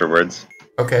seconds afterwards.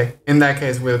 Okay, in that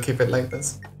case, we'll keep it like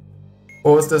this.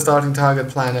 What was the starting target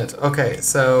planet? Okay,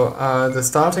 so the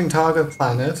starting target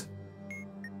planet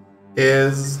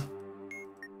is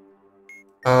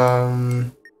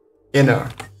inner,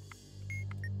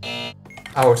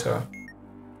 outer.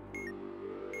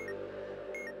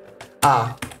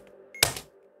 Ah.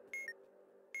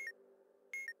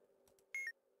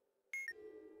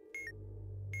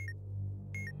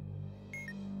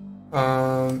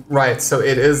 Right, so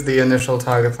it is the initial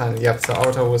target planet. Yep, so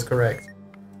outer was correct.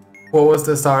 What was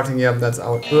the starting? Yep, that's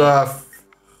out.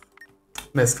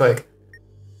 Misclick.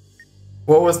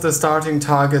 What was the starting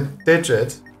target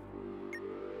digit?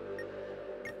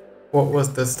 What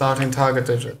was the starting target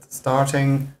digit? The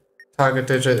starting target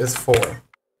digit is 4.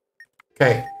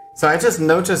 Okay, so I just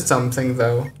noticed something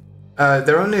though.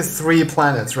 There are only 3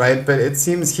 planets, right? But it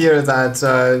seems here that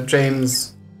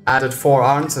James added 4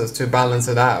 answers to balance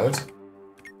it out.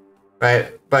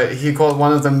 Right? But he called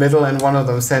one of them middle and one of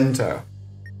them center.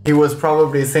 He was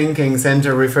probably thinking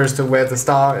center refers to where the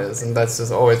star is, and that's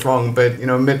just always wrong. But you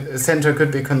know, center could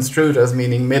be construed as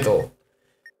meaning middle.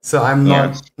 So I'm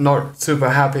not super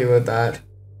happy with that.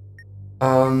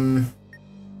 None.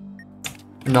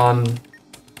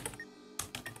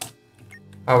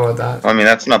 How about that? I mean,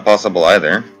 that's not possible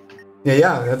either.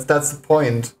 Yeah, that's the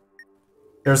point.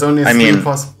 There's only 3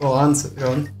 possible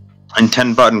answers. In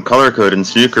 10-button color code and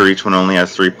snooker, each one only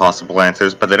has 3 possible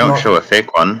answers, but they don't show a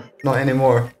fake one. Not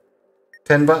anymore.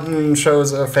 10-button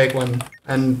shows a fake one,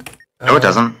 and No, it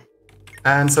doesn't.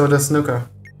 And so does snooker.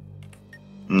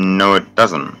 No, it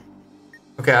doesn't.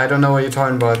 Okay, I don't know what you're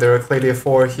talking about. There are clearly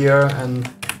 4 here, and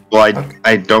well,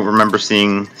 I don't remember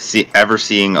ever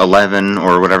seeing 11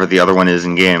 or whatever the other one is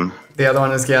in game. The other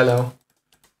one is yellow.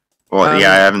 Well,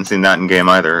 yeah, I haven't seen that in game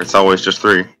either. It's always just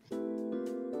 3.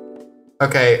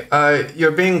 Okay,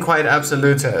 you're being quite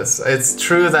absolutist. It's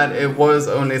true that it was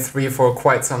only 3 for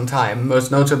quite some time,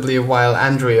 most notably while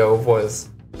Andrea was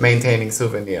maintaining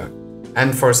Souvenir.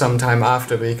 And for some time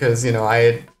after, because, you know,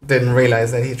 I didn't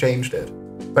realize that he changed it.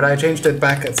 But I changed it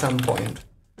back at some point.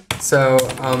 So,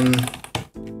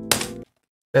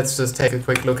 let's just take a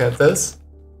quick look at this.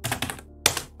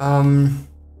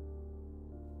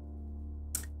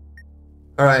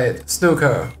 Alright,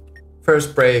 snooker.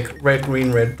 First break, red,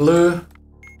 green, red, blue.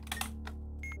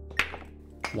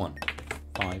 1,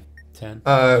 5, 10,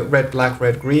 Red, black,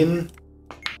 red, green.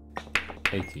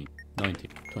 18, 19,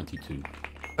 22.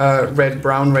 Red,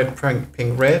 brown, red,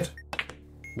 pink, red.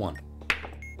 1,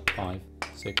 5,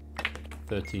 6,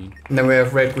 13. And then we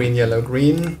have red, green, yellow,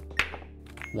 green.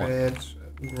 1, Red,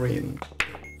 green.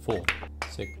 4,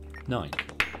 6, 9,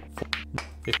 4,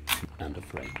 15, and a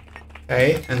frame.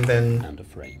 Okay, and then And a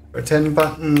frame. for 10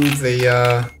 buttons,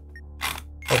 the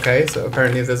okay, so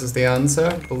apparently this is the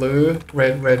answer. Blue,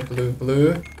 red, red, blue,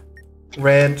 blue.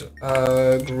 Red,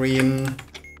 green,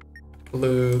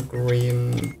 blue,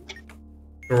 green,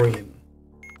 green.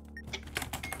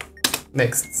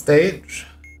 Next stage.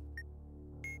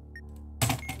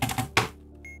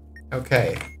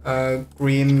 Okay,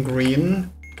 green,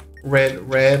 green, red,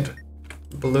 red,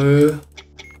 blue,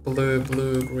 blue,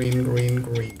 blue, green, green,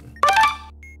 green.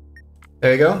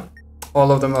 There you go.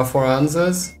 All of them are 4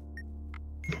 answers.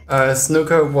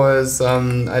 Snooker was,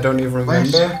 I don't even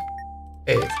remember.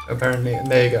 8, apparently. And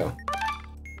there you go.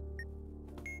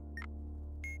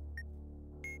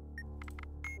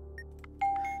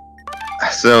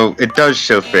 So it does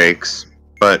show fakes,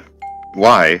 but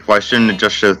why? Why shouldn't it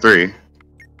just show 3?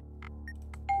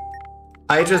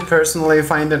 I just personally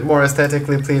find it more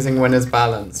aesthetically pleasing when it's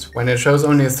balanced. When it shows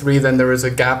only 3, then there is a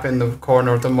gap in the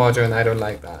corner of the module, and I don't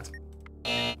like that.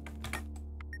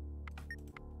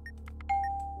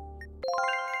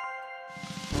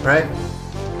 Right?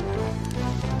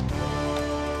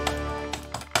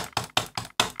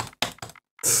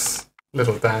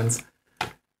 Little dance.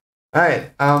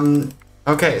 Alright,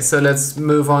 okay, so let's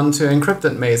move on to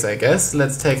Encrypted Maze, I guess.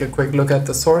 Let's take a quick look at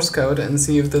the source code and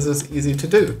see if this is easy to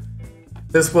do.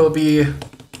 This will be...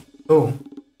 Oh,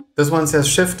 this one says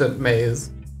Shifted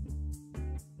Maze.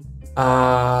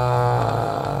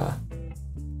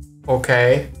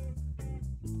 Okay.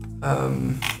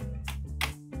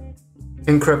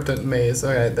 Encrypted Maze.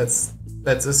 Alright, let's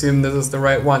assume this is the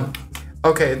right one.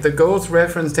 Okay, the goals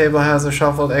reference table has a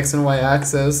shuffled X and Y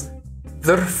axis.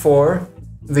 Therefore,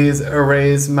 these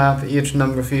arrays map each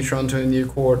number feature onto a new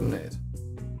coordinate.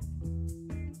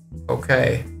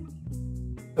 Okay.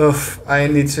 Oof, I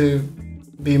need to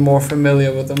be more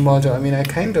familiar with the module. I mean, I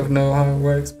kind of know how it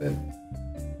works, but...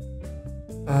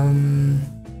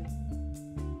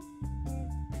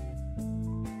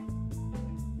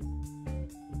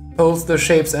 Holds the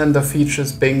shapes and the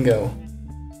features, bingo.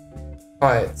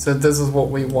 Alright, so this is what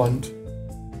we want.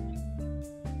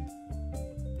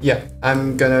 Yeah,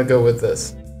 I'm gonna go with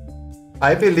this.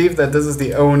 I believe that this is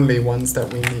the only ones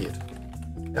that we need.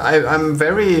 I'm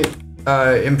very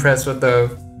impressed with the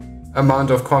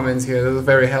amount of comments here. This is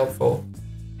very helpful.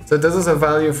 So this is a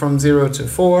value from 0 to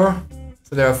 4.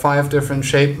 So there are 5 different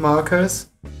shape markers.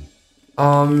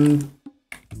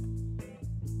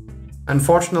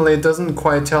 Unfortunately, it doesn't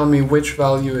quite tell me which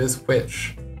value is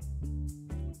which.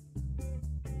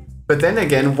 But then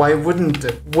again, why wouldn't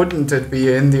it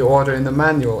be in the order in the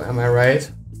manual, am I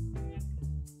right?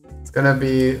 It's gonna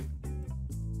be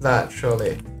that,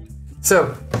 surely.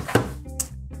 So,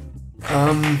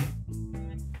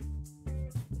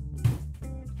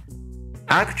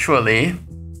 actually,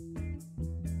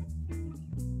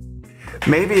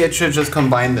 maybe it should just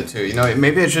combine the two, you know,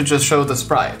 maybe it should just show the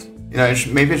sprite. You know,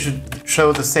 maybe it should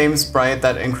show the same sprite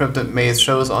that Encrypted Maze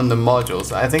shows on the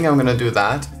modules. I think I'm gonna do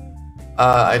that.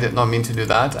 I did not mean to do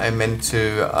that. I meant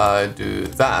to do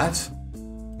that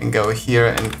and go here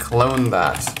and clone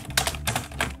that.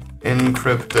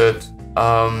 Encrypted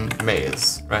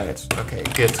maze. Right, okay,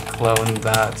 git clone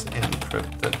that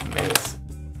encrypted maze.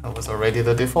 That was already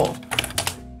the default.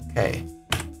 Okay.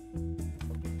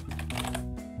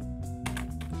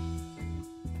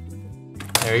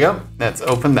 There we go. Let's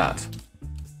open that.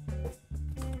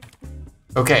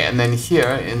 Okay, and then here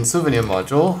in Souvenir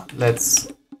module, let's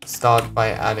start by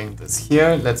adding this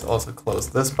here. Let's also close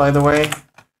this, by the way.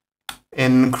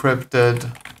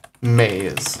 Encrypted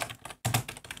maze.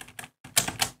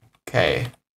 Okay,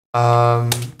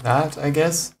 that I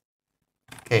guess.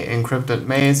 Okay, encrypted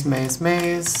maze.cs.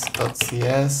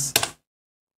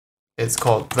 It's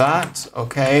called that.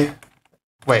 Okay.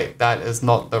 Wait, that is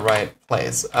not the right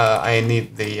place. I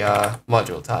need the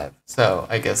module type. So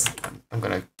I guess I'm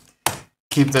gonna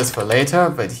keep this for later,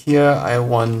 but here I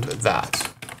want that.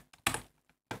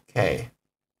 Okay.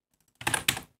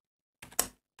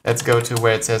 Let's go to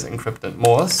where it says encrypted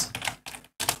Morse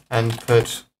and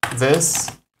put this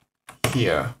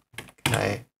here. Can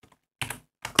I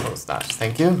close that?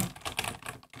 Thank you.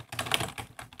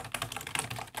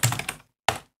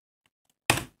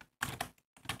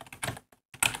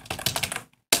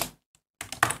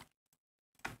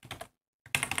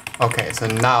 Okay, so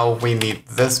now we need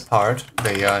this part,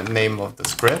 the name of the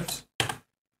script,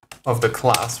 of the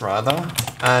class rather,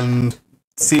 and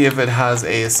see if it has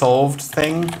a solved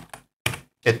thing.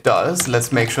 It does.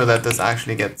 Let's make sure that this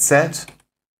actually gets set.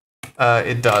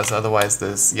 It does, otherwise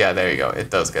this, yeah, there you go,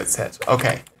 it does get set.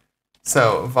 Okay,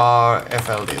 so var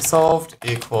fld solved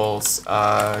equals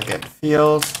get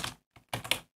field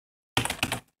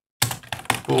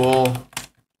bool.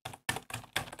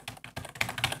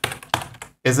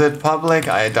 Is it public?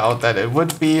 I doubt that it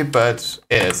would be, but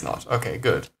it is not. Okay,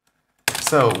 good.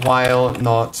 So while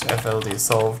not fld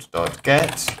solved dot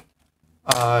get,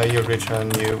 you return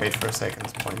new wait for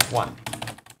seconds .1.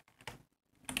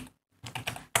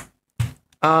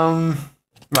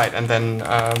 Right, and then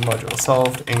module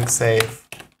solved inc save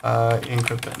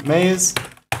encrypted maze.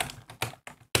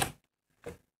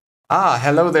 Ah,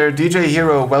 hello there, DJ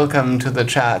Hero. Welcome to the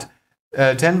chat.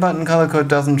 10 button color code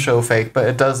doesn't show fake, but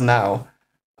it does now.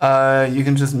 You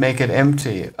can just make it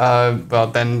empty. Well,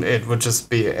 then it would just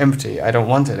be empty. I don't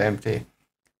want it empty.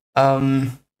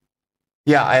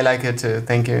 Yeah, I like it too.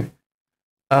 Thank you.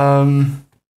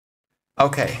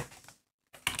 Okay.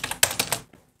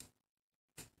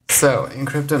 So,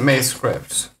 encrypted maze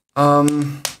script.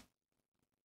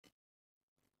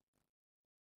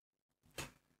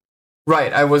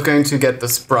 Right, I was going to get the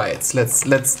sprites.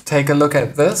 Let's take a look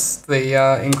at this. The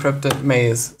encrypted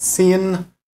maze scene.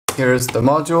 Here's the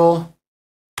module.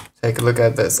 Take a look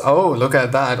at this. Oh, look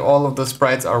at that. All of the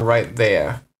sprites are right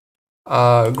there.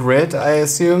 Grid, I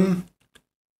assume.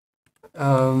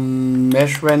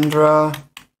 Mesh renderer.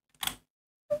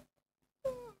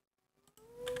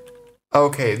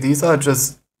 Okay, these are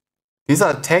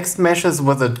text meshes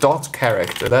with a dot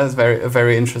character. That is a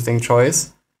very interesting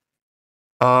choice.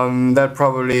 That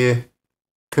probably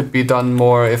could be done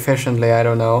more efficiently, I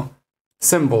don't know.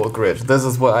 Symbol grid, this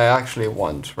is what I actually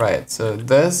want, right? So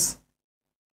these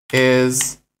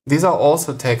are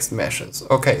also text meshes.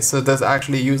 Okay, so this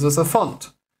actually uses a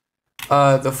font.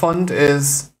 The font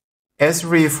is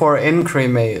Esri for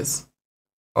Encrypted Maze.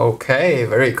 Okay,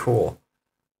 very cool.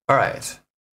 All right.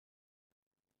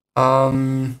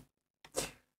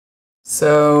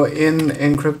 So in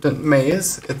Encrypted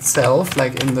Maze itself,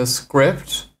 like in the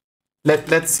script,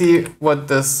 let's see what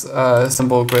this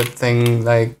symbol grid thing,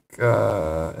 like,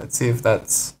 let's see if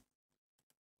that's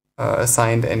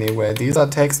assigned anywhere. These are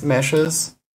text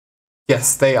meshes.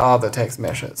 Yes, they are the text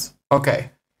meshes.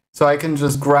 Okay, so I can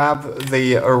just grab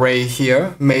the array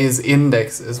here. Maze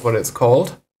index is what it's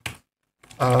called.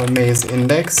 Maze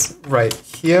index right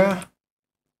here.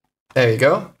 There you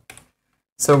go.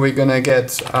 So we're gonna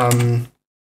get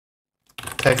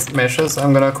text meshes,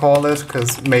 I'm gonna call it,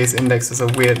 because maze index is a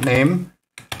weird name.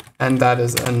 And that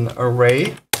is an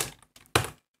array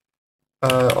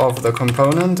of the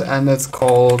component, and it's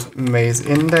called maze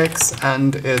index,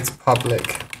 and it's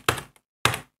public.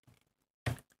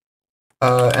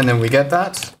 And then we get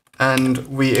that, and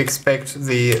we expect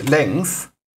the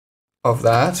length of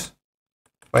that.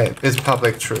 Wait, is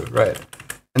public true, right?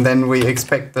 And then we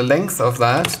expect the length of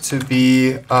that to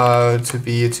be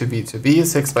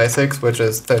 6 by 6, which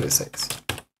is 36.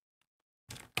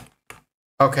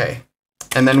 Okay,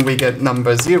 and then we get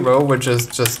number 0, which is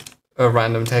just a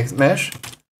random text mesh.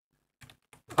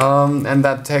 And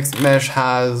that text mesh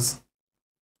has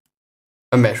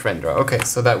a mesh renderer. Okay,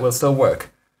 so that will still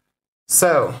work.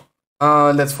 So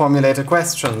let's formulate a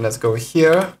question. Let's go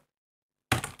here.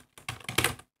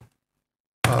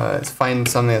 Let's find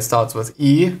something that starts with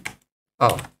E.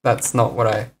 Oh, that's not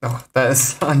what oh, that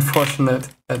is unfortunate.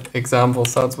 That example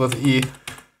starts with E.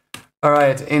 All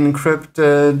right,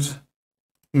 encrypted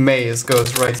maze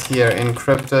goes right here.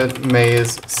 Encrypted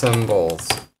maze symbols.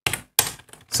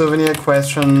 Souvenir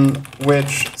question,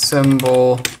 which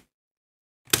symbol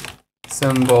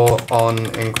on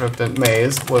encrypted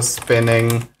maze was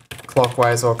spinning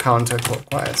clockwise or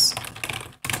counterclockwise?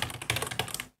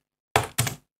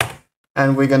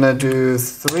 And we're gonna do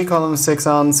 3 columns, 6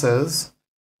 answers.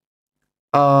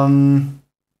 Null.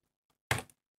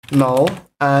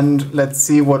 And let's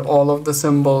see what all of the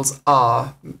symbols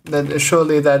are.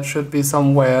 Surely that should be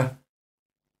somewhere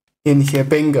in here.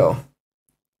 Bingo.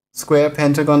 Square,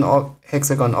 pentagon,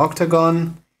 hexagon,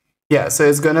 octagon. Yeah, so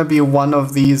it's gonna be one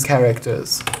of these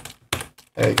characters.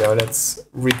 There you go. Let's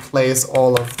replace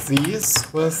all of these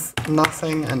with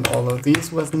nothing and all of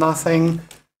these with nothing.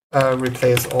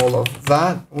 Replace all of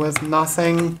that with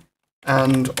nothing,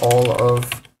 and all of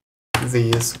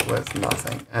these with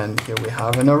nothing. And here we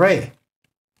have an array.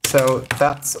 So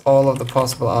that's all of the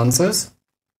possible answers.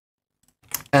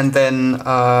 And then,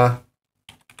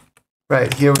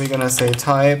 right here we're gonna say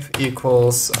type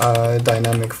equals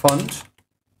dynamic font.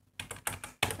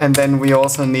 And then we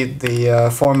also need the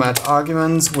format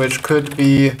arguments, which could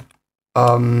be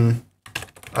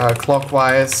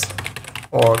clockwise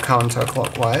or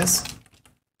counterclockwise.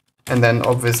 And then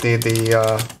obviously the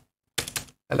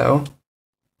hello.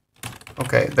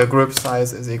 Okay, the group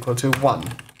size is equal to 1.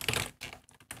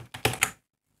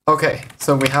 Okay,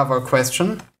 so we have our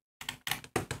question.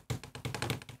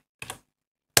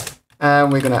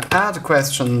 And we're gonna add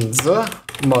questions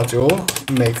module,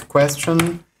 make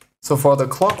question. So for the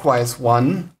clockwise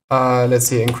one, let's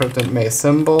see, encrypted maze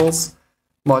symbols,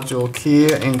 module key,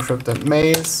 encrypted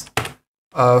maze,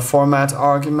 format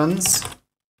arguments,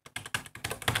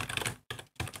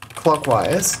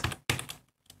 clockwise.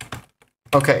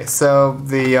 Okay, so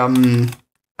the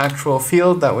actual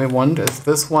field that we want is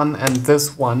this one and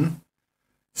this one.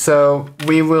 So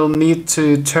we will need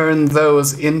to turn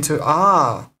those into,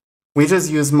 we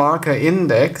just use marker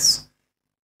index,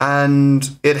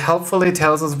 and it helpfully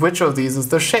tells us which of these is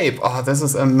the shape. Oh, this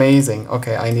is amazing.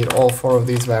 Okay, I need all 4 of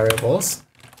these variables.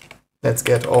 Let's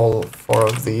get all 4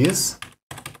 of these.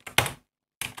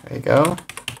 There you go.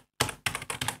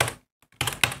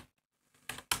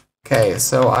 Okay,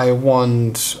 so I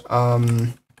want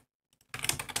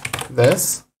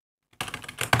this.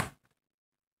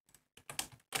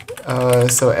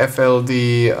 So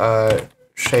FLD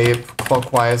shape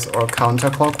clockwise or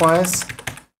counterclockwise,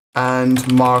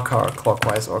 and marker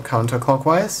clockwise or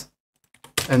counterclockwise.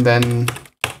 And then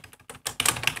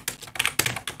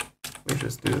we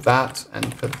just do that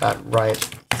and put that right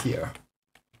here.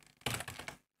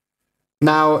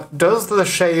 Now, does the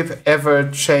shape ever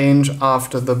change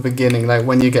after the beginning? Like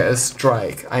when you get a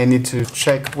strike, I need to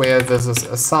check where this is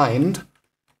assigned.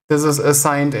 This is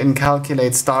assigned in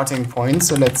calculate starting point.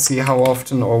 So let's see how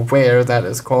often or where that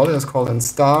is called. It's called in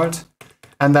start.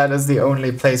 And that is the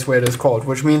only place where it is called,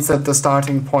 which means that the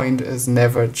starting point is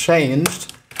never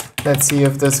changed. Let's see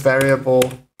if this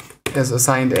variable is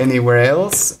assigned anywhere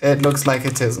else. It looks like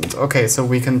it isn't. Okay, so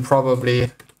we can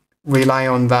probably rely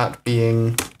on that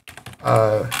being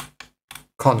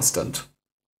constant.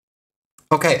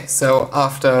 Okay, so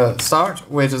after start,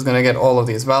 we're just going to get all of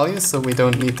these values, so we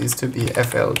don't need these to be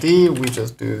FLD, we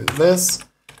just do this,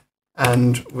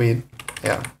 and we,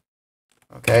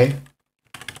 okay.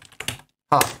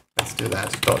 Let's do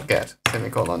that, dot get,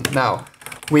 semicolon. Now,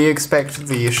 we expect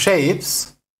the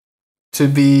shapes to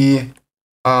be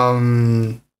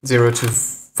 0 to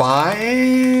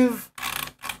 5,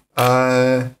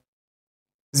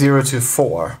 0 to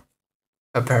 4,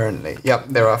 apparently. Yep,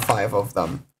 there are 5 of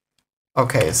them.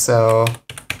 Okay, so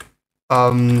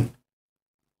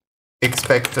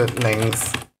expected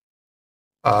length,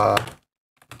 no.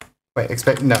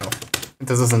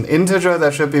 This is an integer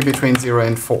that should be between 0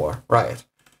 and 4, right.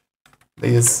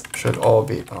 These should all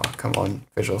be, oh, come on,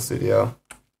 Visual Studio.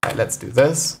 Right, let's do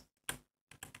this.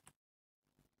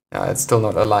 Yeah, it's still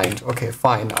not aligned. Okay,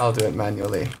 fine, I'll do it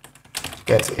manually.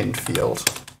 Get in field.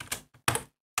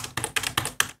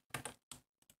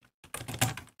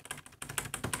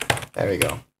 There we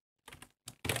go.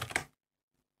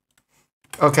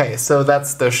 Okay, so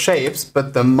that's the shapes,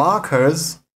 but the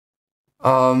markers,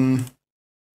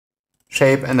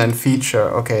 shape and then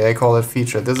feature. Okay, they call it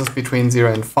feature. This is between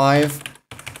 0 and 5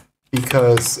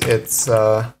 because it's,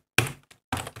 hang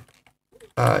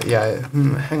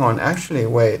on, actually,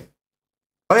 wait.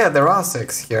 Oh yeah, there are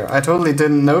 6 here. I totally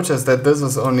didn't notice that this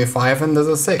is only 5 and this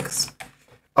is 6.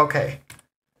 Okay,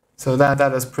 so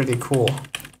that is pretty cool.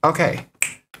 Okay.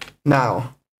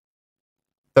 Now,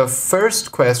 the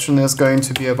first question is going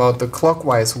to be about the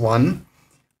clockwise one,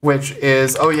 which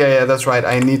is, oh yeah, that's right,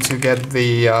 I need to get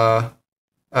the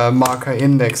marker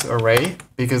index array,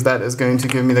 because that is going to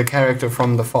give me the character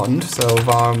from the font. So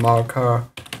var marker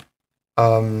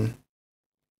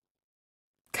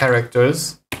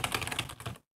characters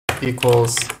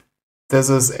equals, this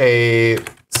is a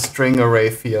string array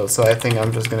field, so I think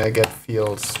I'm just going to get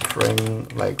field string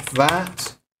like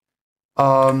that.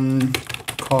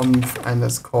 Conf, and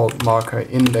it's called marker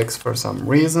index for some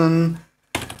reason.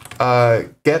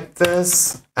 Get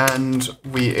this, and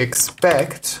we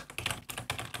expect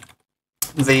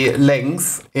the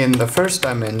length in the first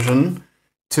dimension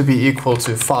to be equal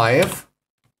to 5.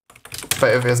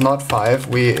 But if it's not 5,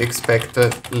 we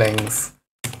expected length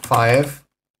 5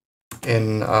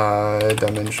 in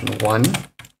dimension 1.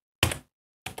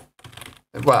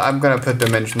 Well, I'm going to put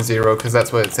dimension 0 because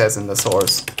that's what it says in the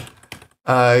source.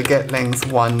 Get length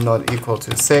 1 not equal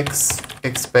to 6,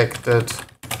 expected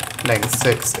length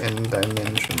 6 in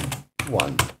dimension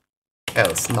 1,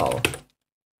 else null.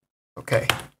 Okay,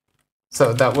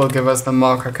 so that will give us the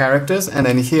marker characters, and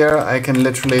then here I can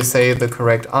literally say the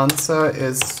correct answer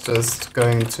is just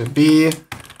going to be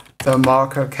the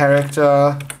marker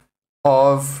character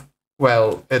of,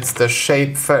 well, it's the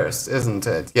shape first, isn't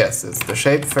it? Yes, it's the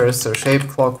shape first, so shape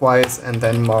clockwise and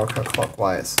then marker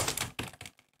clockwise.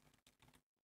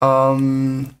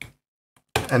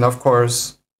 And of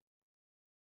course,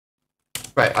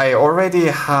 Right, I already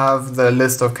have the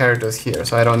list of characters here,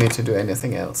 so I don't need to do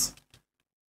anything else.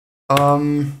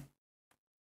 There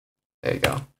you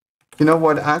go. You know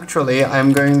what, actually,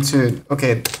 I'm going to...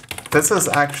 Okay, this is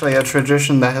actually a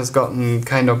tradition that has gotten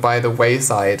kind of by the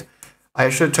wayside.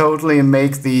 I should totally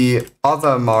make the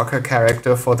other marker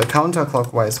character for the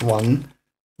counterclockwise one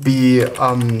be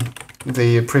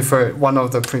the preferred one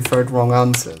of the preferred wrong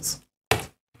answers.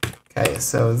 Okay,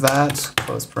 so that,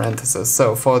 close parenthesis.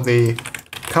 So for the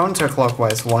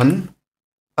counterclockwise one,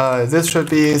 this should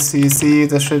be CC,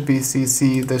 this should be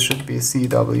CC, this should be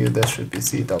CW, this should be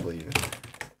CW.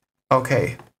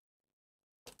 Okay.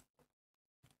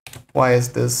 Why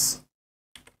is this?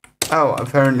 Oh,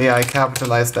 apparently I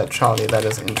capitalized that Charlie. That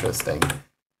is interesting.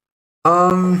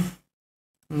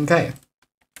 Okay.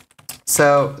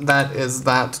 So that is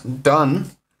that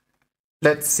done.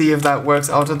 Let's see if that works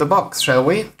out of the box, shall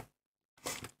we?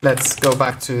 Let's go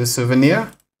back to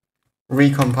Souvenir,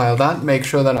 recompile that, make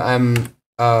sure that I'm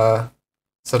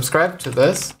subscribed to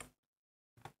this.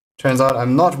 Turns out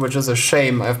I'm not, which is a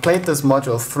shame. I've played this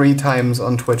module 3 times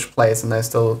on Twitch Plays and I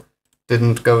still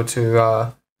didn't go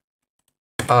to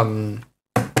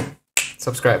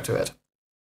subscribe to it.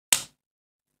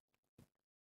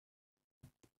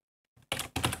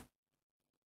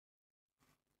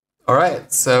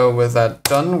 Alright, so with that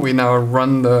done, we now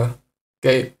run the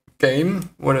game.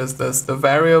 What is this? The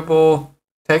variable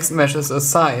text mesh is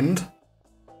assigned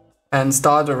and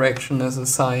star direction is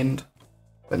assigned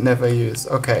but never used.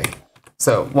 Okay,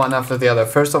 so one after the other.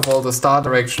 First of all, the star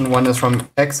direction one is from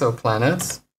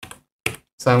Exoplanets.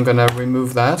 So I'm gonna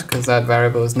remove that because that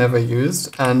variable is never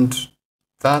used, and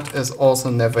that is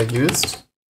also never used.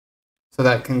 So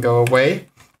that can go away.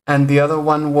 And the other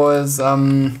one was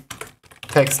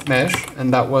text mesh,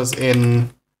 and that was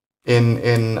in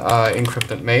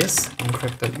Encrypted Maze.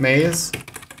 Encrypted Maze.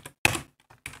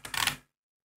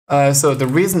 So the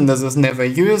reason this is never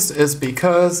used is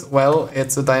because, well,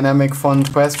 it's a dynamic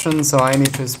font question, so I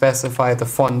need to specify the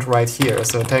font right here.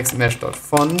 So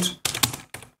textmesh.font.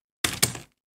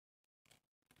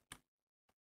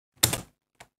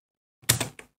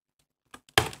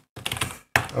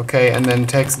 Okay, and then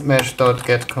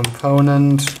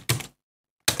textmesh.getComponent.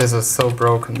 This is so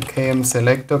broken. KM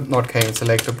selector, not KM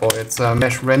selectable, it's a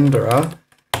mesh renderer.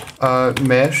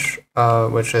 Mesh,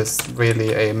 which is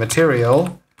really a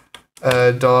material,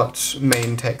 dot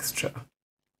main texture.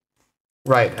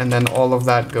 Right, and then all of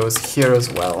that goes here as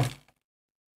well.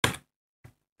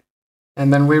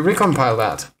 And then we recompile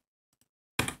that.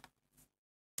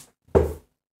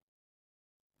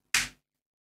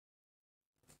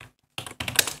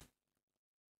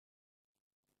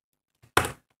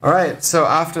 Alright, so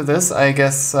after this, I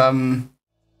guess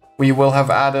we will have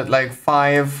added like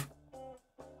 5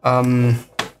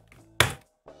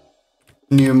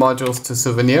 new modules to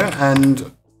Souvenir,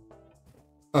 and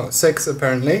 6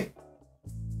 apparently.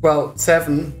 Well,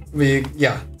 7,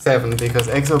 7, because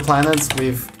Exoplanets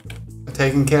we've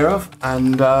taken care of,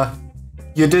 and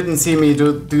you didn't see me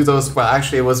do those, well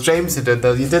actually it was James who did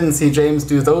those. You didn't see James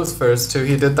do those first 2,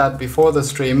 he did that before the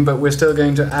stream, but we're still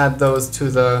going to add those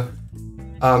to the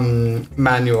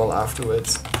manual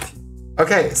afterwards.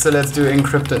 Okay, so let's do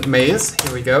Encrypted Maze.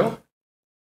 Here we go.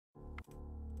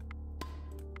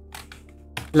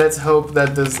 Let's hope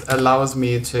that this allows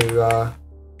me to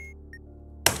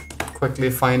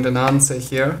quickly find an answer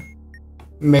here.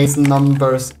 Maze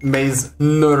number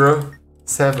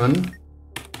 7.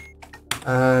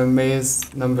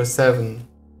 Maze number 7.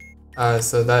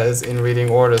 So that is in reading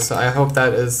order. So I hope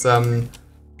that is 1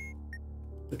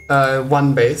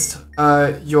 based.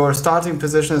 Your starting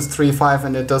position is 3, 5,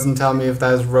 and it doesn't tell me if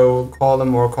that is row,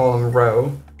 column, or column,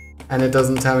 row. And it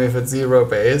doesn't tell me if it's 0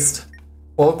 based.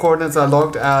 All coordinates are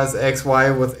logged as x,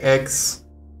 y with x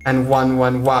and 1,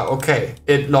 1, y. Okay,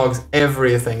 it logs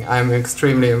everything. I'm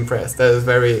extremely impressed. That is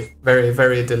very, very,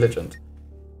 very diligent.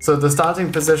 So the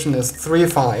starting position is 3,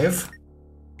 5,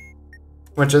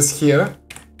 which is here.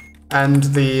 And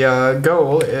the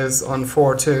goal is on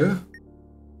 4, 2,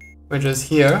 which is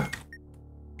here.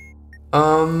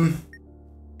 And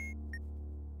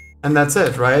that's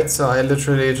it, right? So I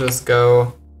literally just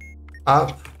go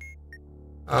up,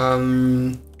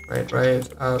 right,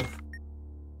 up,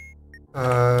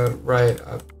 right,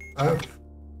 up,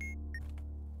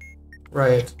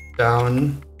 right,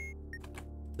 down,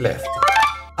 left.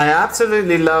 I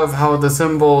absolutely love how the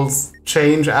symbols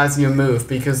change as you move,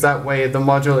 because that way the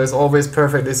module is always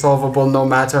perfectly solvable no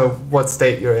matter what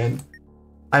state you're in.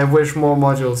 I wish more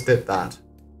modules did that.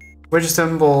 Which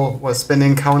symbol was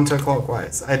spinning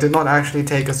counterclockwise? I did not actually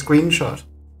take a screenshot.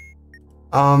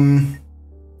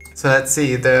 So let's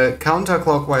see, the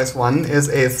counterclockwise one is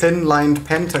a thin-lined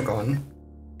pentagon.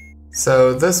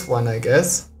 So this one, I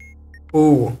guess.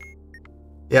 Ooh.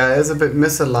 Yeah, it is a bit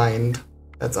misaligned.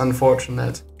 That's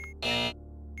unfortunate.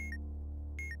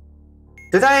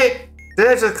 Did I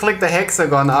just click the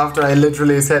hexagon after I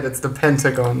literally said it's the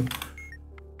pentagon?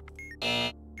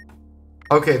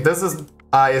 Okay, this is...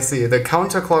 I see. The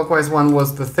counterclockwise one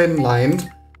was the thin-lined,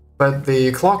 but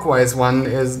the clockwise one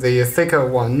is the thicker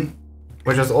one,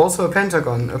 which is also a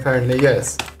pentagon, apparently,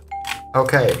 yes.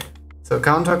 Okay, so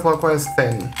counterclockwise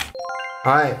thin.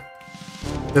 Alright,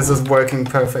 this is working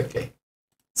perfectly.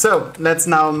 So, let's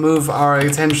now move our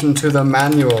attention to the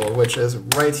manual, which is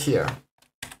right here.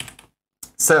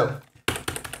 So,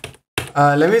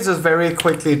 let me just very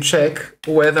quickly check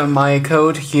whether my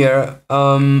code here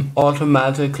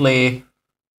automatically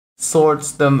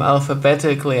sorts them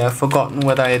alphabetically. I've forgotten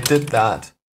whether I did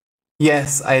that.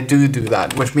 Yes, I do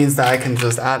that, which means that I can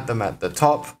just add them at the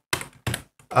top.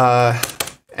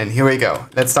 And here we go.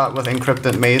 Let's start with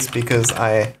Encrypted Maze because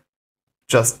I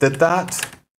just did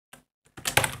that.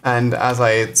 And as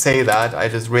I say that, I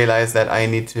just realized that I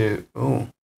need to... Oh,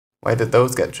 why did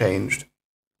those get changed?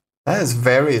 That is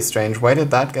very strange. Why did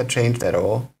that get changed at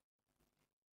all?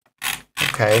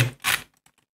 Okay.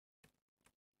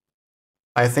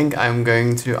 I think I'm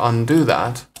going to undo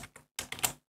that.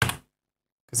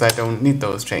 Because I don't need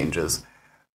those changes.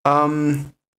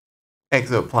 Exoplanets.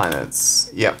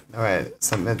 Yep. Alright,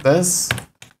 submit this.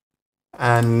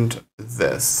 And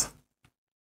this.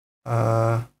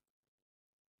 How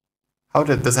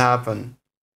did this happen?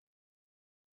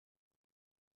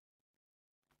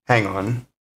 Hang on.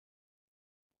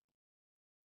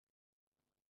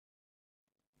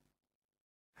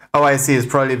 Oh, I see. It's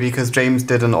probably because James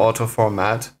did an auto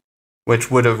format,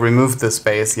 which would have removed the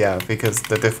space, yeah, because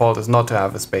the default is not to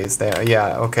have a space there.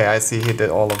 Yeah, okay, I see he did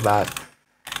all of that.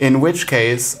 In which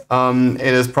case, it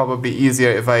is probably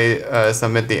easier if I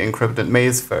submit the encrypted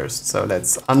maze first. So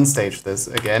let's unstage this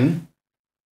again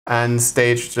and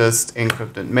stage just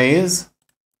encrypted maze.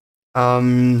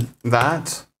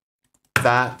 That,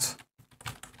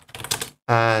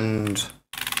 and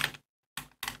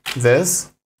this.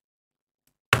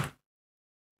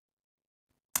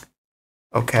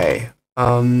 Okay,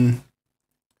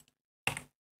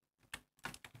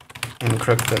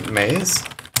 encrypted maze.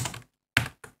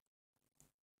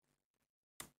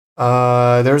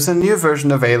 There's a new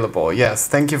version available. Yes,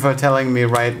 thank you for telling me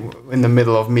right in the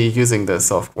middle of me using this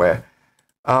software.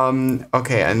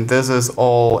 Okay, and this is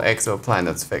all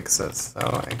Exoplanets fixes. So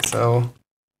exo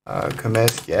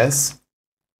commit, yes.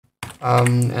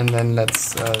 And then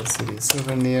let's cd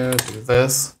Souvenir, do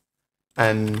this,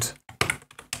 and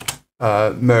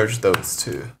merge those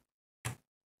two.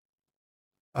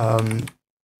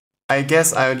 I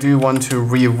guess I do want to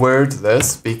reword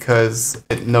this because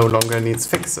it no longer needs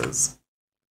fixes.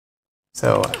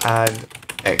 So add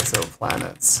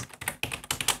exoplanets.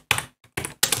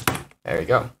 There we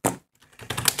go.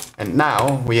 And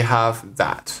now we have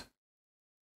that.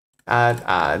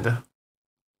 Add.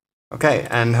 Okay,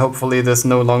 and hopefully this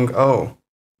no longer... Oh,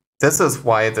 this is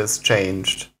why this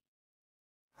changed.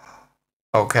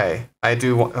 Okay, I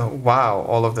do want... Oh, wow,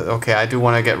 all of the... Okay, I do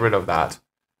want to get rid of that.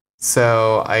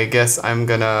 So I guess I'm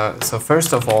gonna... So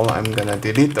first of all, I'm gonna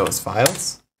delete those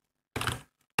files.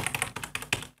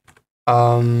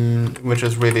 Which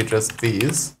is really just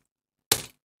these.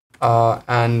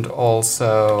 And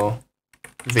also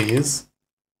these.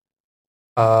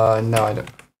 No, I don't...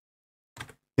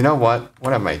 You know what?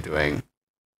 What am I doing?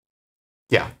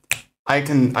 Yeah, I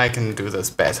can do this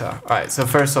better. Alright, so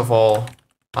first of all,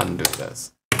 undo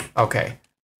this. Okay.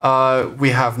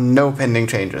 We have no pending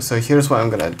changes. So here's what I'm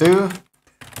gonna do.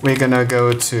 We're gonna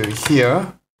go to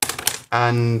here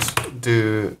and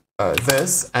do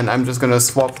this, and I'm just gonna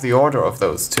swap the order of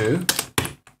those two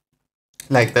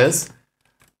like this.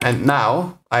 And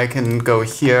now I can go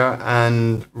here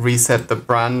and reset the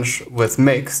branch with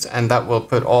mixed, and that will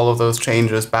put all of those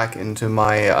changes back into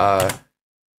my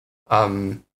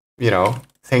you know,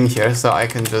 thing here. So I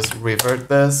can just revert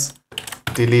this,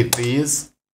 delete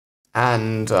these,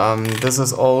 and this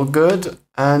is all good,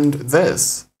 and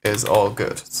this is all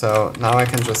good. So now I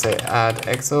can just say add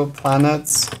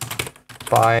exoplanets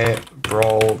by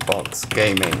Brawlbox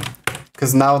Gaming,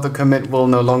 because now the commit will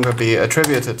no longer be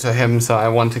attributed to him, so I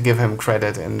want to give him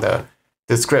credit in the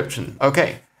description.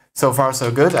 Okay, so far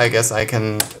so good. I guess I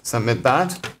can submit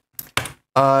that.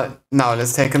 Now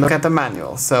let's take a look at the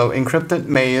manual. So Encrypted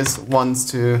Maze wants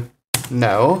to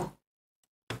know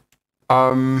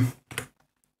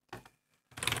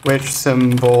which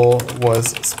symbol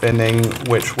was spinning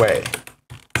which way.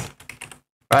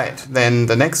 Right, then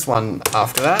the next one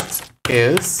after that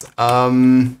is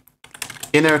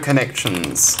inner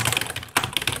connections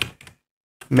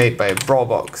made by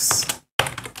Brawlbox.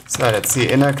 So let's see,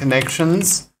 inner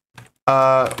connections.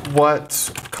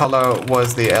 What color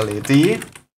was the LED?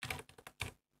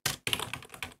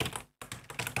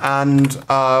 And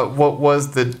what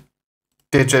was the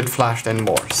digit flashed in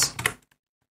Morse?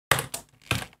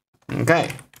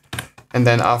 Okay. And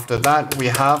then after that, we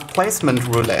have placement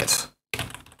roulette,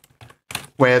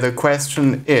 where the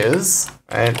question is,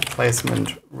 right,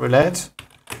 placement roulette.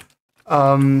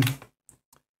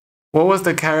 What was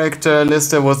the character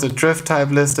listed? Was the drift type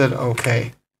listed?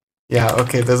 Okay. Yeah,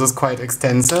 okay, this is quite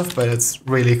extensive, but it's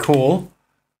really cool.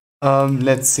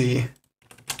 Let's see.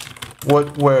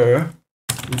 What were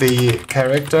the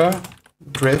character,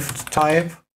 drift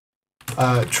type,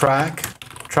 track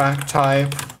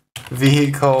type,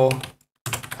 vehicle,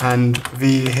 and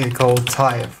vehicle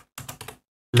type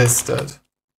listed?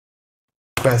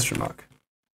 Question mark.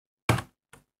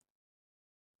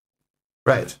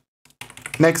 Right.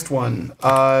 Next one.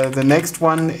 The next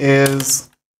one is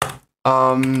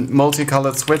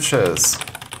multicolored switches.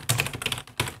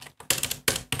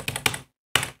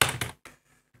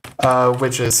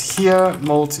 Which is here,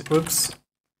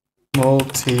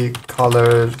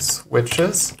 multicolored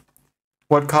switches.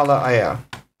 What color are you?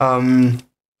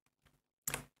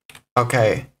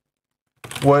 Okay.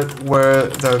 What were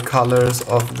the colors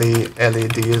of the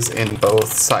LEDs in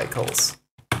both cycles?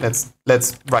 Let's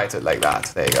write it like that.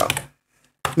 There you go.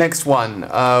 Next one,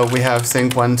 we have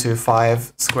sync 1 to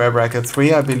 5 square bracket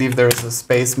 3. I believe there is a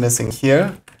space missing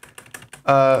here.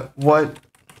 What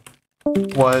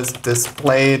was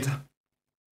displayed?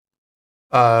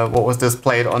 What was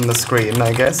displayed on the screen?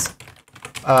 I guess.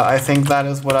 I think that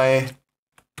is what I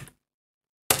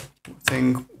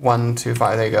think. 1 to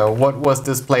 5. There you go. What was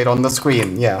displayed on the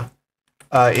screen? Yeah,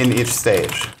 in each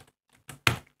stage.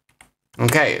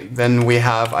 Okay, then we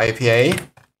have IPA.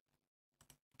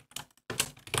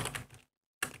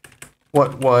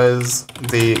 What was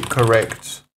the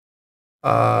correct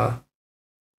answer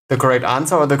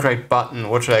or the correct button?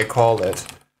 What should I call it?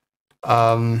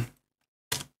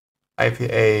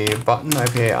 IPA button,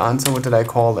 IPA answer. What did I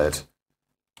call it?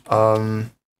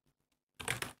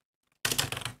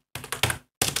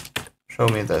 Show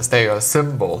me this. There you go.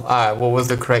 Symbol. What was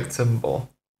the correct symbol?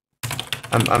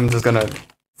 I'm just gonna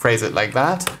phrase it like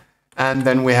that. And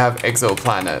then we have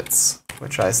exoplanets,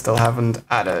 which I still haven't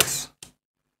added.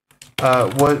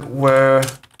 What were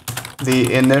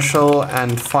the initial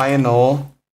and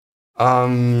final,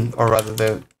 or rather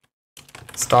the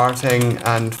starting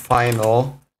and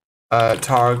final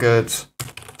target,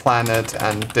 planet,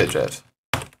 and digit?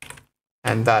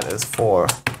 And that is for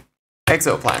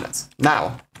exoplanets.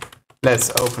 Now,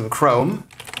 let's open Chrome,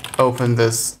 open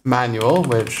this manual,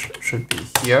 which should be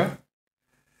here,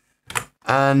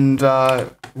 and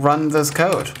run this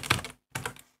code.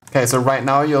 Okay, so right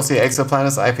now you'll see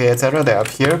exoplanets, IPA, etc. They're up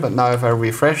here, but now if I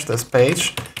refresh this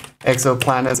page,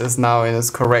 exoplanets is now in its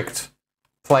correct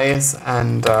place,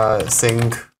 and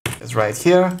sync is right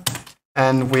here,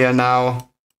 and we are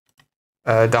now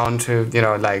down to, you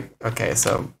know, like, okay,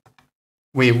 so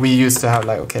we used to have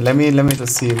like, okay, let me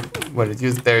just see what it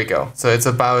used. There you go. So it's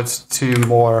about 2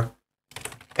 more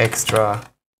extra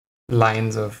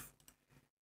lines of.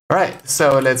 All right,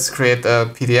 so let's create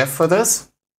a PDF for this,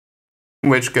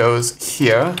 which goes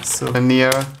here,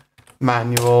 Souvenir,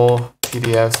 manual,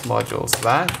 PDFs, modules,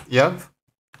 that, yep.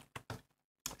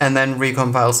 And then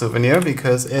recompile Souvenir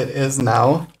because it is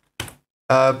now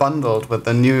bundled with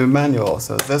the new manual.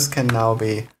 So this can now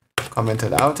be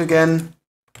commented out again.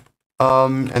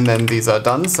 And then these are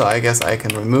done, so I guess I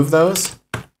can remove those.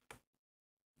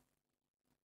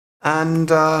 And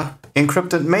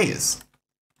Encrypted Maze.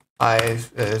 I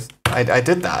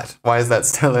did that. Why is that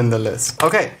still in the list?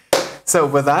 Okay. So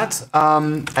with that,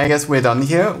 I guess we're done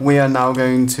here. We are now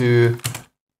going to,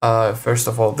 first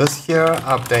of all, this here,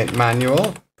 update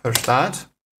manual, push that.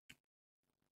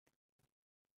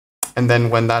 And then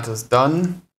when that is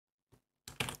done,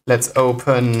 let's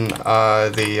open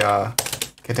the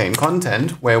KTANE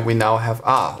content where we now have,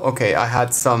 okay, I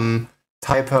had some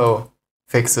typo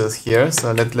fixes here.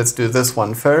 So let's do this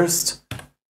one first.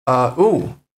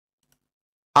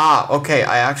 Okay,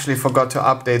 I actually forgot to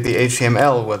update the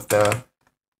HTML with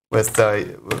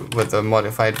the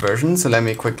modified version. So let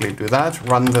me quickly do that.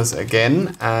 Run this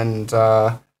again and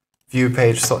view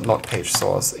page source, not page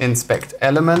source, inspect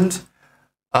element.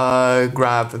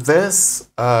 Grab this,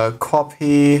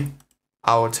 copy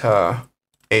outer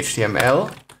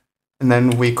HTML, and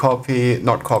then we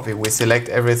we select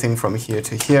everything from here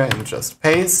to here and just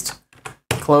paste.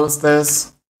 Close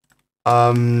this.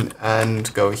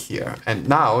 and go here. And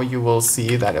now you will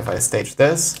see that if I stage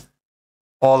this,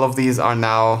 all of these are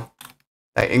now,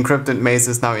 Encrypted Maze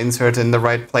is now inserted in the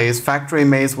right place. Factory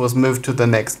Maze was moved to the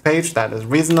next page. That is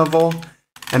reasonable.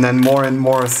 And then more and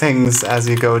more things as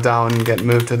you go down get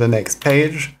moved to the next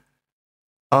page.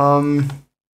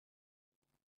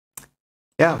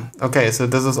 Yeah, okay, so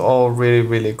this is all really,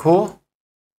 really cool.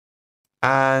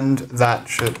 And that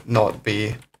should not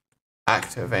be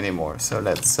active anymore. So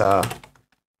let's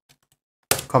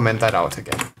comment that out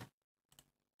again.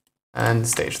 And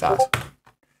stage that.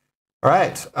 All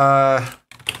right,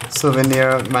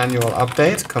 Souvenir manual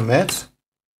update, commit.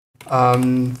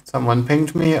 Someone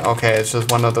pinged me. Okay, it's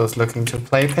just one of those looking to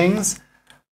play pings.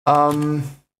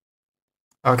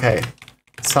 Okay,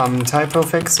 some typo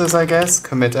fixes, I guess.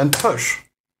 Commit and push.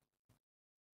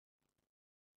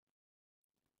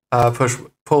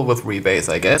 Pull with rebase,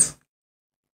 I guess.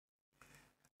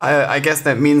 I guess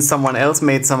that means someone else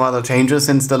made some other changes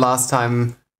since the last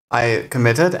time I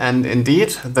committed, and indeed,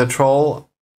 the troll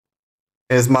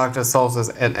is marked as solved as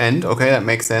an end. Okay, that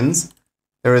makes sense.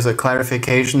 There is a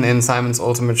clarification in Simon's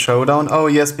Ultimate Showdown. Oh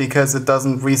yes, because it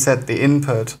doesn't reset the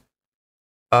input.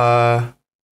 Yeah,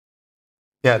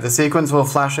 the sequence will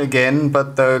flash again,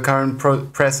 but the current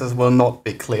presses will not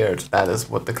be cleared. That is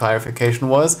what the clarification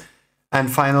was.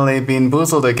 And finally, Bean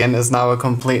Boozled again is now a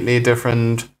completely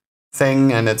different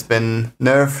thing, and it's been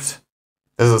nerfed.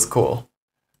 This is cool.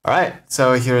 Alright,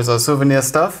 so here's our Souvenir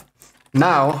stuff.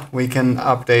 Now we can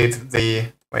update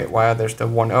the... Wait, why are there still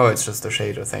one? Oh, it's just the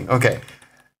shader thing. Okay,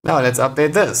 now let's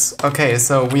update this. Okay,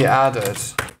 so we added...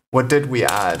 What did we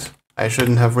add? I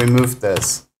shouldn't have removed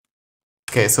this.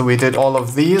 Okay, so we did all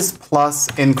of these plus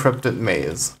Encrypted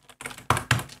Maze.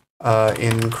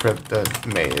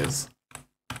 Encrypted Maze.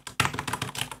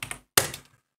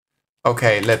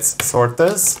 Okay, let's sort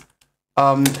this.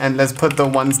 And let's put the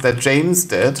ones that James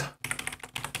did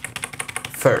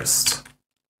first.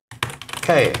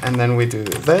 Okay, and then we do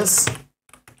this.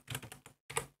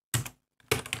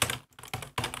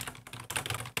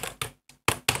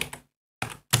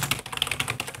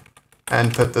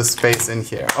 And put the space in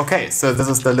here. Okay, so this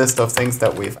is the list of things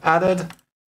that we've added.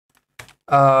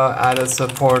 Added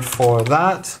support for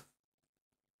that.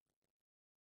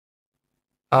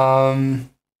 I'm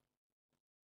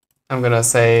gonna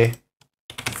say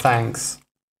thanks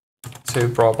to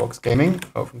Brawlbox Gaming,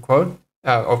 open quote.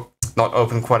 Oh, not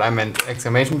open quote, I meant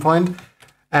exclamation point.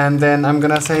 And then I'm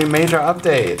gonna say major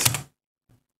update.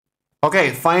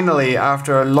 Okay, finally,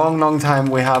 after a long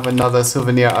time, we have another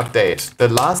Souvenir update. The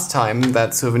last time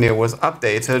that Souvenir was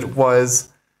updated was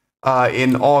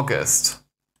in August.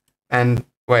 And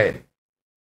wait,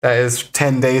 that is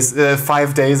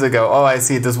 5 days ago. Oh, I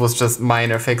see, this was just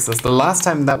minor fixes. The last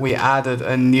time that we added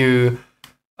a new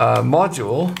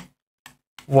module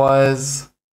was...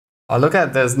 Oh, look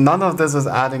at this. None of this is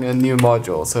adding a new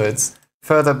module, so it's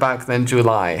further back than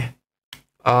July.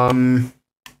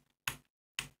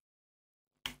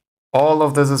 All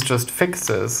of this is just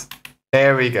fixes.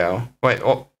 There we go. Wait,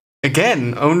 oh,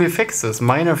 again, only fixes,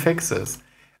 minor fixes.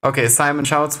 Okay, Simon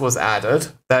Shouts was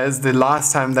added. That is the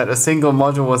last time that a single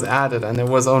module was added, and it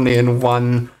was only in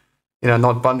one,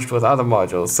 not bunched with other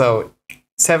modules. So,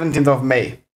 17th of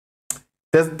May.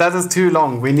 That is too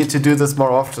long. We need to do this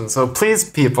more often. So please,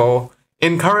 people,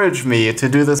 encourage me to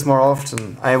do this more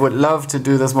often. I would love to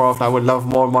do this more often. I would love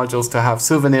more modules to have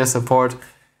Souvenir support.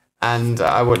 And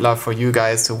I would love for you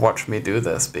guys to watch me do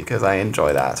this because I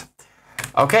enjoy that.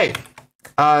 Okay.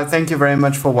 Thank you very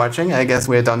much for watching. I guess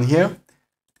we're done here.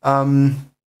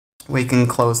 We can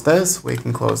close this. We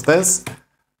can close this.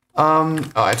 Oh,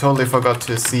 I totally forgot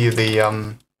to see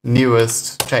the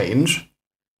newest change.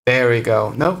 There we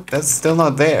go. Nope, that's still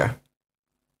not there.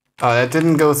 Oh, that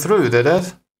didn't go through, did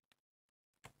it?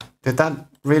 Did that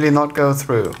really not go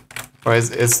through? Or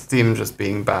is Steam just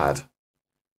being bad?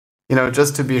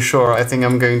 Just to be sure, I think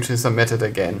I'm going to submit it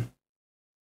again.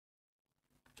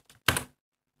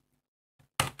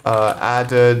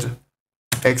 Added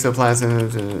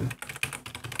Exoplanets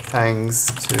thanks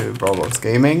to Brawlbox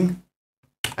Gaming.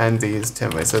 And these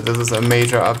Timway. So this is a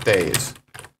major update.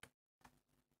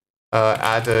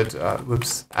 Added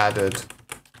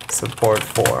support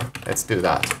for. Let's do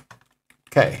that.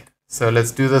 Okay, so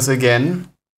let's do this again.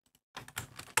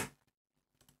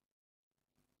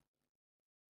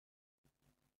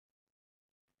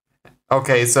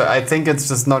 Okay, so I think it's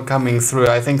just not coming through.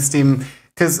 I think Steam,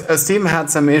 because Steam had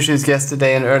some issues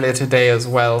yesterday and earlier today as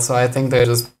well, so I think they're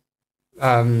just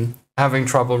having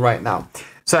trouble right now.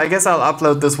 So I guess I'll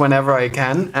upload this whenever I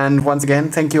can. And once again,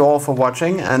 thank you all for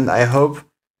watching, and I hope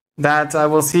that I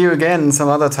will see you again some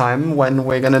other time when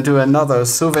we're going to do another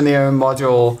Souvenir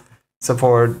module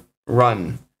support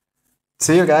run.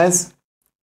 See you guys.